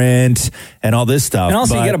ignorant and all this stuff. And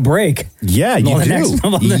also, you get a break. Yeah, you do.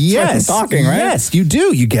 Yes, talking, right? Yes, you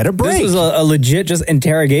do. You get a break. This was a legit just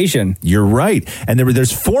interrogation. You're right. And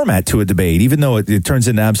there's format to a debate. Even though it turns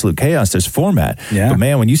into absolute chaos, there's format. Yeah. But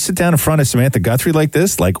man, when you sit down in front of Samantha Guthrie like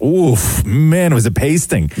this, like, oof, man, it was a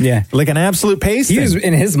pasting. Yeah. Like an absolute pasting. He was,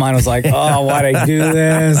 in his mind, was like, oh, why'd I do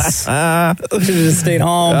this? Should have just stayed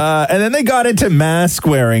home. And then they got into mask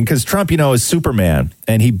wearing because Trump, is Superman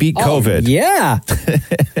and he beat COVID. Yeah.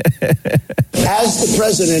 As the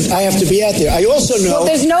president, I have to be out there. I also know... Well,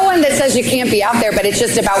 there's no one that says you can't be out there, but it's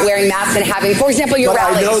just about wearing masks and having, for example, your But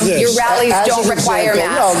I rallies. know this. Your rallies As don't an require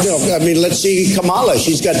example, masks. No, I mean, let's see Kamala.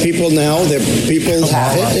 She's got people now. People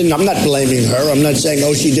have it, and I'm not blaming her. I'm not saying,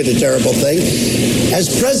 she did a terrible thing. As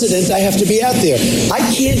president, I have to be out there. I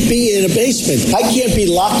can't be in a basement. I can't be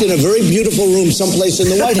locked in a very beautiful room someplace in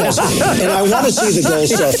the White House. And I want to see the Gold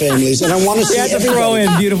Star families, and I want to see You had to everybody. throw in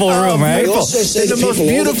beautiful room, right? I also say It's to the most people all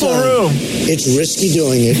the beautiful time, room. it's risky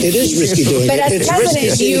doing it. It is risky doing But it. as It's president,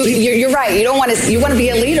 risky. you're right. You want to be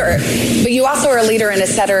a leader, but you also are a leader and a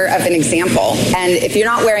setter of an example. And if you're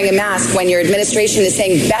not wearing a mask when your administration is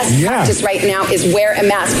saying best practice right now is wear a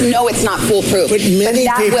mask, no, it's not foolproof. But many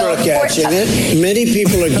that people will are catching it. Many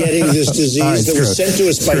people are getting this disease that was sent to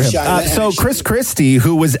us by China. So Chris Christie,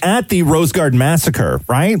 who was at the Rose Garden massacre,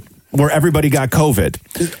 right? Where everybody got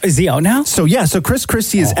COVID. Is he out now? So Chris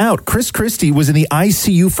Christie is out. Chris Christie was in the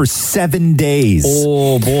ICU for 7 days.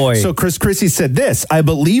 Oh, boy. So Chris Christie said this: I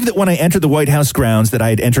believe that when I entered the White House grounds that I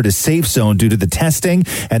had entered a safe zone due to the testing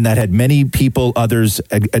and that had many people, others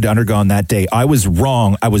had undergone that day. I was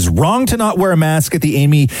wrong. I was wrong to not wear a mask at the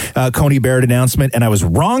Amy Coney Barrett announcement, and I was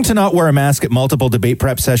wrong to not wear a mask at multiple debate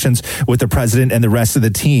prep sessions with the president and the rest of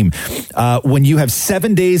the team. When you have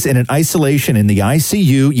 7 days in an isolation in the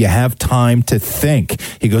ICU, you have time to think.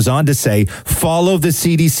 He goes on to say, follow the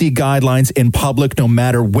CDC guidelines in public no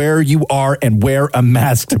matter where you are and wear a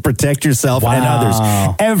mask to protect yourself and others.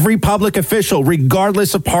 Every public official,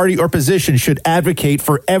 regardless of party or position, should advocate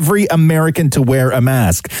for every American to wear a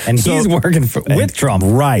mask. And he's working with Trump.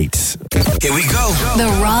 Right. Here we go.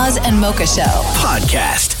 The Roz and Mocha Show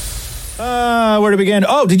Podcast. Where to begin?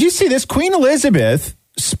 Oh, did you see this? Queen Elizabeth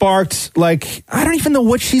sparked, like, I don't even know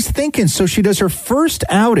what she's thinking. So she does her first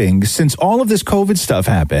outing since all of this COVID stuff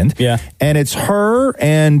happened. Yeah. And it's her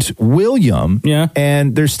and William. Yeah.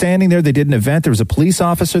 And they're standing there. They did an event. There was a police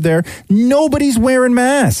officer there. Nobody's wearing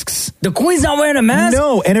masks. The Queen's not wearing a mask?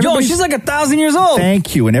 No. And Yo, she's like 1,000 years old.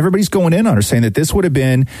 Thank you. And everybody's going in on her, saying that this would have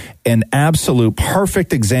been an absolute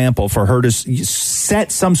perfect example for her to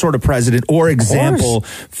set some sort of precedent or example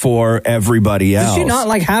for everybody else. Does she not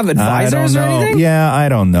like have advisors or anything? Yeah, I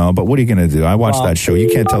don't know. But what are you going to do? I watched that show. You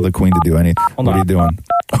can't tell the Queen to do anything. What are you doing?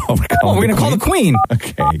 Oh, we're going to call the Queen.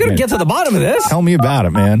 Okay. We're going to get to the bottom of this. Tell me about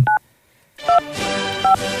it, man. See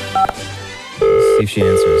if she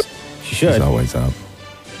answers. She should. She's always up.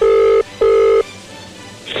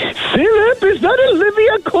 Philip, is that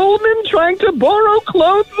Olivia Colman trying to borrow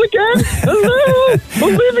clothes again? Hello,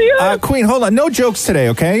 Olivia? Queen, hold on. No jokes today,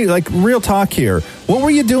 okay? Like, real talk here. What were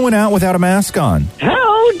you doing out without a mask on?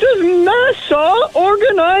 How does NASA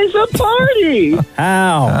organize a party?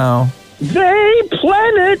 How? They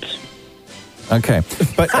plan it. Okay.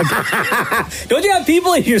 But don't you have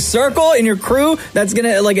people in your circle, in your crew, that's going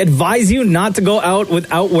to, like, advise you not to go out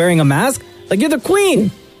without wearing a mask? Like, you're the Queen.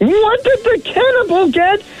 What did the cannibal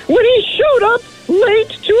get when he showed up late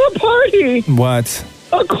to a party? What?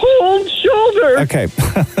 A cold shoulder. Okay.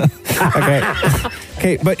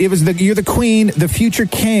 Okay, but it was you're the Queen, the future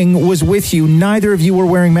king was with you. Neither of you were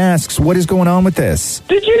wearing masks. What is going on with this?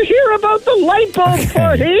 Did you hear about the light bulb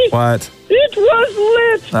party? What? It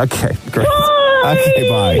was lit. Okay, great. Bye. Okay,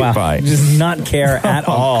 bye. Wow. Bye. Does not care at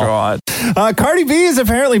all. God. Cardi B is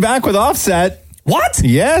apparently back with Offset. What?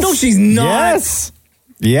 Yes. No, she's not. Yes.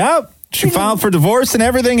 Yep. She filed for divorce and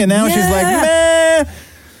everything, and now she's like, meh.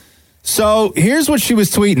 So here's what she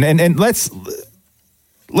was tweeting, and let's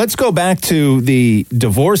go back to the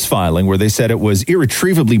divorce filing where they said it was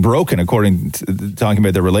irretrievably broken, according to talking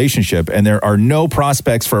about the relationship, and there are no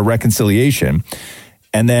prospects for a reconciliation.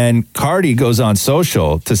 And then Cardi goes on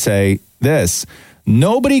social to say this: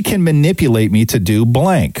 nobody can manipulate me to do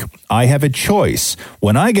blank. I have a choice.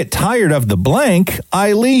 When I get tired of the blank,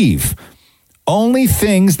 I leave. Only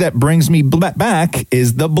things that brings me back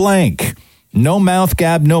is the blank. No mouth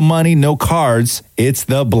gab, no money, no cards. It's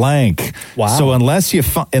the blank. Wow. So unless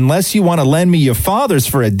you want to lend me your fathers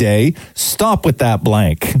for a day, stop with that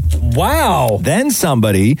blank. Wow. Then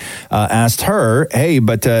somebody asked her, hey,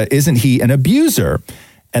 but isn't he an abuser?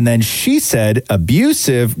 And then she said,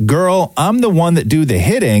 abusive? Girl, I'm the one that do the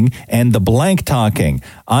hitting and the blank talking.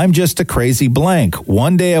 I'm just a crazy blank.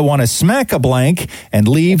 One day I want to smack a blank and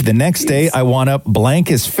leave. The next day I want to blank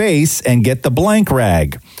his face and get the blank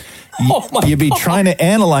rag. You'd be trying to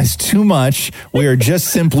analyze too much. We are just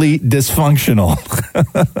simply dysfunctional.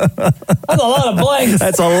 That's a lot of blanks.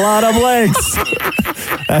 That's a lot of blanks.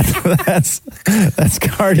 That's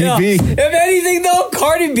Cardi B. If anything, though,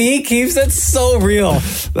 Cardi B keeps it so real.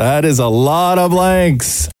 That is a lot of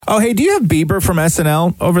blanks. Oh, hey, do you have Bieber from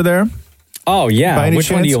SNL over there? Oh, yeah. Which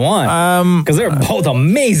one do you want? Because they're both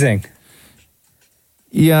amazing.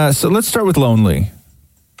 Yeah, so let's start with Lonely.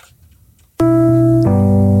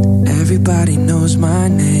 Everybody knows my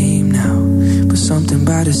name now, but something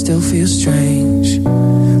about it still feels strange.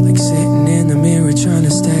 Like sitting in the mirror trying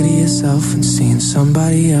to steady yourself and seeing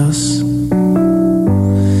somebody else.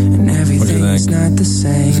 And everything's not the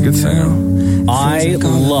same. He's a good singer. I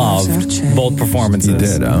loved both performances. You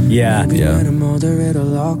did, huh? Yeah. When I'm older,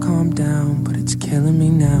 it'll all calm down, but it's killing me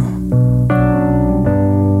now.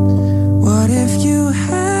 What if you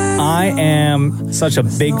had I am such a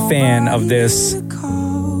big fan of this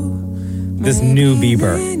new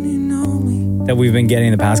Bieber that we've been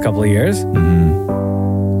getting the past couple of years.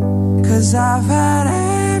 Cause I've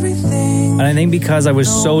had everything. And I think because I was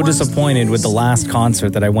so disappointed with the last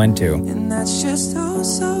concert that I went to. And that's just so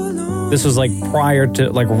long. This was like prior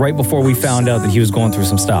to, like right before we found out that he was going through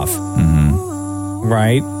some stuff.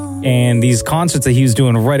 Right? And these concerts that he was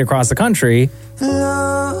doing right across the country,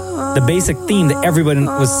 the basic theme that everybody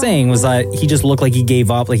was saying was that he just looked like he gave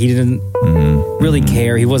up, like he didn't really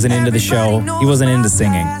care. He wasn't into the show. He wasn't into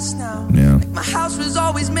singing. Yeah. My house was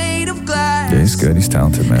always made of glass. Yeah, he's good. He's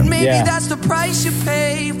talented, man. Maybe that's the price you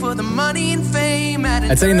pay for the money and fame.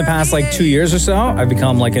 I'd say in the past like 2 years or so, I've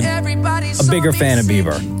become like a bigger fan of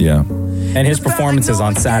Bieber. Yeah. And his performances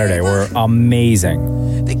on Saturday were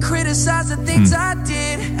amazing. They criticize the things I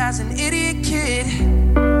did as an idiot kid.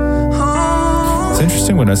 It's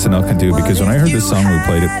interesting what SNL can do, because when I heard this song we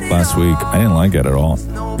played it last week, I didn't like it at all.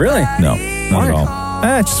 Really? No, not at all.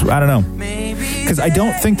 I don't know. Because I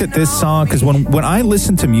don't think that this song, because when I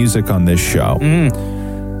listen to music on this show,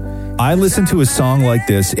 I listen to a song like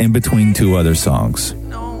this in between two other songs.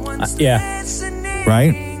 Yeah.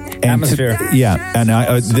 Right? Atmosphere. And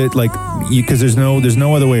because there's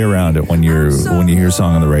no other way around it when you hear a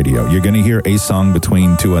song on the radio. You're going to hear a song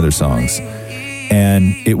between two other songs,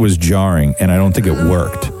 and it was jarring, and I don't think it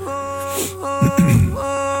worked.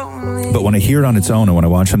 But when I hear it on its own, and when I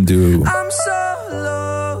watch them do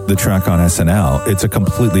the track on SNL, it's a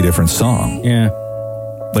completely different song. Yeah,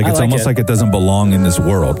 like it's almost like it doesn't belong in this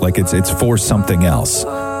world. Like it's for something else.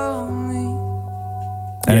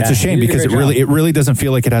 And it's a shame because it really doesn't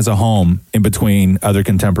feel like it has a home in between other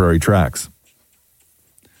contemporary tracks.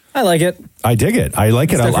 I like it. I dig it. I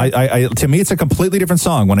like it. I to me, it's a completely different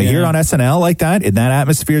song. When I hear it on SNL like that, in that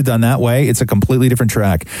atmosphere, done that way, it's a completely different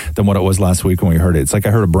track than what it was last week when we heard it. It's like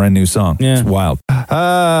I heard a brand new song. Yeah. It's wild.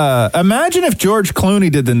 Imagine if George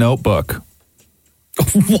Clooney did The Notebook.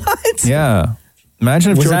 What? Yeah.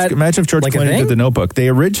 Imagine if George Clooney did The Notebook. They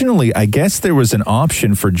originally, I guess there was an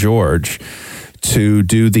option for George to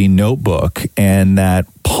do The Notebook, and that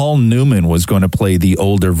Paul Newman was going to play the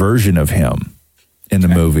older version of him in the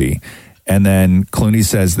movie. And then Clooney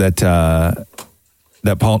says that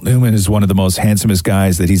that Paul Newman is one of the most handsomest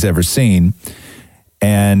guys that he's ever seen.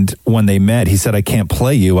 And when they met, he said, I can't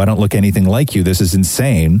play you. I don't look anything like you. This is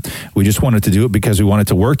insane. We just wanted to do it because we wanted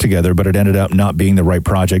to work together, but it ended up not being the right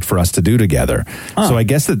project for us to do together. So I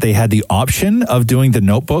guess that they had the option of doing The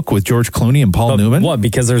Notebook with George Clooney and Paul Newman. What,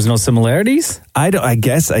 because there's no similarities? I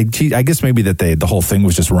guess maybe that the whole thing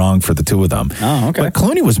was just wrong for the two of them. Oh, okay. But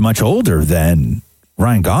Clooney was much older than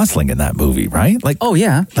Ryan Gosling in that movie, right? Like, oh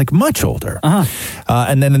yeah, like much older.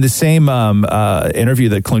 And then in the same interview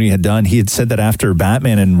that Clooney had done, he had said that after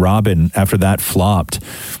Batman and Robin, after that flopped,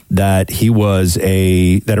 that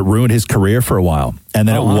it ruined his career for a while, and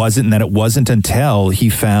then it wasn't until he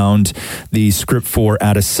found the script for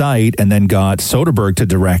Out of Sight and then got Soderbergh to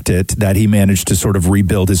direct it that he managed to sort of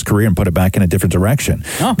rebuild his career and put it back in a different direction.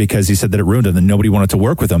 Because he said that it ruined him and nobody wanted to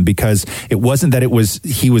work with him because it wasn't that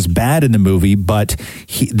he was bad in the movie, but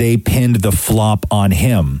they pinned the flop on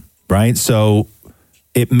him, right? So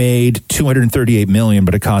it made $238 million,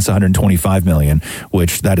 but it cost $125 million,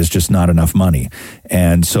 which that is just not enough money.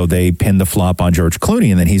 And so they pinned the flop on George Clooney,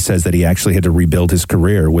 and then he says that he actually had to rebuild his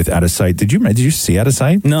career with Out of Sight. Did you see Out of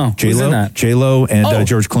Sight? No. J-Lo and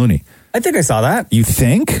George Clooney. I think I saw that. You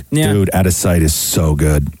think? Yeah. Dude, Out of Sight is so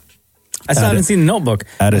good. I still haven't seen The Notebook.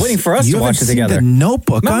 I'm waiting for us to watch it together. You haven't seen The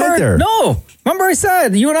Notebook either. No. Remember I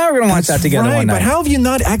said you and I were going to watch that together one night. But how have you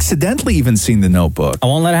not accidentally even seen The Notebook? I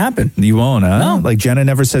won't let it happen. You won't, huh? No. Like Jenna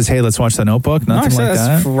never says, hey, let's watch The Notebook? Nothing like that?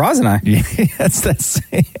 That's for Roz and I. That's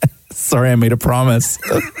sorry, I made a promise.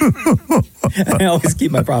 I always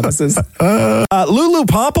keep my promises. Lulu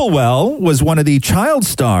Popplewell was one of the child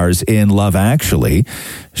stars in Love Actually.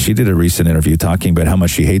 She did a recent interview talking about how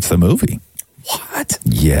much she hates the movie. What?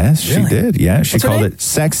 Yes, Really? she did. Yeah, she What's her called name? it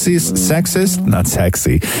sexist, not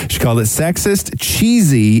sexy. She called it sexist,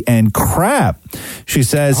 cheesy, and crap. She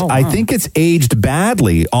says, I think it's aged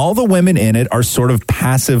badly. All the women in it are sort of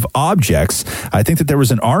passive objects. I think that there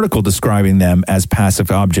was an article describing them as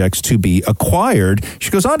passive objects to be acquired.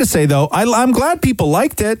 She goes on to say, though, I'm glad people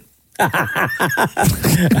liked it.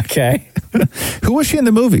 Okay. Who was she in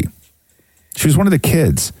the movie? She was one of the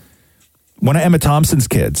kids. One of Emma Thompson's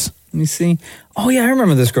kids. Let me see. Oh, yeah, I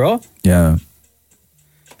remember this girl. Yeah. Is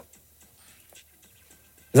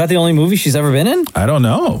that the only movie she's ever been in? I don't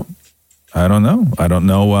know. I don't know. I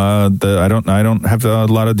don't have a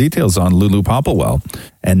lot of details on Lulu Popplewell.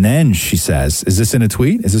 And then she says, is this in a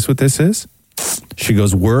tweet? Is this what this is? She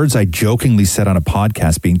goes, words I jokingly said on a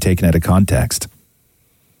podcast being taken out of context.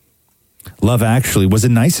 Love Actually was a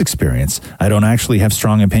nice experience. I don't actually have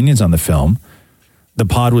strong opinions on the film. The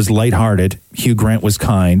pod was lighthearted. Hugh Grant was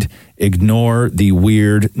kind. Ignore the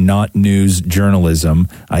weird, not news journalism.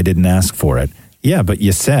 I didn't ask for it. Yeah, but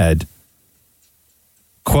you said,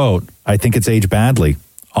 quote, I think it's aged badly.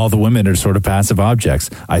 All the women are sort of passive objects.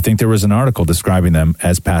 I think there was an article describing them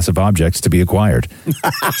as passive objects to be acquired.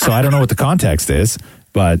 So I don't know what the context is,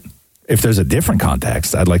 but if there's a different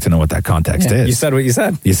context, I'd like to know what that context is. You said what you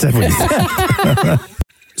said. You said what you said.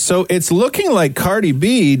 So it's looking like Cardi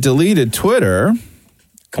B deleted Twitter.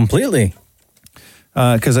 Completely.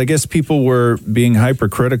 Because I guess people were being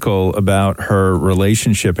hypercritical about her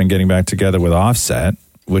relationship and getting back together with Offset,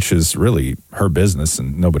 which is really her business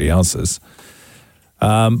and nobody else's.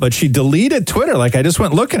 But she deleted Twitter. Like, I just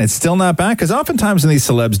went looking. It's still not back. Because oftentimes when these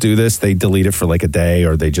celebs do this, they delete it for like a day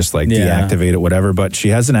or they just deactivate it, whatever. But she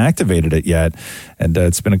hasn't activated it yet. And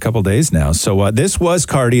it's been a couple days now. So this was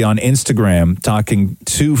Cardi on Instagram talking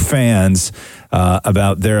to fans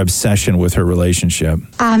about their obsession with her relationship.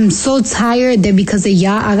 I'm so tired that because of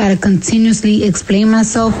y'all, I gotta continuously explain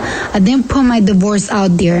myself. I didn't put my divorce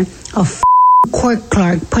out there. Court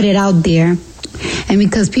clerk put it out there. And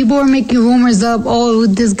because people were making rumors up, oh,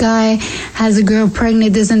 this guy has a girl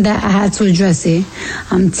pregnant, this and that, I had to address it.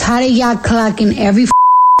 I'm tired of y'all clocking every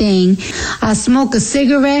thing. I smoke a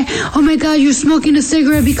cigarette. Oh my God, you're smoking a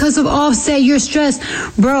cigarette because of Offset, you're stressed.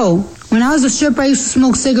 Bro, when I was a stripper, I used to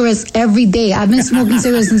smoke cigarettes every day. I've been smoking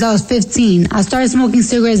cigarettes since I was 15. I started smoking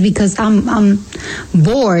cigarettes because I'm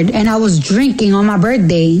bored and I was drinking on my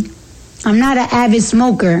birthday. I'm not an avid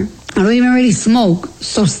smoker. I don't even really smoke,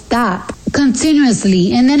 so stop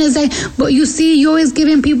continuously. And then it's like, but you see, you always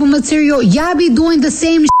giving people material. Y'all be doing the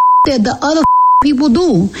same that the other people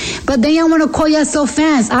do, but then y'all want to call yourself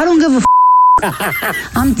fans. I don't give a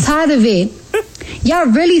I'm tired of it. Y'all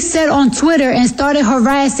really said on Twitter and started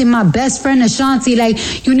harassing my best friend Ashanti,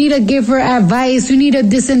 like, you need to give her advice, you need to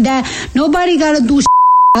this and that. Nobody gotta do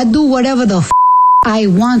I do whatever the I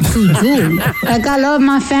want to do. Like, I love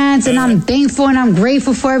my fans and I'm thankful and I'm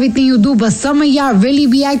grateful for everything you do, but some of y'all really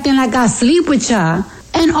be acting like I sleep with y'all.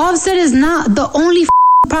 And Offset is not the only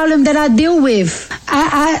problem that I deal with.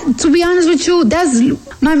 I to be honest with you,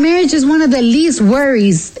 my marriage is one of the least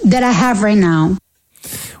worries that I have right now.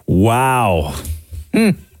 Wow.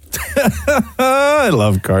 I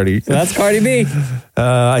love Cardi. So that's Cardi B.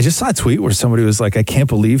 I just saw a tweet where somebody was like, I can't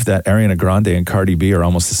believe that Ariana Grande and Cardi B are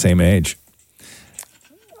almost the same age.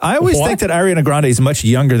 I always think that Ariana Grande is much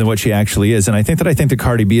younger than what she actually is, and I think that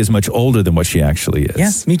Cardi B is much older than what she actually is.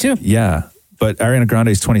 Yes, me too. Yeah, but Ariana Grande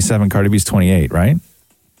is 27, Cardi B is 28, right?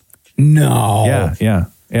 No. Yeah.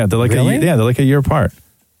 They're like they're like a year apart.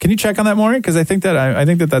 Can you check on that, Maury? Because I think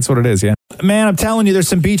that that's what it is. Yeah, man, I'm telling you, there's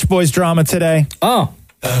some Beach Boys drama today. Oh,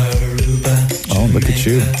 look at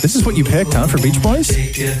you. This is what you picked, huh, for Beach Boys?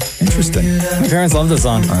 Interesting. My parents love this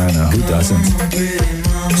song. I know, who doesn't?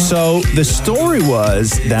 So the story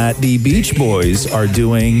was that the Beach Boys are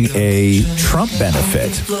doing a Trump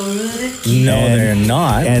benefit. No, they're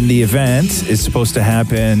not. And the event is supposed to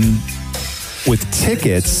happen with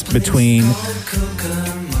tickets between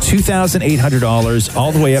 $2,800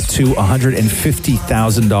 all the way up to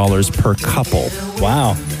 $150,000 per couple.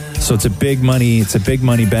 Wow. So it's a big money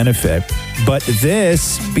benefit. But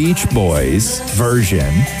this Beach Boys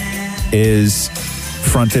version is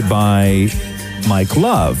fronted by Mike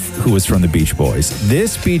Love, who was from the Beach Boys.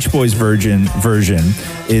 This Beach Boys version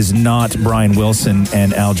is not Brian Wilson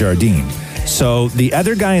and Al Jardine. So the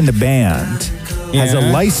other guy in the band has a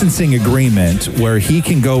licensing agreement where he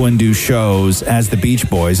can go and do shows as the Beach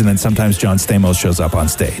Boys, and then sometimes John Stamos shows up on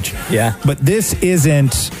stage. Yeah. But this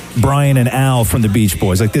isn't Brian and Al from the Beach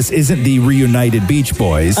Boys. Like, this isn't the reunited Beach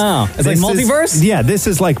Boys. Oh, it's like multiverse? This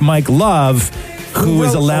is like Mike Love, who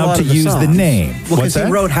is allowed to use the name. Well, because he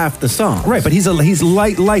wrote half the song. Right, but he's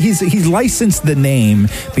licensed the name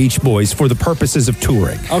Beach Boys for the purposes of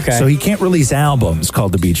touring. Okay. So he can't release albums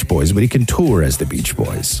called the Beach Boys, but he can tour as the Beach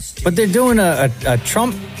Boys. But they're doing a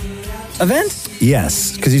Trump event?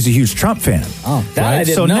 Yes, because he's a huge Trump fan. Oh, that I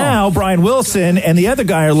didn't know. So now Brian Wilson and the other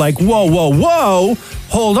guy are like, whoa,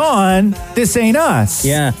 hold on, this ain't us.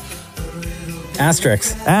 Yeah.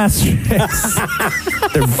 Asterisks.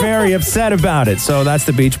 They're very upset about it. So that's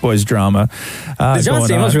the Beach Boys drama. Did John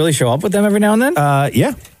Stamos really show up with them every now and then?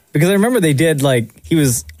 Yeah. Because I remember they did, he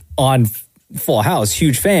was on Full House,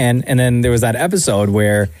 huge fan, and then there was that episode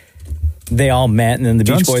where they all met, and then the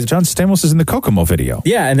Beach Boys. John Stamos is in the Kokomo video.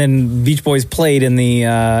 Yeah, and then Beach Boys played in the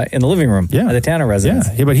living room. Yeah, at the Tanner residence.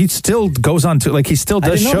 Yeah, but he still goes on to he still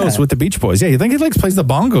does shows with the Beach Boys. Yeah, you think he plays the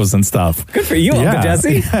bongos and stuff. Good for you, Uncle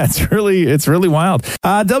Jesse. Yeah, it's really wild.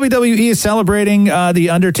 WWE is celebrating the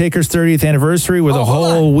Undertaker's 30th anniversary with a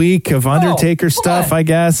whole week of Undertaker stuff, I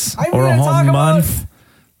guess, or a whole month.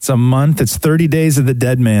 It's a month. It's 30 Days of the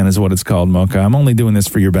Dead Man is what it's called, Mocha. I'm only doing this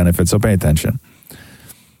for your benefit, so pay attention.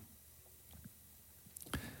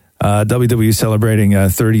 WWE celebrating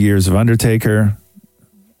 30 years of Undertaker,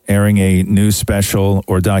 airing a new special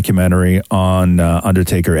or documentary on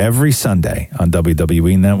Undertaker every Sunday on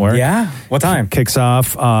WWE Network. Yeah? What time? Kicks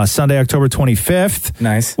off Sunday, October 25th.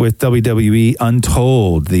 Nice. With WWE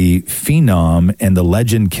Untold, the Phenom and the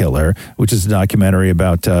Legend Killer, which is a documentary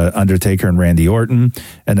about Undertaker and Randy Orton.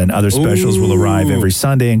 And then other specials will arrive every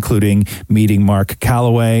Sunday, including meeting Mark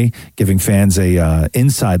Calloway, giving fans a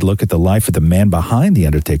inside look at the life of the man behind the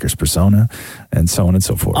Undertaker's persona, and so on and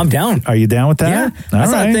so forth. I'm down. Are you down with that? Yeah.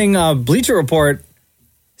 That's that thing. Bleacher Report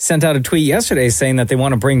sent out a tweet yesterday saying that they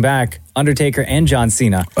want to bring back Undertaker and John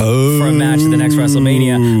Cena for a match at the next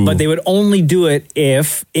WrestleMania, but they would only do it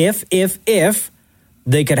if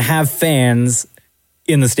they could have fans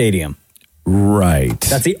in the stadium. Right.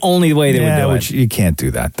 That's the only way they would do it. You can't do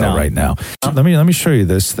that though right now. Let me show you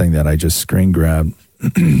this thing that I just screen grabbed.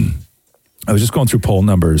 I was just going through poll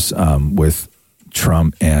numbers with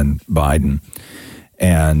Trump and Biden.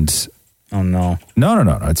 And oh no,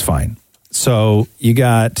 it's fine. So you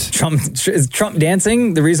got Trump. Is Trump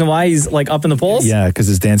dancing the reason why he's like up in the polls? Yeah, because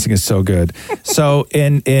his dancing is so good. So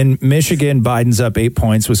in Michigan, Biden's up 8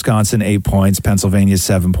 points, Wisconsin 8 points, Pennsylvania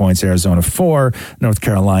 7 points, Arizona 4, North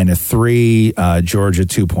Carolina 3, Georgia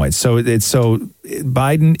 2 points. So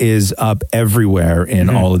Biden is up everywhere in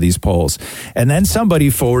all of these polls. And then somebody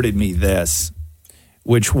forwarded me this,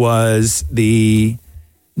 which was the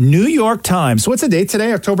New York Times. What's the date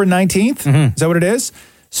today? October 19th? Is that what it is?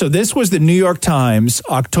 So this was the New York Times,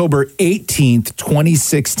 October 18th,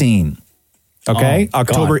 2016. Okay? Oh,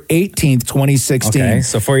 October 18th, 2016. Okay,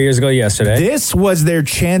 so 4 years ago yesterday. This was their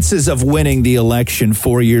chances of winning the election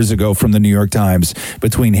 4 years ago from the New York Times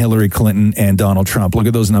between Hillary Clinton and Donald Trump. Look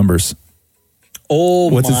at those numbers. Oh,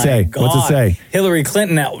 What's it say? God. What's it say? Hillary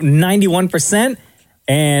Clinton at 91%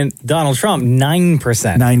 and Donald Trump 9%.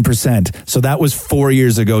 9%. So that was 4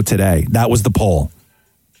 years ago today. That was the poll.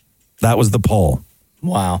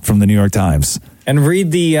 Wow. From the New York Times. And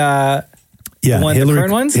read the the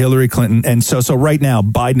current ones? Hillary Clinton. And so right now,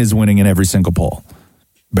 Biden is winning in every single poll.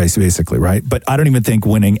 Basically, right? But I don't even think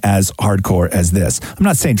winning as hardcore as this. I'm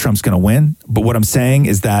not saying Trump's going to win, but what I'm saying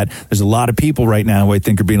is that there's a lot of people right now who I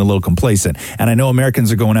think are being a little complacent. And I know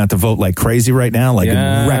Americans are going out to vote like crazy right now, like in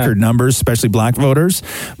record numbers, especially black voters.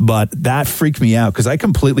 But that freaked me out because I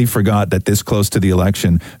completely forgot that this close to the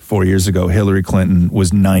election 4 years ago, Hillary Clinton was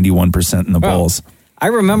 91% in the polls. I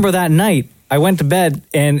remember that night. I went to bed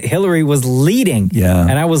and Hillary was leading. Yeah.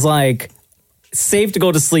 And I was like, safe to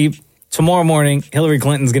go to sleep. Tomorrow morning, Hillary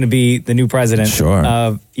Clinton's going to be the new president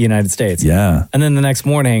of the United States. Yeah. And then the next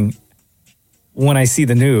morning, when I see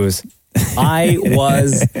the news, I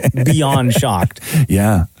was beyond shocked.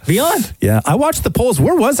 Yeah. Beyond. Yeah. I watched the polls.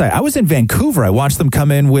 Where was I? I was in Vancouver. I watched them come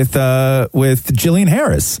in with Jillian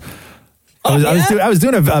Harris. I was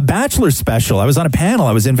doing a Bachelor special. I was on a panel.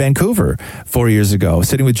 I was in Vancouver 4 years ago,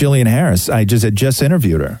 sitting with Jillian Harris. I had just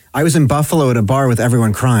interviewed her. I was in Buffalo at a bar with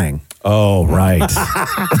everyone crying. Oh, right.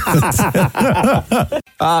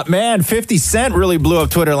 Man, 50 Cent really blew up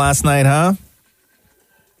Twitter last night, huh?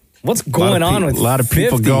 What's going on with 50? A lot of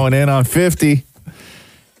people going in on 50.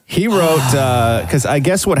 He wrote, because I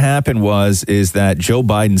guess what happened is that Joe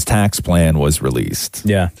Biden's tax plan was released.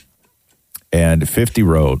 Yeah. And 50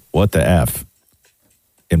 wrote, what the F?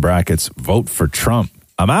 In brackets, vote for Trump.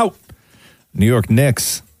 I'm out. New York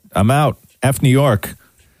Knicks. I'm out. F New York.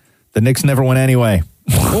 The Knicks never win anyway.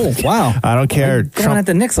 Oh, wow. I don't care. Going at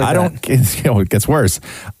the Knicks like it gets worse.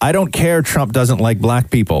 I don't care. Trump doesn't like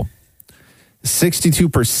black people.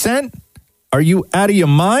 62%? Are you out of your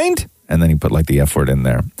mind? And then he put like the F word in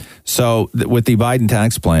there. So with the Biden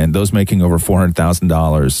tax plan, those making over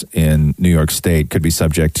 $400,000 in New York State could be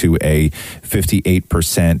subject to a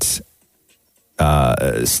 58%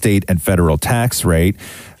 state and federal tax rate.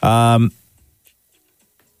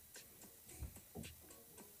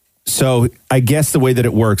 So I guess the way that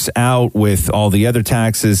it works out with all the other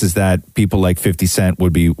taxes is that people like 50 Cent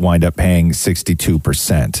would wind up paying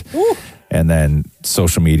 62%. Ooh. And then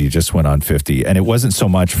social media just went on 50. And it wasn't so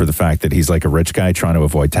much for the fact that he's like a rich guy trying to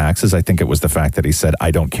avoid taxes. I think it was the fact that he said,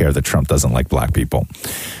 I don't care that Trump doesn't like black people.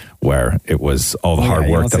 Where it was all the hard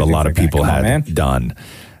work that a lot of people had done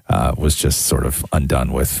was just sort of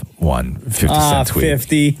undone with one 50 Cent tweet.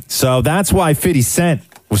 50. So that's why 50 Cent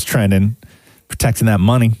was trending, protecting that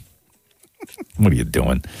money. What are you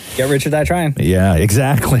doing? Get rich or die trying. Yeah,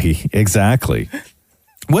 exactly.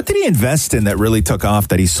 What did he invest in that really took off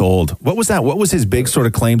that he sold? What was that? What was his big sort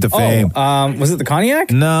of claim to fame? Was it the cognac?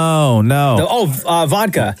 No.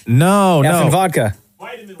 Vodka. No. Effing vodka.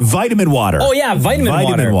 Vitamin water. Oh, yeah,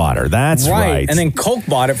 vitamin water. That's right. And then Coke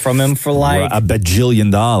bought it from him for like $1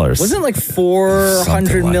 bajillion. Wasn't it like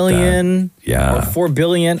 400 million? Yeah. Or 4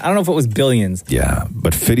 billion? I don't know if it was billions. Yeah,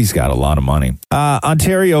 but 50's got a lot of money.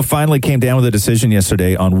 Ontario finally came down with a decision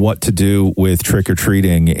yesterday on what to do with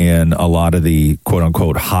trick-or-treating in a lot of the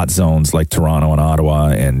quote-unquote hot zones like Toronto and Ottawa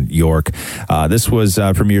and York. This was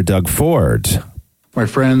Premier Doug Ford. My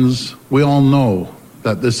friends, we all know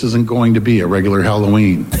that this isn't going to be a regular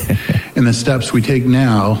Halloween. And the steps we take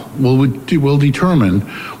now will determine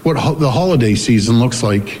what the holiday season looks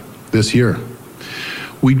like this year.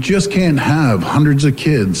 We just can't have hundreds of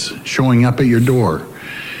kids showing up at your door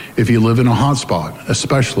if you live in a hotspot,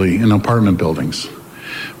 especially in apartment buildings.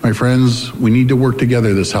 My friends, we need to work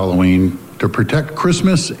together this Halloween to protect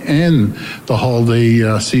Christmas and the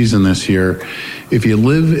holiday season this year. If you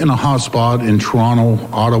live in a hotspot in Toronto,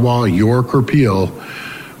 Ottawa, York, or Peel,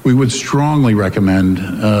 we would strongly recommend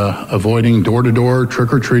avoiding door-to-door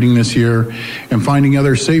trick-or-treating this year and finding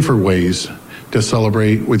other safer ways to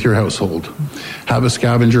celebrate with your household. Have a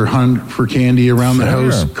scavenger hunt for candy around the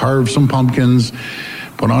house, carve some pumpkins,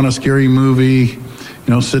 put on a scary movie,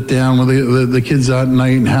 sit down with the kids that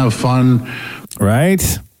night and have fun. Right?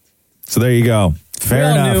 So there you go.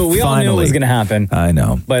 Fair enough. We all knew it was going to happen. I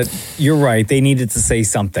know. But you're right. They needed to say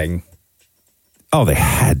something. Oh, they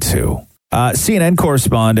had to. CNN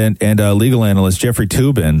correspondent and legal analyst Jeffrey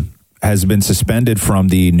Toobin has been suspended from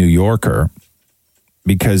the New Yorker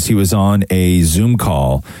because he was on a Zoom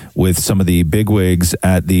call with some of the bigwigs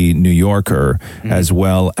at the New Yorker, as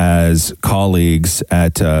well as colleagues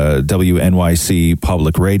at WNYC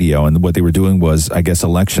Public Radio. And what they were doing was, I guess,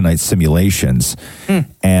 election night simulations.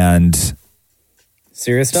 And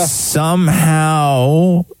serious stuff.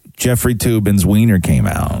 Somehow, Jeffrey Toobin's wiener came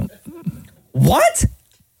out. What?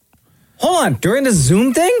 Hold on. During the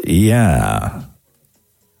Zoom thing? Yeah.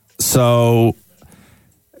 So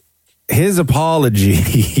his apology.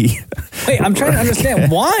 Wait, I'm trying to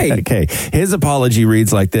understand why. Okay. His apology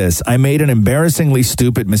reads like this. I made an embarrassingly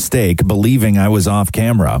stupid mistake believing I was off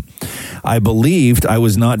camera. I believed I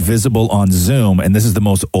was not visible on Zoom. And this is the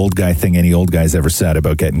most old guy thing any old guy's ever said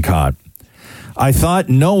about getting caught. I thought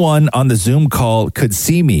no one on the Zoom call could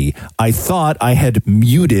see me. I thought I had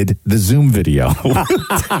muted the Zoom video.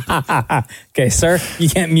 Okay, sir, you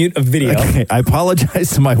can't mute a video. Okay, I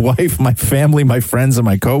apologize to my wife, my family, my friends, and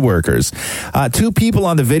my coworkers. 2 people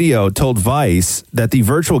on the video told Vice that the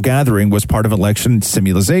virtual gathering was part of election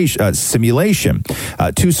simulation.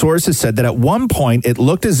 2 sources said that at one point it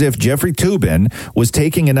looked as if Jeffrey Toobin was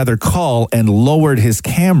taking another call and lowered his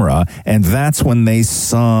camera, and that's when they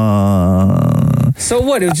saw... So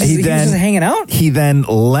what? He was just hanging out? He then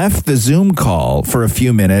left the Zoom call for a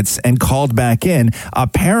few minutes and called back in,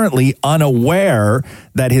 apparently unaware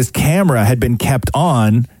that his camera had been kept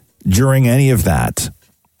on during any of that.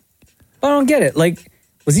 I don't get it. Like,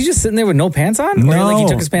 was he just sitting there with no pants on? Or like he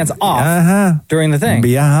took his pants off during the thing?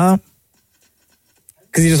 Yeah.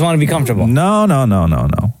 Because he just wanted to be comfortable? No.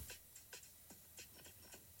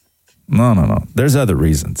 There's other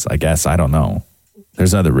reasons, I guess. I don't know.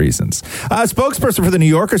 There's other reasons. A spokesperson for the New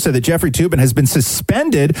Yorker said that Jeffrey Toobin has been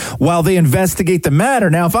suspended while they investigate the matter.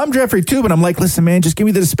 Now, if I'm Jeffrey Toobin, I'm like, listen, man, just give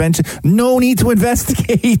me the suspension. No need to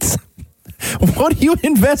investigate. What are you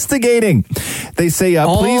investigating? They say,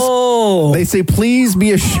 please. They say, please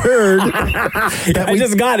be assured I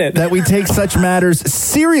just got it. that we take such matters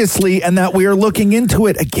seriously and that we are looking into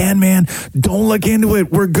it. Again, man, don't look into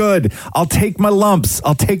it. We're good. I'll take my lumps.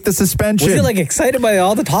 I'll take the suspension. Was he like excited by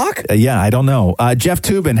all the talk? Yeah, I don't know. Jeff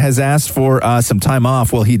Toobin has asked for some time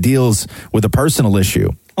off while he deals with a personal issue.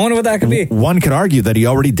 I wonder what that could be. One could argue that he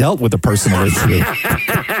already dealt with a personal issue.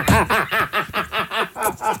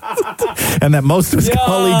 And that most of his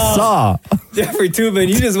colleagues saw. Jeffrey Toobin,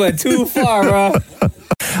 you just went too far, bro.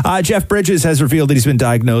 Jeff Bridges has revealed that he's been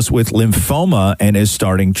diagnosed with lymphoma and is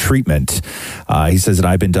starting treatment. He says that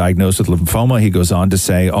I've been diagnosed with lymphoma. He goes on to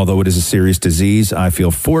say, although it is a serious disease, I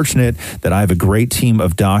feel fortunate that I have a great team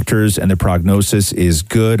of doctors and the prognosis is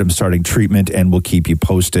good. I'm starting treatment and will keep you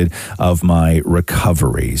posted of my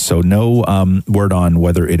recovery. So no word on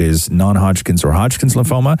whether it is non-Hodgkin's or Hodgkin's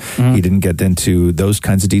lymphoma. He didn't get into those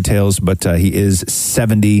kinds of details, but he is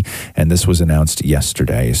 70 and this was announced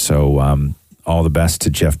yesterday. So all the best to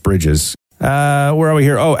Jeff Bridges. Where are we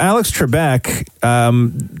here? Oh, Alex Trebek.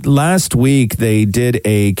 Last week they did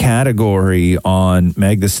a category on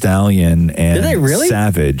Meg Thee Stallion and did they really?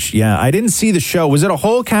 Savage. Yeah, I didn't see the show. Was it a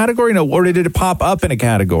whole category? No, or did it pop up in a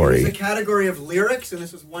category? It was a category of lyrics, and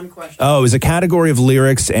this was one question. Oh, it was a category of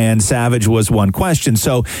lyrics, and Savage was one question.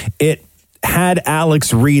 So it had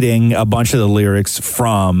Alex reading a bunch of the lyrics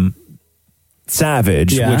from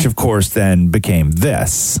Savage, which of course then became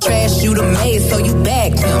this. Trash you the maid, so you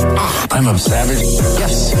bagged him. I'm a savage.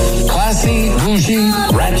 Yes. Classy, bougie,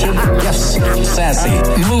 ratchet. Yes. Sassy,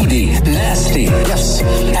 moody, nasty. Yes.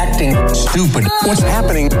 Acting stupid. What's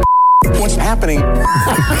happening? What's happening?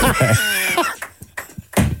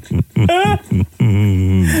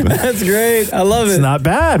 That's great. I love it. It's not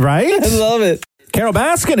bad, right? I love it. Carol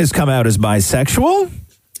Baskin has come out as bisexual.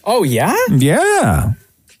 Oh, yeah? Yeah.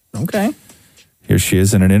 Okay. Here she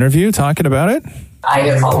is in an interview talking about it. I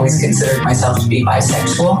have always considered myself to be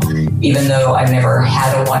bisexual. Even though I've never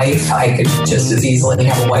had a wife, I could just as easily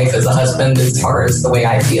have a wife as a husband. As far as the way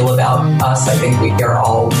I feel about us, I think we are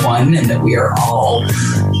all one and that we are all...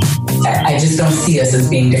 I just don't see us as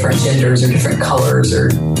being different genders or different colors or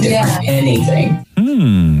different anything.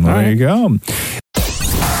 There you go.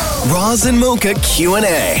 Roz and Mocha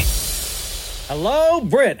Q&A. Hello,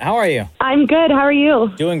 Britt. How are you? I'm good. How are you?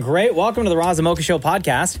 Doing great. Welcome to the Roz and Mocha Show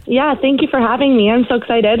podcast. Yeah, thank you for having me. I'm so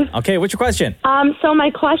excited. Okay, what's your question? So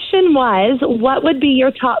my question was, what would be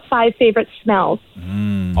your top 5 favorite smells?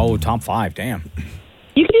 Oh, top 5. Damn.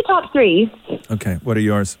 You can do top 3. Okay, what are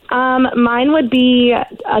yours? Mine would be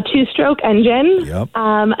a 2-stroke engine,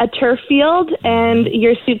 a turf field, and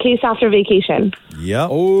your suitcase after vacation. Yep.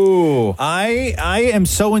 Oh, I am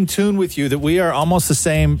so in tune with you that we are almost the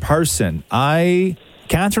same person.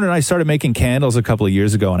 Catherine and I started making candles a couple of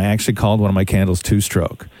years ago, and I actually called one of my candles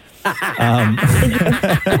 2-stroke. No,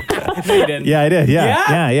 you didn't. Yeah, I did.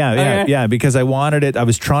 Yeah? Yeah, because I wanted it. I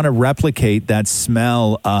was trying to replicate that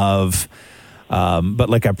smell of, but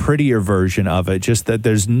like a prettier version of it. Just that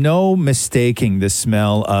there's no mistaking the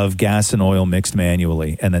smell of gas and oil mixed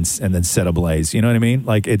manually and then set ablaze. You know what I mean?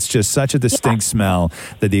 Like it's just such a distinct smell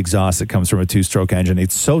that the exhaust that comes from a 2-stroke engine.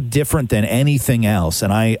 It's so different than anything else.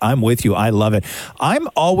 And I'm with you. I love it. I'm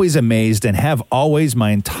always amazed and have always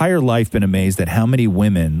my entire life been amazed at how many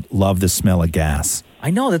women love the smell of gas. I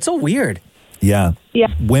know. That's so weird. Yeah. Yeah.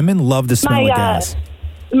 Women love the smell of gas.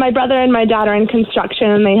 My brother and my dad are in construction,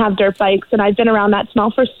 and they have dirt bikes, and I've been around that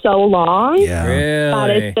smell for so long. Yeah. That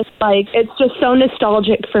Really? it's just so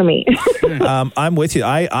nostalgic for me. I'm with you.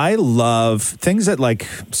 I love things that like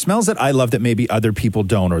smells that I love that maybe other people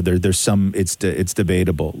don't, or there's some, it's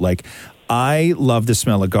debatable. Like I love the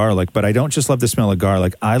smell of garlic, but I don't just love the smell of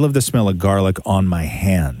garlic. I love the smell of garlic on my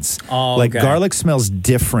hands. Oh, like okay. garlic smells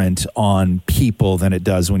different on people than it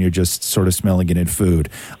does when you're just sort of smelling it in food.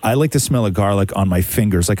 I like the smell of garlic on my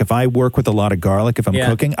fingers. Like if I work with a lot of garlic, if I'm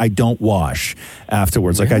cooking, I don't wash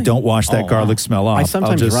afterwards. Like I don't wash that garlic smell off. I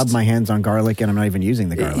sometimes I'll just rub my hands on garlic and I'm not even using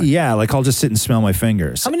the garlic. Yeah, like I'll just sit and smell my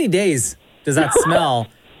fingers. How many days does that smell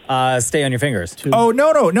stay on your fingers? Oh,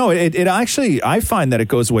 no. It actually, I find that it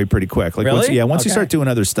goes away pretty quick. Like Really? once you Okay. start doing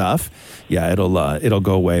other stuff, it'll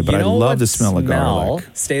go away. But You I know love what the smell of garlic.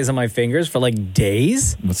 stays on my fingers for like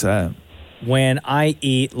days? What's that? When I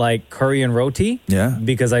eat like curry and roti. Yeah.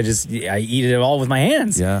 Because I eat it all with my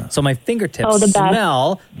hands. Yeah. So my fingertips Oh, the best.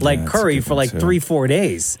 smell like that's a curry good for one, like too. 3-4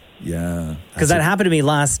 days. Yeah. Because that happened to me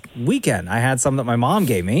last weekend. I had some that my mom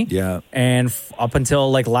gave me. Yeah. And up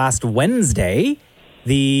until like last Wednesday,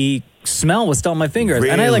 the smell was still on my fingers.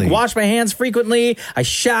 And I like Really? wash my hands frequently. I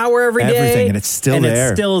shower every day. Everything, and it's still there.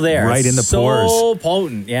 It's still there. Right in the so pores. So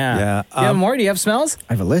potent. Yeah. Yeah. Do you have more? Do you have smells?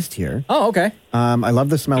 I have a list here. Oh, okay. I love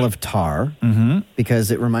the smell of tar because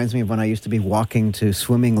it reminds me of when I used to be walking to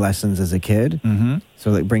swimming lessons as a kid.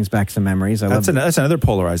 So it brings back some memories. That's another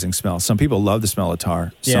polarizing smell. Some people love the smell of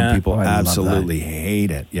tar. Yeah. Some people Oh, I love absolutely hate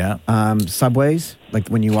it. Yeah. Subways, like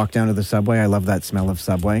when you walk down to the subway, I love that smell of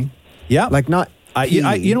Subway. Yeah. Like not.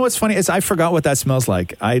 You know what's funny is I forgot what that smells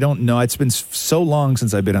like. I don't know. It's been so long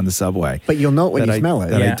since I've been on the subway. But you'll know it when that you smell it.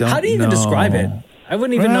 that I Yeah. don't How do you even know. describe it? I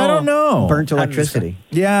wouldn't even know. I don't know. Burnt electricity.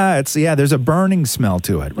 Yeah, there's a burning smell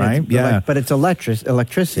to it, right? Yeah. But it's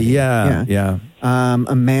electricity. Yeah.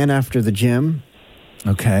 A man after the gym.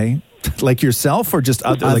 Okay. Like yourself or just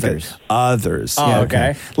Others. Others. Oh, Yeah,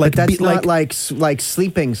 okay. Like that's not like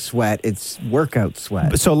sleeping sweat. It's workout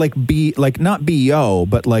sweat. So like not BO,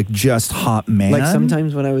 but like just hot man. Like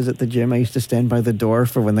sometimes when I was at the gym, I used to stand by the door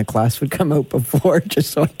for when the class would come out before, just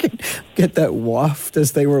so I could get that waft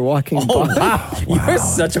as they were walking Oh, by. wow. You're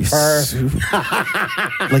such a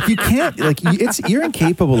perv. Like you can't you're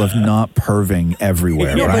incapable of not perving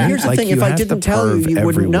everywhere, Yeah, right? but here's the Like, thing: you if I have to didn't tell you, perv you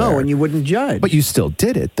wouldn't know, everywhere. and you wouldn't judge. But you still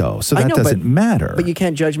did it though, so I that know, doesn't matter. But you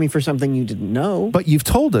can't judge me for something you didn't know. But you've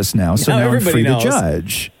told us now, so Now now I'm everybody free knows. to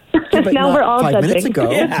judge. But Now not we're all 5 minutes judging.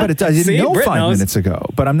 ago. Yeah. But I didn't See, know Britt 5 knows. minutes ago.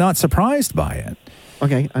 But I'm not surprised by it.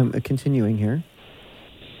 Okay, I'm continuing here.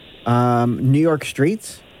 New York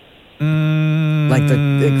streets, like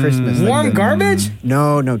the Christmas. like Warm the- garbage?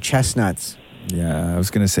 No, chestnuts. Yeah, I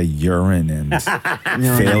was going to say urine and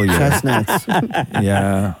No, failure. chestnuts.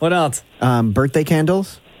 Yeah. What else? Birthday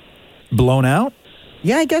candles. Blown out?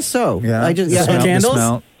 Yeah, I guess so. Yeah. I just The yeah, smell- and, the Candles?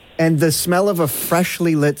 smell. and the smell of a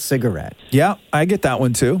freshly lit cigarette. Yeah, I get that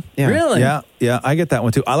one too. Yeah. Really? Yeah, I get that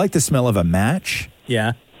one too. I like the smell of a match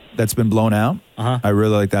Yeah. that's been blown out. Uh-huh. I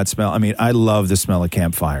really like that smell. I mean, I love the smell of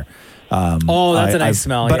campfire. Oh, that's a nice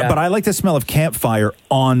smell, But, yeah. but I like the smell of campfire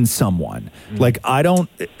on someone. Like I don't,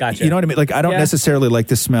 Gotcha. you know what I mean? Like I don't Yeah. necessarily like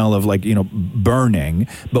the smell of like, burning,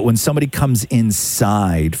 but when somebody comes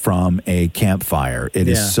inside from a campfire, it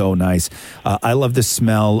is Yeah. so nice. I love the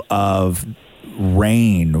smell of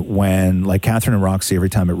rain when like Catherine and Roxy, every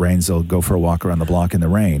time it rains, they'll go for a walk around the block in the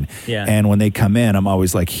rain. Yeah. And when they come in, I'm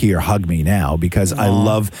always like, here, hug me now, because I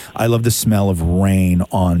love the smell of rain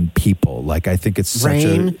on people. Like I think it's such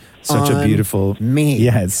Rain Such a beautiful me.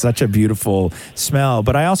 Yeah, it's such a beautiful smell.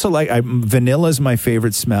 But I also vanilla is my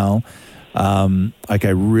favorite smell. Like I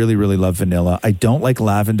really, really love vanilla. I don't like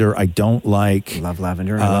lavender. I don't like love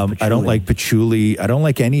lavender. I don't like patchouli. I don't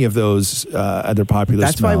like any of those other popular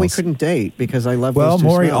That's smells. why we couldn't date, because I love Well, those two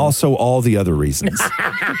Maury, smells. also all the other reasons.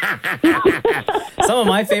 Some of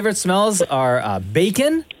my favorite smells are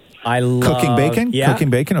bacon. I love Cooking bacon? Yeah.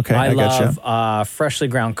 Cooking bacon? Okay, I love gotcha. freshly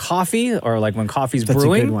ground coffee, or like when coffee's That's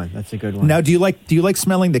brewing. a good one. That's a good one. Now, do you like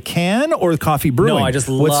smelling the can or the coffee brewing? No, I just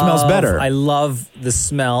what smells better? I love the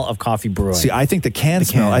smell of coffee brewing. See, I think the can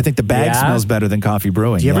smell. I think the bag Yeah? smells better than coffee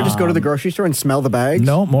brewing. Do you ever Yeah. just go to the grocery store and smell the bags?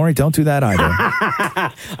 No, Maury, don't do that either.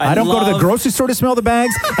 I don't go to the grocery store to smell the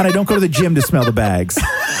bags, and I don't go to the gym to smell the bags.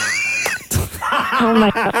 Oh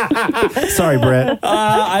my God. Sorry, Brett.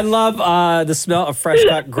 I love the smell of fresh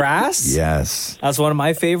cut grass. Yes. That's one of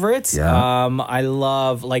my favorites. Yeah. I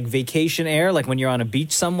love like vacation air, like when you're on a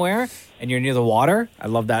beach somewhere and you're near the water. I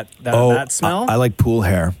love that smell. I like pool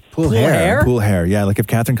hair. Pool hair? Pool hair. Yeah, like if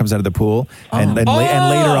Catherine comes out of the pool and later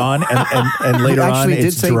on and later You on actually did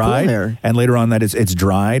it's say pool dried, hair. and later on that it's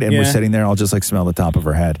dried, and we're Yeah. sitting there. I'll just like smell the top of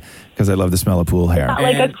her head because I love the smell of pool hair.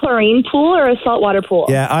 Like a chlorine pool or a saltwater pool?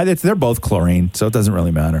 Yeah, they're both chlorine, so it doesn't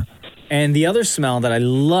really matter. And the other smell that I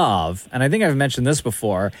love, and I think I've mentioned this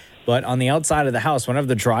before, but on the outside of the house, whenever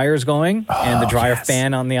the dryer's going and the dryer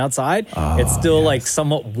fan on the outside, it's still like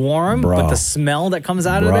somewhat warm, Bro. but the smell that comes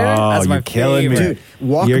out of there, that's my you're killing me. favorite.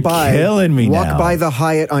 Walk You're by, killing me Walk now. by the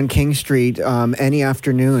Hyatt on King Street any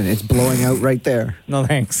afternoon. It's blowing out right there. No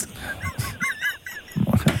thanks.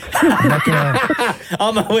 I'm not gonna,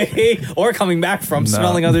 On my way or coming back from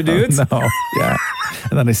smelling other dudes. No, yeah.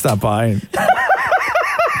 And then I stop by and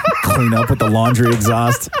clean up with the laundry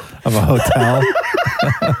exhaust of a hotel.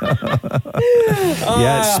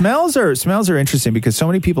 Yeah, smells are interesting because so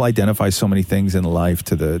many people identify so many things in life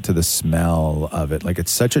to the smell of it. Like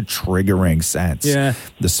it's such a triggering sense. Yeah.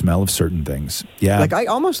 The smell of certain things. Yeah. Like I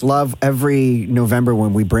almost love every November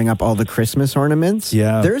when we bring up all the Christmas ornaments.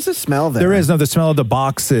 Yeah. There's a smell there. There is the smell of the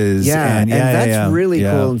boxes. Yeah, and that's really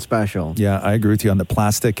yeah. cool and special. Yeah, I agree with you on the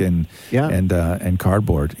plastic and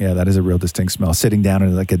cardboard. Yeah, that is a real distinct smell. Sitting down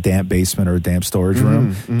in like a damp basement or a damp storage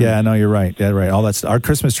room. Yeah, no, you're right. Yeah, right. All that's our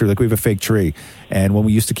Christmas tree. Like we have a fake tree, and when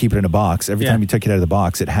we used to keep it in a box, every time you took it out of the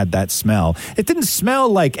box, it had that smell. It didn't smell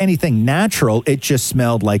like anything natural. It just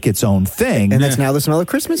smelled like its own thing. And that's now the smell of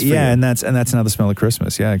Christmas for you. and that's now the smell of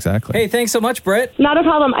Christmas. Yeah, exactly. Hey, thanks so much, Britt. Not a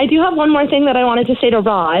problem. I do have one more thing that I wanted to say to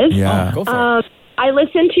Roz. Yeah. Go for it. I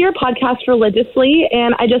listen to your podcast religiously,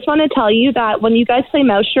 and I just want to tell you that when you guys play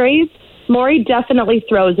mouse charades, Maury definitely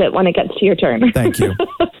throws it when it gets to your turn. Thank you.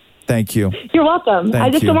 Thank you. You're welcome. Thank I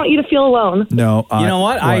just you. don't want you to feel alone. No, You know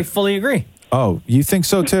what? I fully agree. Oh, you think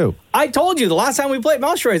so too? I told you the last time we played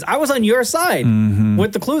mouse charades, I was on your side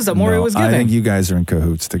with the clues that Maury was giving. I think you guys are in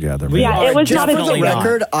cahoots together. Yeah, it was Just not a for the definitely not.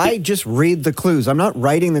 record, I just read the clues. I'm not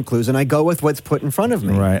writing the clues, and I go with what's put in front of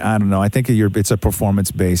me. Right. I don't know. I think it's a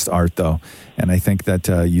performance-based art, though. And I think that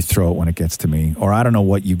you throw it when it gets to me. Or I don't know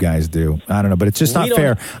what you guys do. I don't know. But it's just We not don't-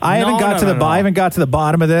 fair. I No, haven't got no, to no, the no. I haven't got to the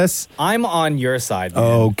bottom of this. I'm on your side. Man.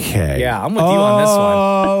 Okay. Yeah, I'm with you on this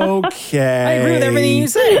one. Okay. I agree with everything you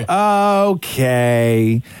say.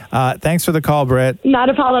 Okay. Thanks for the call, Britt. Not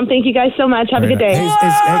a problem. Thank you guys so much. Have a good day.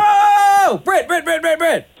 Oh, Britt.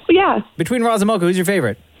 Yeah, Between Roz and Mocha, who's your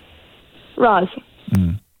favorite? Roz.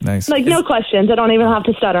 Nice. Like, no questions. I don't even have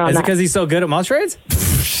to stutter on Is it that. because he's so good at mouse charades?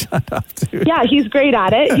 Yeah, he's great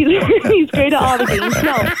at it. He's great at all the games.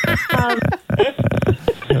 No,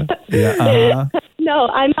 Yeah. no,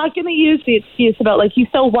 I'm not going to use the excuse about, like, he's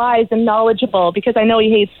so wise and knowledgeable, because I know he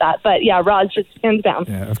hates that. But, yeah, Roz, just hands down.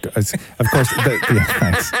 Yeah, of course.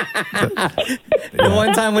 Thanks. The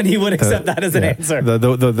one time when he would accept that as an answer.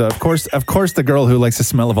 Of course, the girl who likes the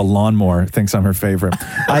smell of a lawnmower thinks I'm her favorite.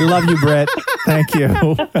 I love you, Britt. Thank you.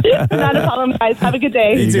 Not a problem, guys. Have a good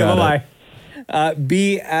day. You too. got Bye-bye.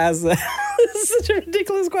 Be as... this is such a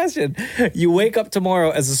ridiculous question. You wake up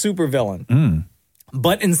tomorrow as a supervillain,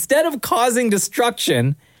 but instead of causing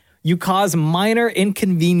destruction, you cause minor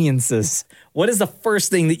inconveniences. What is the first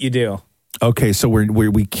thing that you do? Okay, so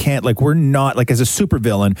we can't, like, we're not, like, as a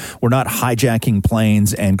supervillain, we're not hijacking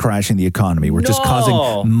planes and crashing the economy. We're just No.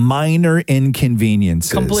 causing minor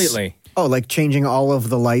inconveniences. Completely. Oh, like changing all of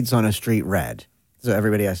the lights on a street red. So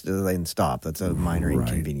everybody has to then stop. That's a minor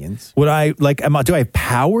inconvenience. Would I, like, do I have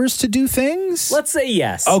powers to do things? Let's say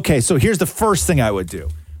yes. Okay, so here's the first thing I would do.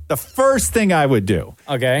 The first thing I would do,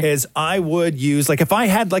 is I would use, like, if I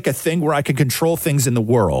had like a thing where I could control things in the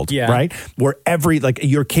world, right? Where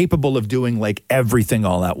you're capable of doing like everything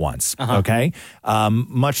all at once, okay?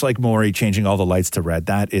 Much like Maury changing all the lights to red,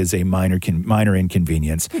 that is a minor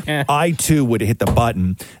inconvenience. I too would hit the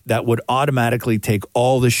button that would automatically take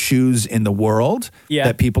all the shoes in the world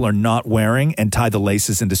that people are not wearing and tie the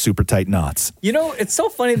laces into super tight knots. You know, it's so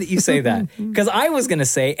funny that you say that, because I was going to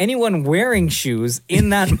say anyone wearing shoes in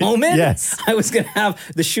that moment, I was going to have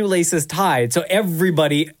the shoelaces tied. So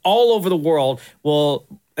everybody all over the world will,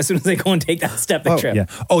 as soon as they go and take that step, they trip. Yeah.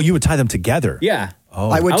 Oh, you would tie them together? Yeah. Oh.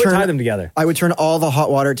 I would tie them together. I would turn all the hot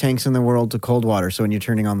water tanks in the world to cold water, so when you're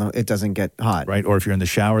turning on it doesn't get hot. Right, or if you're in the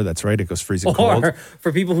shower, that's right, it goes freezing cold. Or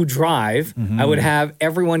for people who drive, I would have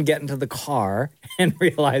everyone get into the car and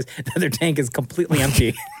realize that their tank is completely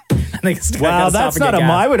empty. Wow, that's not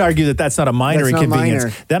I would argue that that's not a minor That's not inconvenience.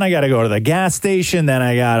 minor. Then I got to go to the gas station. Then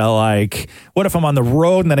I got to what if I'm on the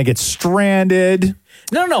road and then I get stranded?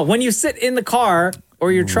 No. When you sit in the car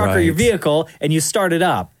or your truck or your vehicle and you start it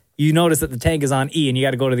up, you notice that the tank is on E and you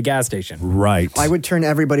got to go to the gas station. Right. I would turn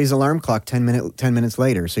everybody's alarm clock 10 minutes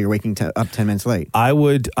later, so you're waking up 10 minutes late. I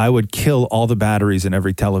would kill all the batteries in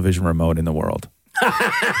every television remote in the world.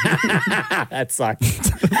 That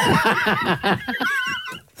sucks.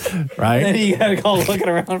 Right? And then you got to go looking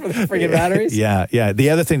around for the freaking batteries. Yeah. The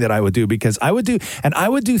other thing that I would do, because I would do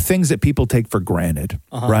things that people take for granted,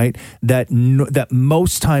 right? That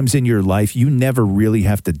most times in your life, you never really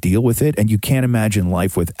have to deal with it and you can't imagine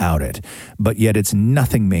life without it. But yet it's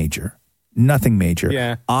nothing major. Nothing major.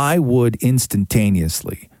 Yeah. I would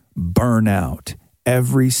instantaneously burn out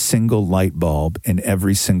every single light bulb in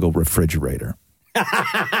every single refrigerator. Or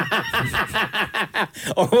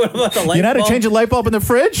what about the light bulb? You know how to change a light bulb in the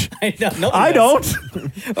fridge? I know. I don't.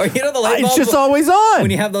 Or you know the light bulb? It's just always on.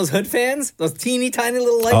 When you have those hood fans, those teeny tiny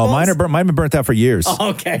little light bulbs. Mine have been burnt out for years. Oh,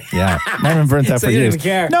 okay. Yeah, mine have been burnt out So for you years. didn't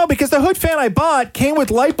care. No, because the hood fan I bought came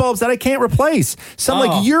with light bulbs that I can't replace. Some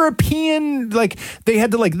like European, they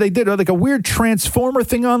had to they did like a weird transformer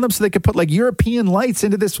thing on them so they could put like European lights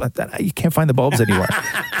into this. You can't find the bulbs anywhere.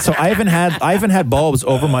 So I haven't had bulbs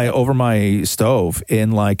over my stove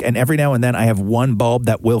in and every now and then I have one bulb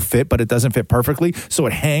that will fit, but it doesn't fit perfectly, so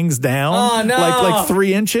it hangs down like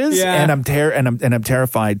 3 inches, and I'm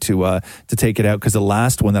terrified to take it out because the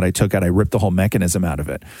last one that I took out, I ripped the whole mechanism out of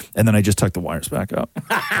it, and then I just tucked the wires back up.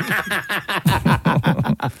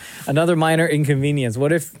 Another minor inconvenience.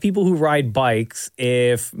 What if people who ride bikes,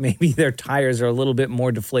 if maybe their tires are a little bit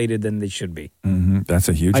more deflated than they should be? Mm-hmm. That's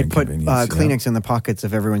a huge I'd put inconvenience. Kleenex in the pockets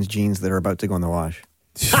of everyone's jeans that are about to go in the wash.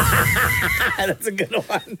 That's a good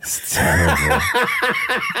one. Terrible.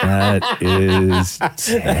 That is That's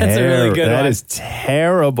a really good That one. is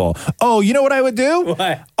terrible. Oh, you know what I would do?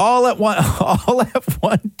 What? All at one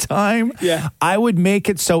time. Yeah. I would make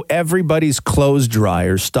it so everybody's clothes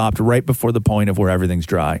dryer stopped right before the point of where everything's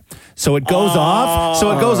dry. So it goes off.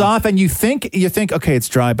 So it goes off, and you think, okay, it's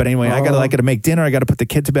dry, but anyway, I gotta make dinner. I gotta put the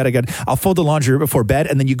kid to bed. I'll fold the laundry right before bed,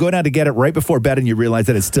 and then you go down to get it right before bed, and you realize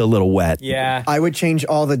that it's still a little wet. Yeah. I would change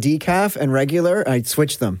all the decaf and regular. I'd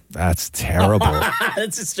switch them. That's terrible.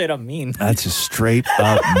 That's just straight up mean. That's just straight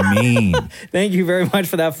up mean. Thank you very much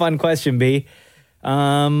for that fun question, B.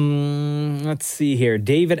 Let's see here.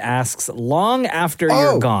 David asks, long after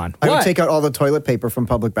you're gone. I would What? take out all the toilet paper from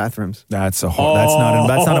public bathrooms. That's that's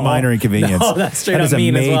not a minor inconvenience. No, that's straight That up is a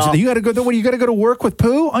mean as major. well. You got to go. What, you got to go to work with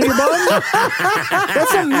poo on your bum?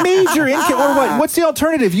 That's a major inconvenience. Or what? What's the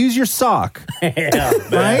alternative? Use your sock,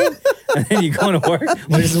 right? And then you go to work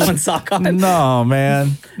with just one sock on. No,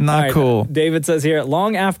 man, not All right, cool. David says here,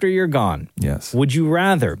 long after you're gone. Yes. Would you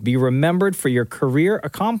rather be remembered for your career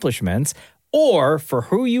accomplishments or for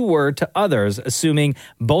who you were to others, assuming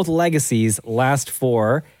both legacies last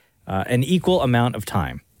for an equal amount of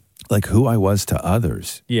time? Like who I was to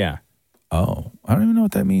others. Yeah. Oh, I don't even know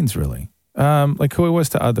what that means, really. Like who I was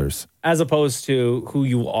to others. As opposed to who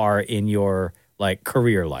you are in your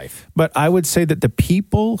career life. But I would say that the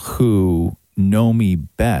people who know me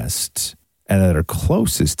best and that are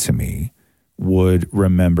closest to me would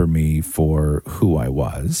remember me for who I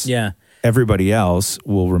was. Yeah. Everybody else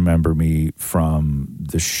will remember me from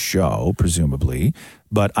the show, presumably.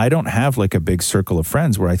 But I don't have a big circle of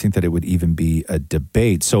friends where I think that it would even be a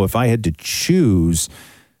debate. So if I had to choose,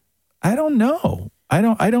 I don't know. I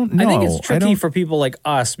don't know. I think it's tricky for people like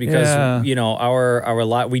us because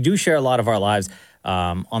our we do share a lot of our lives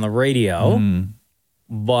on the radio.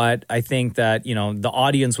 But I think that, the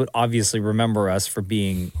audience would obviously remember us for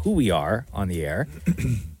being who we are on the air.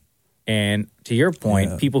 And to your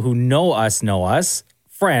point, people who know us,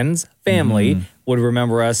 friends, family, would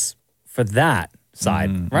remember us for that.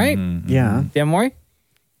 side, right? Yeah. Dan Maury?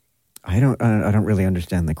 I don't really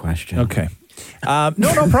understand the question. Okay. No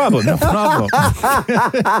problem. No problem.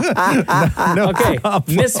 Okay.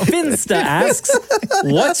 Miss Finsta asks,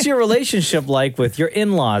 what's your relationship like with your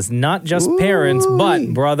in-laws? Not just parents,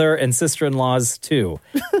 but brother and sister-in-laws too.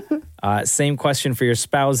 Same question for your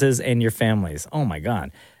spouses and your families. Oh my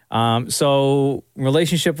God. So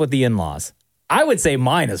relationship with the in-laws. I would say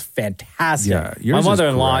mine is fantastic. Yeah, yours my is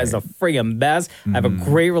mother-in-law great. is a friggin' best. I have a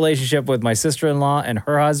great relationship with my sister-in-law and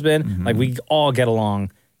her husband. Like we all get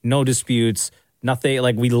along, no disputes, nothing.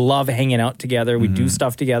 Like we love hanging out together. We do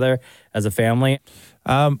stuff together as a family.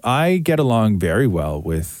 I get along very well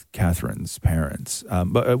with Catherine's parents,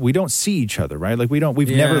 but we don't see each other, right? Like we've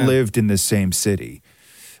never lived in the same city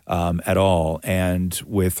at all. And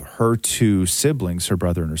with her two siblings, her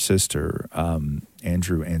brother and her sister,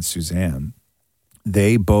 Andrew and Suzanne,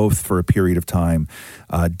 they both, for a period of time,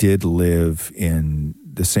 did live in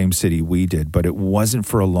the same city we did, but it wasn't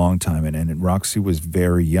for a long time. And Roxy was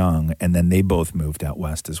very young, and then they both moved out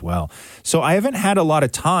west as well. So I haven't had a lot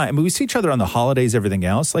of time. I mean, we see each other on the holidays, everything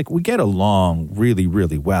else. Like, we get along really,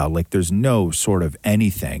 really well. Like, there's no sort of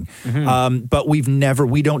anything. But we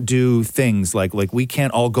don't do things like we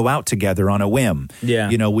can't all go out together on a whim.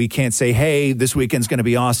 Yeah. You know, we can't say, hey, this weekend's going to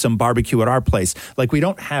be awesome, barbecue at our place. Like, we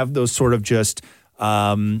don't have those sort of just...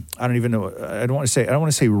 I don't even know. I don't want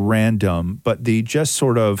to say random, but the just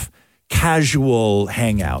sort of casual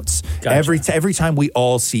hangouts. Gotcha. Every time we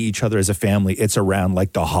all see each other as a family, it's around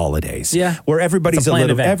like the holidays. Yeah. Where everybody's It's a a planned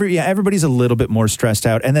little event. everybody's a little bit more stressed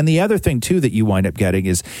out. And then the other thing too that you wind up getting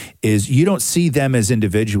is you don't see them as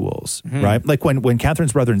individuals, right? Like when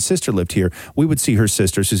Catherine's brother and sister lived here, we would see her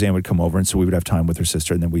sister, Suzanne would come over, and so we would have time with her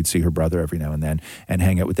sister, and then we'd see her brother every now and then and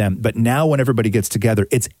hang out with them. But now when everybody gets together,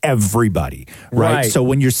 it's everybody, right? Right. So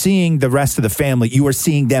when you're seeing the rest of the family, you are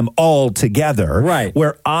seeing them all together. Right.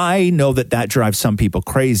 Where I know that drives some people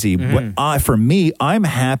crazy. But for me, I'm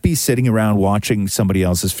happy sitting around watching somebody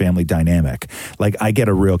else's family dynamic. Like, I get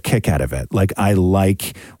a real kick out of it. Like, I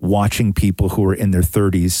like watching people who are in their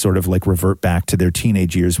 30s sort of like revert back to their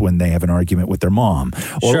teenage years when they have an argument with their mom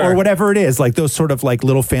or whatever it is. Like those sort of like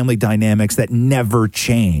little family dynamics that never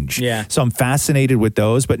change. Yeah. So I'm fascinated with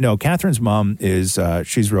those. But no, Catherine's mom is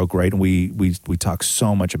she's real great, and we talk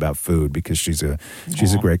so much about food because she's a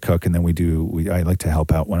great cook, and then I like to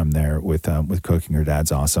help out when I'm there with cooking. Her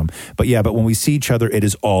dad's awesome. But when we see each other, it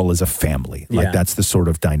is all as a family. Like that's the sort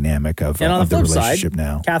of dynamic of, And on of the the flip relationship side,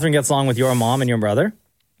 now. Catherine gets along with your mom and your brother.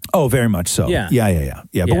 Oh, very much so. Yeah.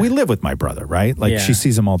 But we live with my brother, right? Like she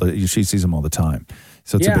sees him all the time.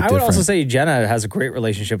 So it's a bit I would different. also say Jenna has a great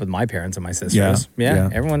relationship with my parents and my sisters. Yeah.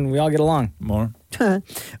 Everyone, we all get along. More. You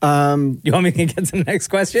want me to get to the next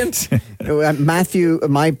question? Matthew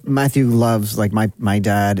loves, like, my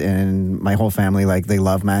dad and my whole family, like, they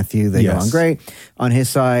love Matthew. They get along great. On his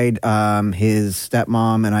side, his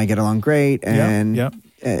stepmom and I get along great, and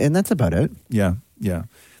that's about it. Yeah.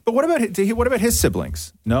 But what about his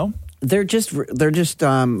siblings? No? They're just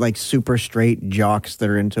like super straight jocks that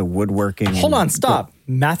are into woodworking. Hold on, stop.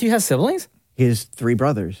 Matthew has siblings? He has 3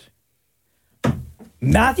 brothers.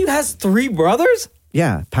 Matthew has 3 brothers?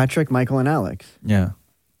 Yeah, Patrick, Michael, and Alex. Yeah.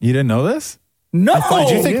 You didn't know this? No. Did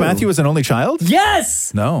you think Matthew was an only child?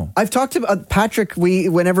 Yes. No. I've talked about Patrick.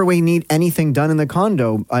 Whenever we need anything done in the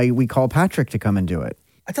condo, we call Patrick to come and do it.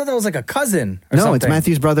 I thought that was like a cousin or no, something. it's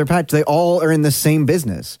Matthew's brother, Pat. They all are in the same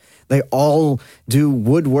business. They all do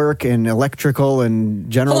woodwork and electrical and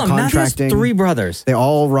general Hold on, Matthew has contracting. 3 brothers. They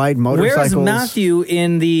all ride motorcycles. Where is Matthew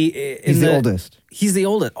in the... He's the oldest. He's the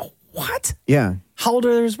oldest. Oh, what? Yeah. How old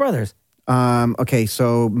are his brothers? Okay,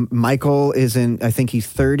 so Michael I think he's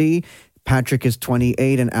 30, Patrick is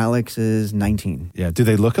 28, and Alex is 19. Yeah. Do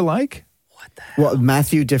they look alike? Well,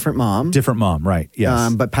 Matthew, different mom. Different mom, right.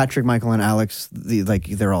 Yes. But Patrick, Michael, and Alex,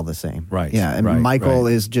 they're all the same. Right. Yeah, and Michael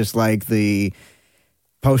is just like the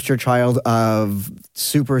poster child of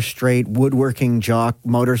super straight woodworking jock,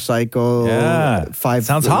 motorcycle. Yeah. 5.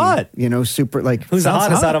 Sounds hot. You know, super like. Who's the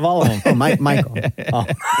hottest out of all of them? Oh, Michael. Oh.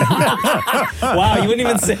 Wow, you wouldn't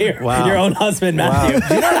even say your own husband, Matthew.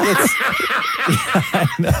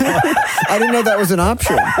 I didn't know that was an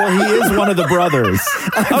option. Well, he is one of the brothers.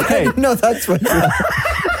 Okay. No, that's what.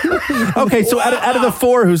 Okay, so out of the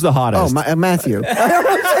 4, who's the hottest? Oh, Matthew.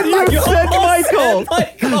 You said Michael.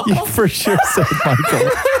 You for sure said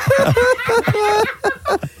Michael.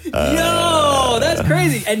 Yo, that's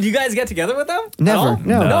crazy. And do you guys get together with them? Never.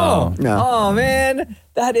 No. No. Oh, man.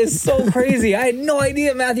 That is so crazy. I had no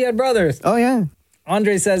idea Matthew had brothers. Oh, yeah.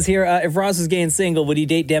 Andre says here, if Ross was gay and single, would he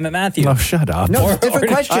date Damn It Matthew? Oh, shut up. No, different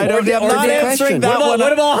question. I'm not answering that one.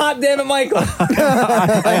 What about Hot Damn It Michael?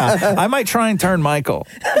 I might try and turn Michael.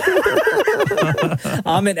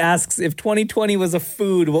 Amit asks, if 2020 was a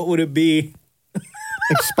food, what would it be?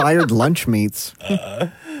 Expired lunch meats.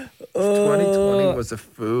 2020 was a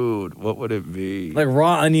food. What would it be? Like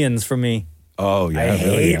raw onions for me. Oh yeah, I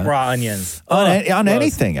really, hate raw onions. On Gross.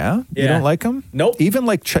 anything, yeah? You Yeah. don't like them? Nope. Even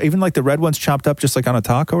like the red ones chopped up, just like on a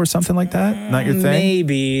taco or something like that. Not your thing.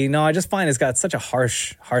 Maybe. No, I just find it's got such a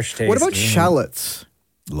harsh taste. What about shallots?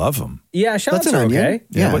 Love them. Yeah, shallots That's an are onion. okay.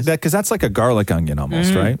 Yeah, because that's like a garlic onion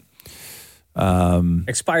almost, Mhm. right?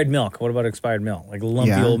 Expired milk. What about expired milk? Like lumpy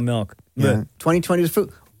Yeah. old milk. Yeah. 2020 is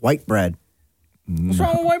food. White bread. What's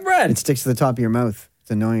wrong with white bread? It sticks to the top of your mouth.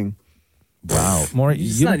 It's annoying. Wow. More.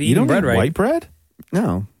 He's You not don't eating bread eat right. white bread?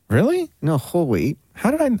 No. Really? No, whole wheat. How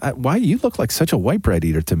did I? Why you look like such a white bread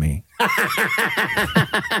eater to me? I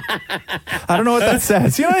don't know what that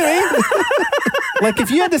says. You know what I mean? Like if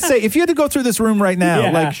you had to go through this room right now,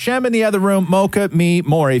 Yeah. like Shem in the other room, Mocha, me,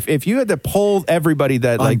 Maury, if you had to poll everybody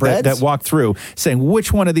that On breads? that walked through, saying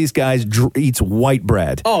which one of these guys eats white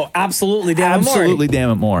bread? Oh, absolutely, damn it, Maury. Absolutely, damn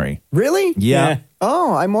it, Maury. Really? Yeah.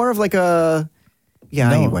 Oh, I'm more of like a. Yeah,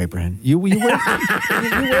 I No. eat white bread. You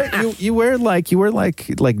wear like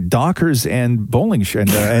Dockers and bowling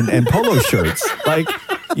and polo shirts. Like,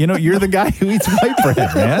 you know, you're the guy who eats white bread,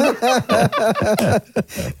 man.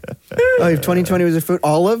 Oh, if 2020 was a food,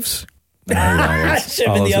 olives.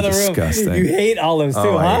 Shim in the Olives are other room. disgusting. You hate olives too,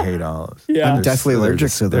 Oh, huh? I hate olives. Yeah. I'm deathly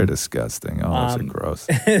allergic to them. They're disgusting. Olives are gross.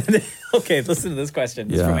 Okay, listen to this question.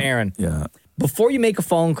 It's Yeah. from Aaron. Yeah. Before you make a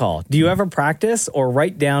phone call, do you ever practice or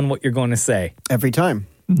write down what you're going to say? Every time.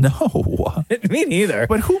 No. Me neither.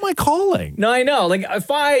 But who am I calling? No, I know. Like if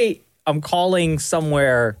I'm calling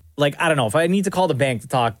somewhere, like I don't know, if I need to call the bank to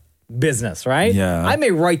talk business, right? Yeah. I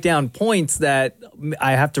may write down points that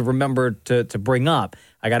I have to remember to bring up.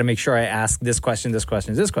 I got to make sure I ask this question, this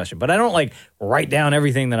question, this question. But I don't like write down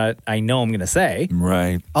everything that I know I'm going to say.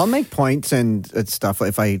 Right. I'll make points and stuff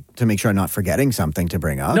to make sure I'm not forgetting something to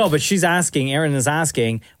bring up. No, but Aaron is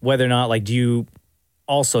asking whether or not, like, do you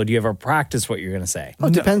ever practice what you're going to say? Well,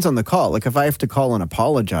 it depends on the call. Like if I have to call and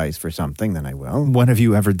apologize for something, then I will. When have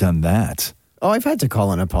you ever done that? Oh, I've had to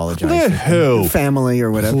call and apologize. To for who? Family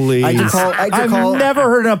or whatever. Please. I've never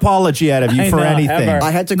heard an apology out of you I for know, anything. ever.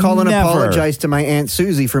 I had to call and Never. apologize to my Aunt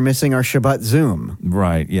Susie for missing our Shabbat Zoom.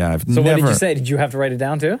 Right. Yeah. So what did you say? Did you have to write it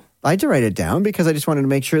down too? I had to write it down because I just wanted to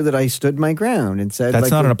make sure that I stood my ground and said That's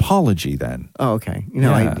like, not an apology then. Oh, okay. You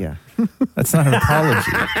know, Yeah. That's not an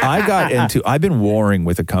apology. I've been warring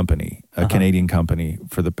with a company, a Canadian company,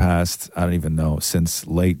 for the past, I don't even know, since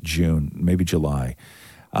late June, maybe July,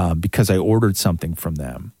 because I ordered something from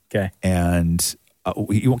them. Okay. And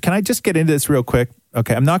can I just get into this real quick?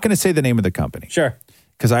 Okay. I'm not going to say the name of the company. Sure.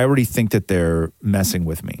 Because I already think that they're messing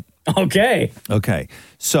with me. Okay. Okay.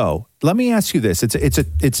 So let me ask you this.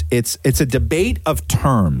 It's a debate of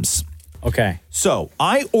terms. Okay. So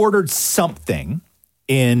I ordered something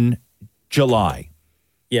in July.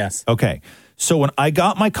 Yes. Okay. So when I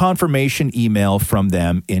got my confirmation email from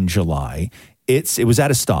them in July, it was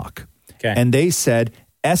out of stock. Okay. And they said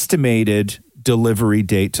estimated delivery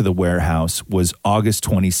date to the warehouse was August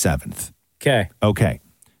 27th. Okay. Okay.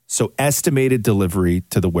 So estimated delivery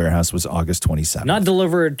to the warehouse was August 27th. Not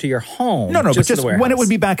delivered to your home. No, but to just the when it warehouse. would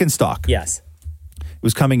be back in stock. Yes. It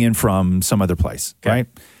was coming in from some other place, right?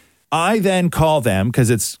 I then call them because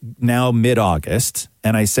it's now mid-August,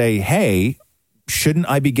 and I say, hey, shouldn't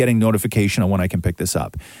I be getting notification on when I can pick this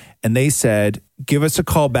up? And they said, give us a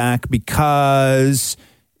call back because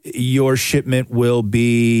your shipment will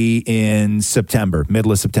be in September,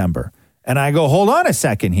 middle of September. And I go, hold on a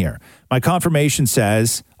second here. My confirmation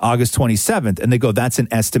says August 27th, and they go, that's an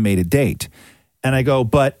estimated date. And I go,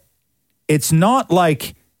 but it's not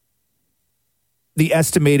like the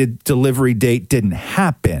estimated delivery date didn't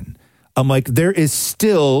happen. I'm like, there is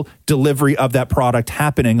still delivery of that product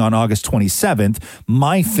happening on August 27th.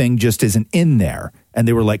 My thing just isn't in there. And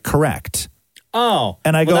they were like, correct. Oh,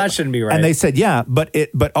 And I well, go, that shouldn't be right. And they said, yeah, but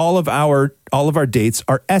all of our dates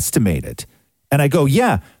are estimated. And I go,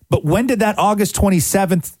 yeah, but when did that August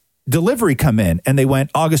 27th delivery come in? And they went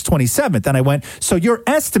August 27th. And I went, so your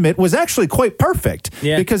estimate was actually quite perfect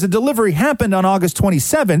because the delivery happened on August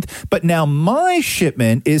 27th, but now my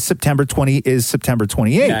shipment is September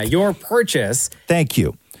 28th. Yeah, your purchase. Thank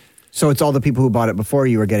you. So it's all the people who bought it before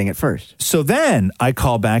you were getting it first. So then I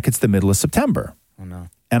call back, it's the middle of September. Oh no.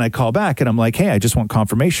 And I call back and I'm like, hey, I just want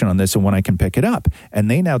confirmation on this and when I can pick it up. And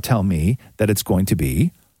they now tell me that it's going to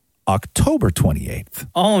be October 28th.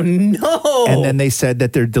 Oh, no. And then they said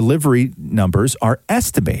that their delivery numbers are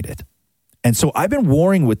estimated. And so I've been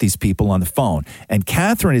warring with these people on the phone, and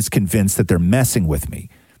Catherine is convinced that they're messing with me,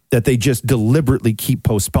 that they just deliberately keep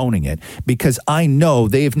postponing it, because I know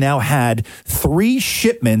they've now had 3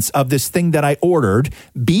 shipments of this thing that I ordered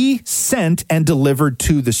be sent and delivered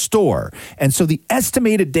to the store. And so the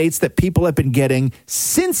estimated dates that people have been getting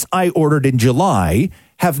since I ordered in July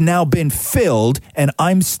have now been filled, and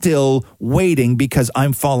I'm still waiting because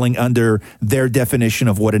I'm falling under their definition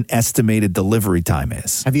of what an estimated delivery time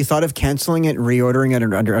is. Have you thought of canceling it and reordering it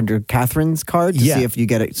under Catherine's card to see if you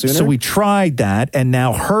get it sooner? So we tried that, and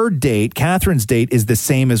now her date, Catherine's date, is the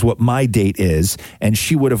same as what my date is, and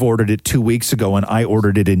she would have ordered it 2 weeks ago, and I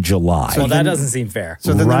ordered it in July. Well, that doesn't seem fair.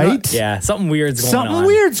 So then right? Yeah, something weird's going on. Something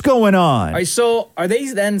weird's going on. All right, so are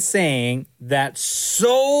they then saying that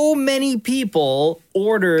so many people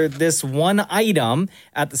order this one item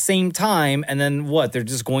at the same time, and then what? They're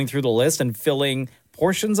just going through the list and filling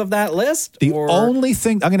portions of that list? The only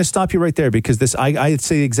thing, I'm going to stop you right there, because this, I'd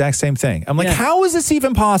say the exact same thing. I'm like, how is this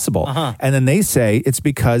even possible? And then they say it's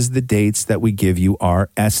because the dates that we give you are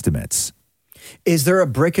estimates. Is there a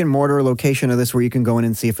brick and mortar location of this where you can go in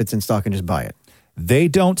and see if it's in stock and just buy it? They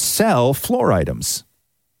don't sell floor items.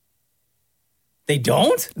 They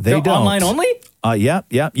don't? They They're don't. online only? Yeah.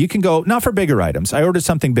 You can go, not for bigger items. I ordered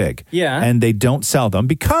something big. Yeah. And they don't sell them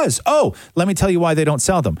because, let me tell you why they don't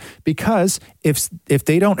sell them. Because if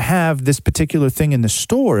they don't have this particular thing in the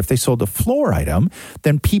store, if they sold a floor item,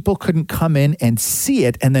 then people couldn't come in and see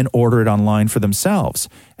it and then order it online for themselves.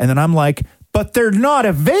 And then I'm like, but they're not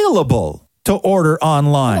available to order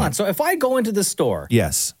online. Hold on. So if I go into the store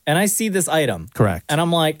Yes. and I see this item, Correct. and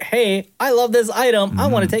I'm like, hey, I love this item. I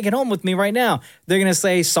want to take it home with me right now. They're going to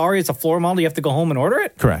say, sorry, it's a floor model. You have to go home and order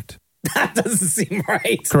it? Correct. That doesn't seem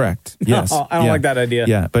right. Correct. Yes. No, I don't like that idea.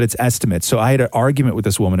 Yeah, but it's estimates. So I had an argument with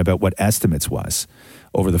this woman about what estimates was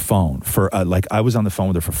over the phone for I was on the phone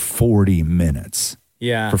with her for 40 minutes.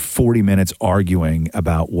 Yeah. For 40 minutes arguing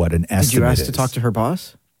about what an estimate is. Did you ask to talk to her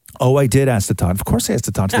boss? Oh, I did ask to talk. Of course I asked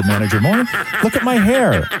to talk to the manager. Morning. Look at my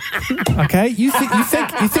hair. Okay? You think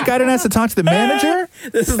I didn't ask to talk to the manager?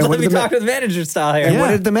 This is let me talk to the manager style here. And what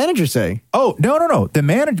did the manager say? Oh, no. The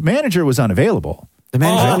manager was unavailable. The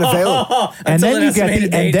manager unavailable. And then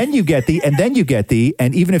you get the,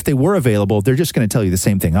 and even if they were available, they're just going to tell you the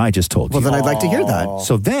same thing I just told you. Well, then I'd like to hear that.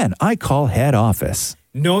 So then I call head office.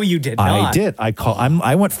 No, you did not. I did.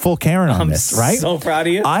 I went full Karen on this, right? So proud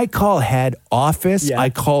of you. I call head office. Yeah. I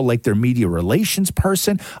call their media relations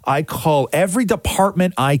person. I call every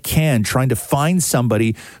department I can, trying to find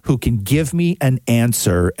somebody who can give me an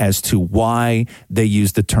answer as to why they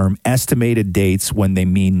use the term estimated dates when they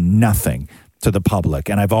mean nothing to the public.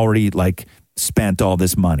 And I've already spent all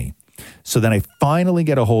this money. So then I finally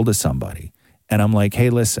get a hold of somebody and I'm like, hey,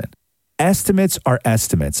 listen. Estimates are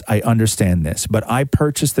estimates. I understand this, but I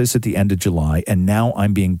purchased this at the end of July and now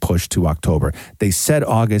I'm being pushed to October. They said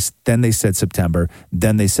August, then they said September,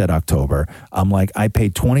 then they said October. I'm like, I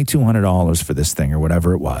paid $2,200 for this thing or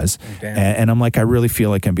whatever it was. And I'm like, I really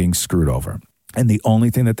feel like I'm being screwed over. And the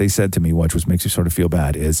only thing that they said to me, which makes me sort of feel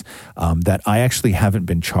bad, is that I actually haven't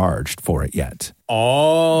been charged for it yet.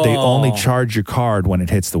 Oh. They only charge your card when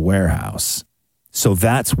it hits the warehouse. So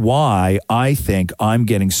that's why I think I'm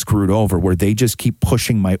getting screwed over, where they just keep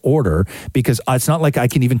pushing my order, because it's not like I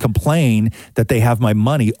can even complain that they have my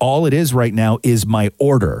money. All it is right now is my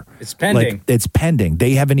order. It's pending. It's pending.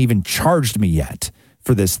 They haven't even charged me yet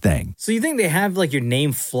for this thing. So you think they have your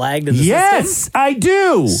name flagged in the Yes, system? I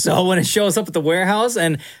do. So when it shows up at the warehouse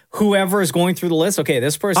and whoever is going through the list, okay,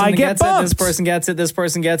 this person gets it, this person gets it, this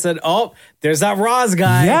person gets it. Oh, there's that Roz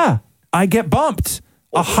guy. Yeah, I get bumped.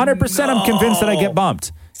 100% I'm convinced that I get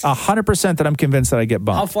bumped. 100% that I'm convinced that I get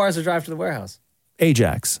bumped. How far is the drive to the warehouse?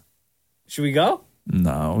 Ajax. Should we go?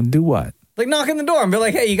 No, do what? Knock on the door and be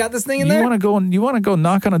like, hey, you got this thing in there? You want to go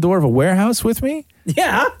knock on a door of a warehouse with me?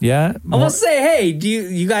 Yeah. Yeah. I'm going to say, hey, do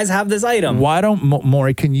you guys have this item? Why don't,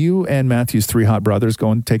 Maury, can you and Matthew's three hot brothers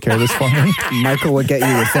go and take care of this for me? Michael will get you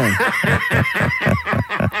a thing.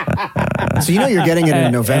 So you're getting it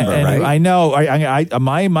in November, right? I know.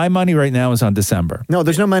 My money right now is on December. No,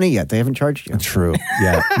 there's no money yet. They haven't charged you. True.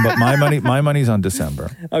 Yeah. But my money's on December.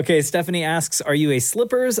 Okay, Stephanie asks, are you a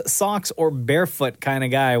slippers, socks, or barefoot kind of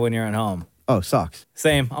guy when you're at home? Oh, socks.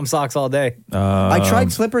 Same. I'm socks all day. I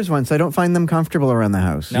tried slippers once. I don't find them comfortable around the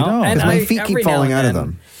house. No, because my feet keep falling out of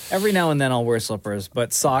them. Every now and then I'll wear slippers,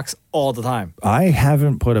 but socks all the time. I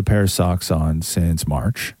haven't put a pair of socks on since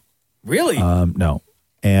March. Really? No.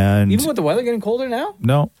 And even with the weather getting colder now?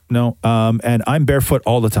 No. And I'm barefoot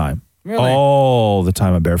all the time. Really? All the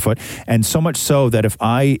time I'm barefoot. And so much so that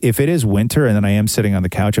if it is winter and then I am sitting on the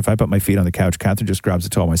couch, if I put my feet on the couch, Catherine just grabs the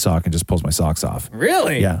toe of my sock and just pulls my socks off.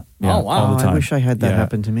 Really? Yeah. Oh, wow. All the time. I wish I had that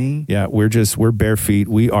happen to me. Yeah, we're bare feet.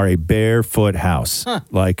 We are a barefoot house,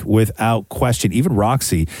 like without question. Even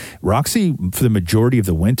Roxy, for the majority of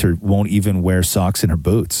the winter, won't even wear socks in her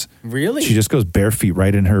boots. Really? She just goes bare feet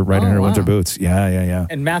right in her winter boots. Yeah.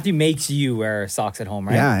 And Matthew makes you wear socks at home,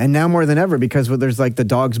 right? Yeah, and now more than ever because there's like the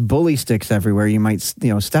dog's bully sticks everywhere. You might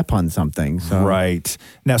step on something. So. Right.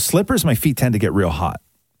 Now slippers, my feet tend to get real hot.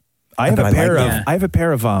 I have a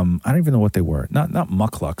pair of I don't even know what they were. Not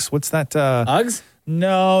mucklucks. What's that? Uggs?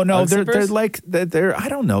 No, Ugg they're slippers? like they're I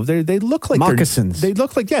don't know. They look like moccasins. They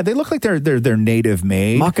look like they're native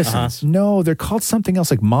made moccasins. No, they're called something else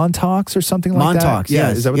like Montauk's or something like that. Montauk's,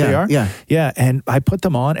 yes. Is that what they are? Yeah. And I put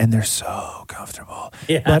them on and they're so comfortable.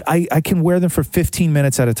 Yeah. But I can wear them for 15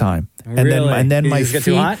 minutes at a time. Really? And then You my just get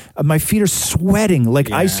too hot? my feet are sweating. Like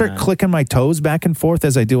I start clicking my toes back and forth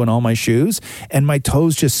as I do in all my shoes, and my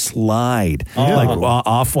toes just slide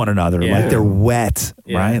off one another, like they're wet,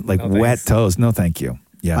 right? Like wet toes. No, thank you.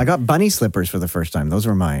 Yeah, I got bunny slippers for the first time. Those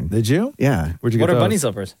were mine. Did you? Yeah. Where'd you get What are those? bunny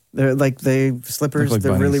slippers? They're like slippers. Look like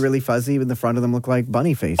they're really, bunnies. really fuzzy, but the front of them look like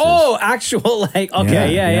bunny faces. Oh, actual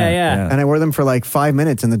okay, yeah. And I wore them for like 5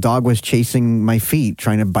 minutes, and the dog was chasing my feet,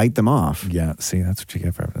 trying to bite them off. Yeah, see, that's what you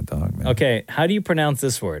get for having a dog, man. Okay, how do you pronounce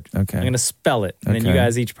this word? Okay. I'm going to spell it, and then you Okay.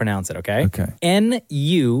 guys each pronounce it, okay? Okay.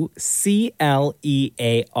 Nuclear.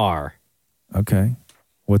 Okay.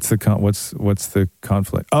 What's the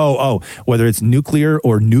conflict? Oh, whether it's nuclear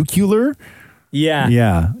or nuclear? Yeah.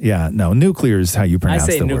 Yeah. No, nuclear is how you pronounce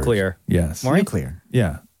say the word. nuclear. Yes. Maury? Nuclear.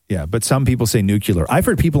 Yeah. But some people say nuclear. I've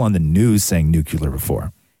heard people on the news saying nuclear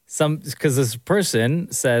before. Because this person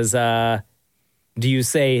says, do you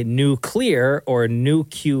say nuclear or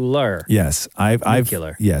nuclear? Yes.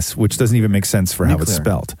 Nuclear. Yes, which doesn't even make sense for how it's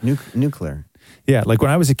spelled. Nuclear. Yeah, like when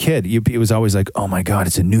I was a kid, it was always like, oh my God,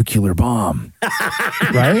 it's a nuclear bomb.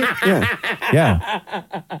 Right? Yeah,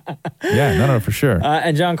 no, for sure.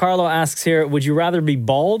 And Giancarlo asks here, would you rather be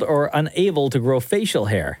bald or unable to grow facial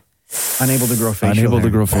hair? Unable to grow facial hair. Unable to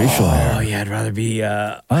grow facial hair. Oh, yeah, I'd rather be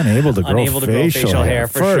unable to grow facial hair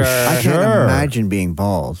for sure. I can't imagine being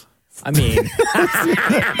bald. I mean,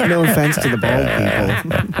 no offense to the bald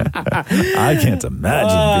people. I can't imagine being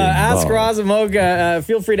Ask bald. Roz and Mocha.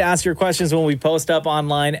 Feel free to ask your questions when we post up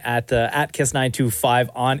online at Kiss925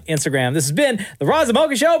 on Instagram. This has been the Roz and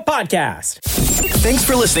Mocha Show podcast. Thanks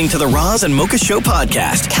for listening to the Roz and Mocha Show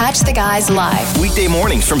podcast. Catch the guys live Weekday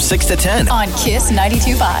mornings from 6 to 10 on Kiss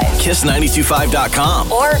 92.5.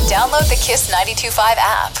 Kiss925.com. Or download the Kiss 92.5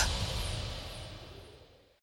 app.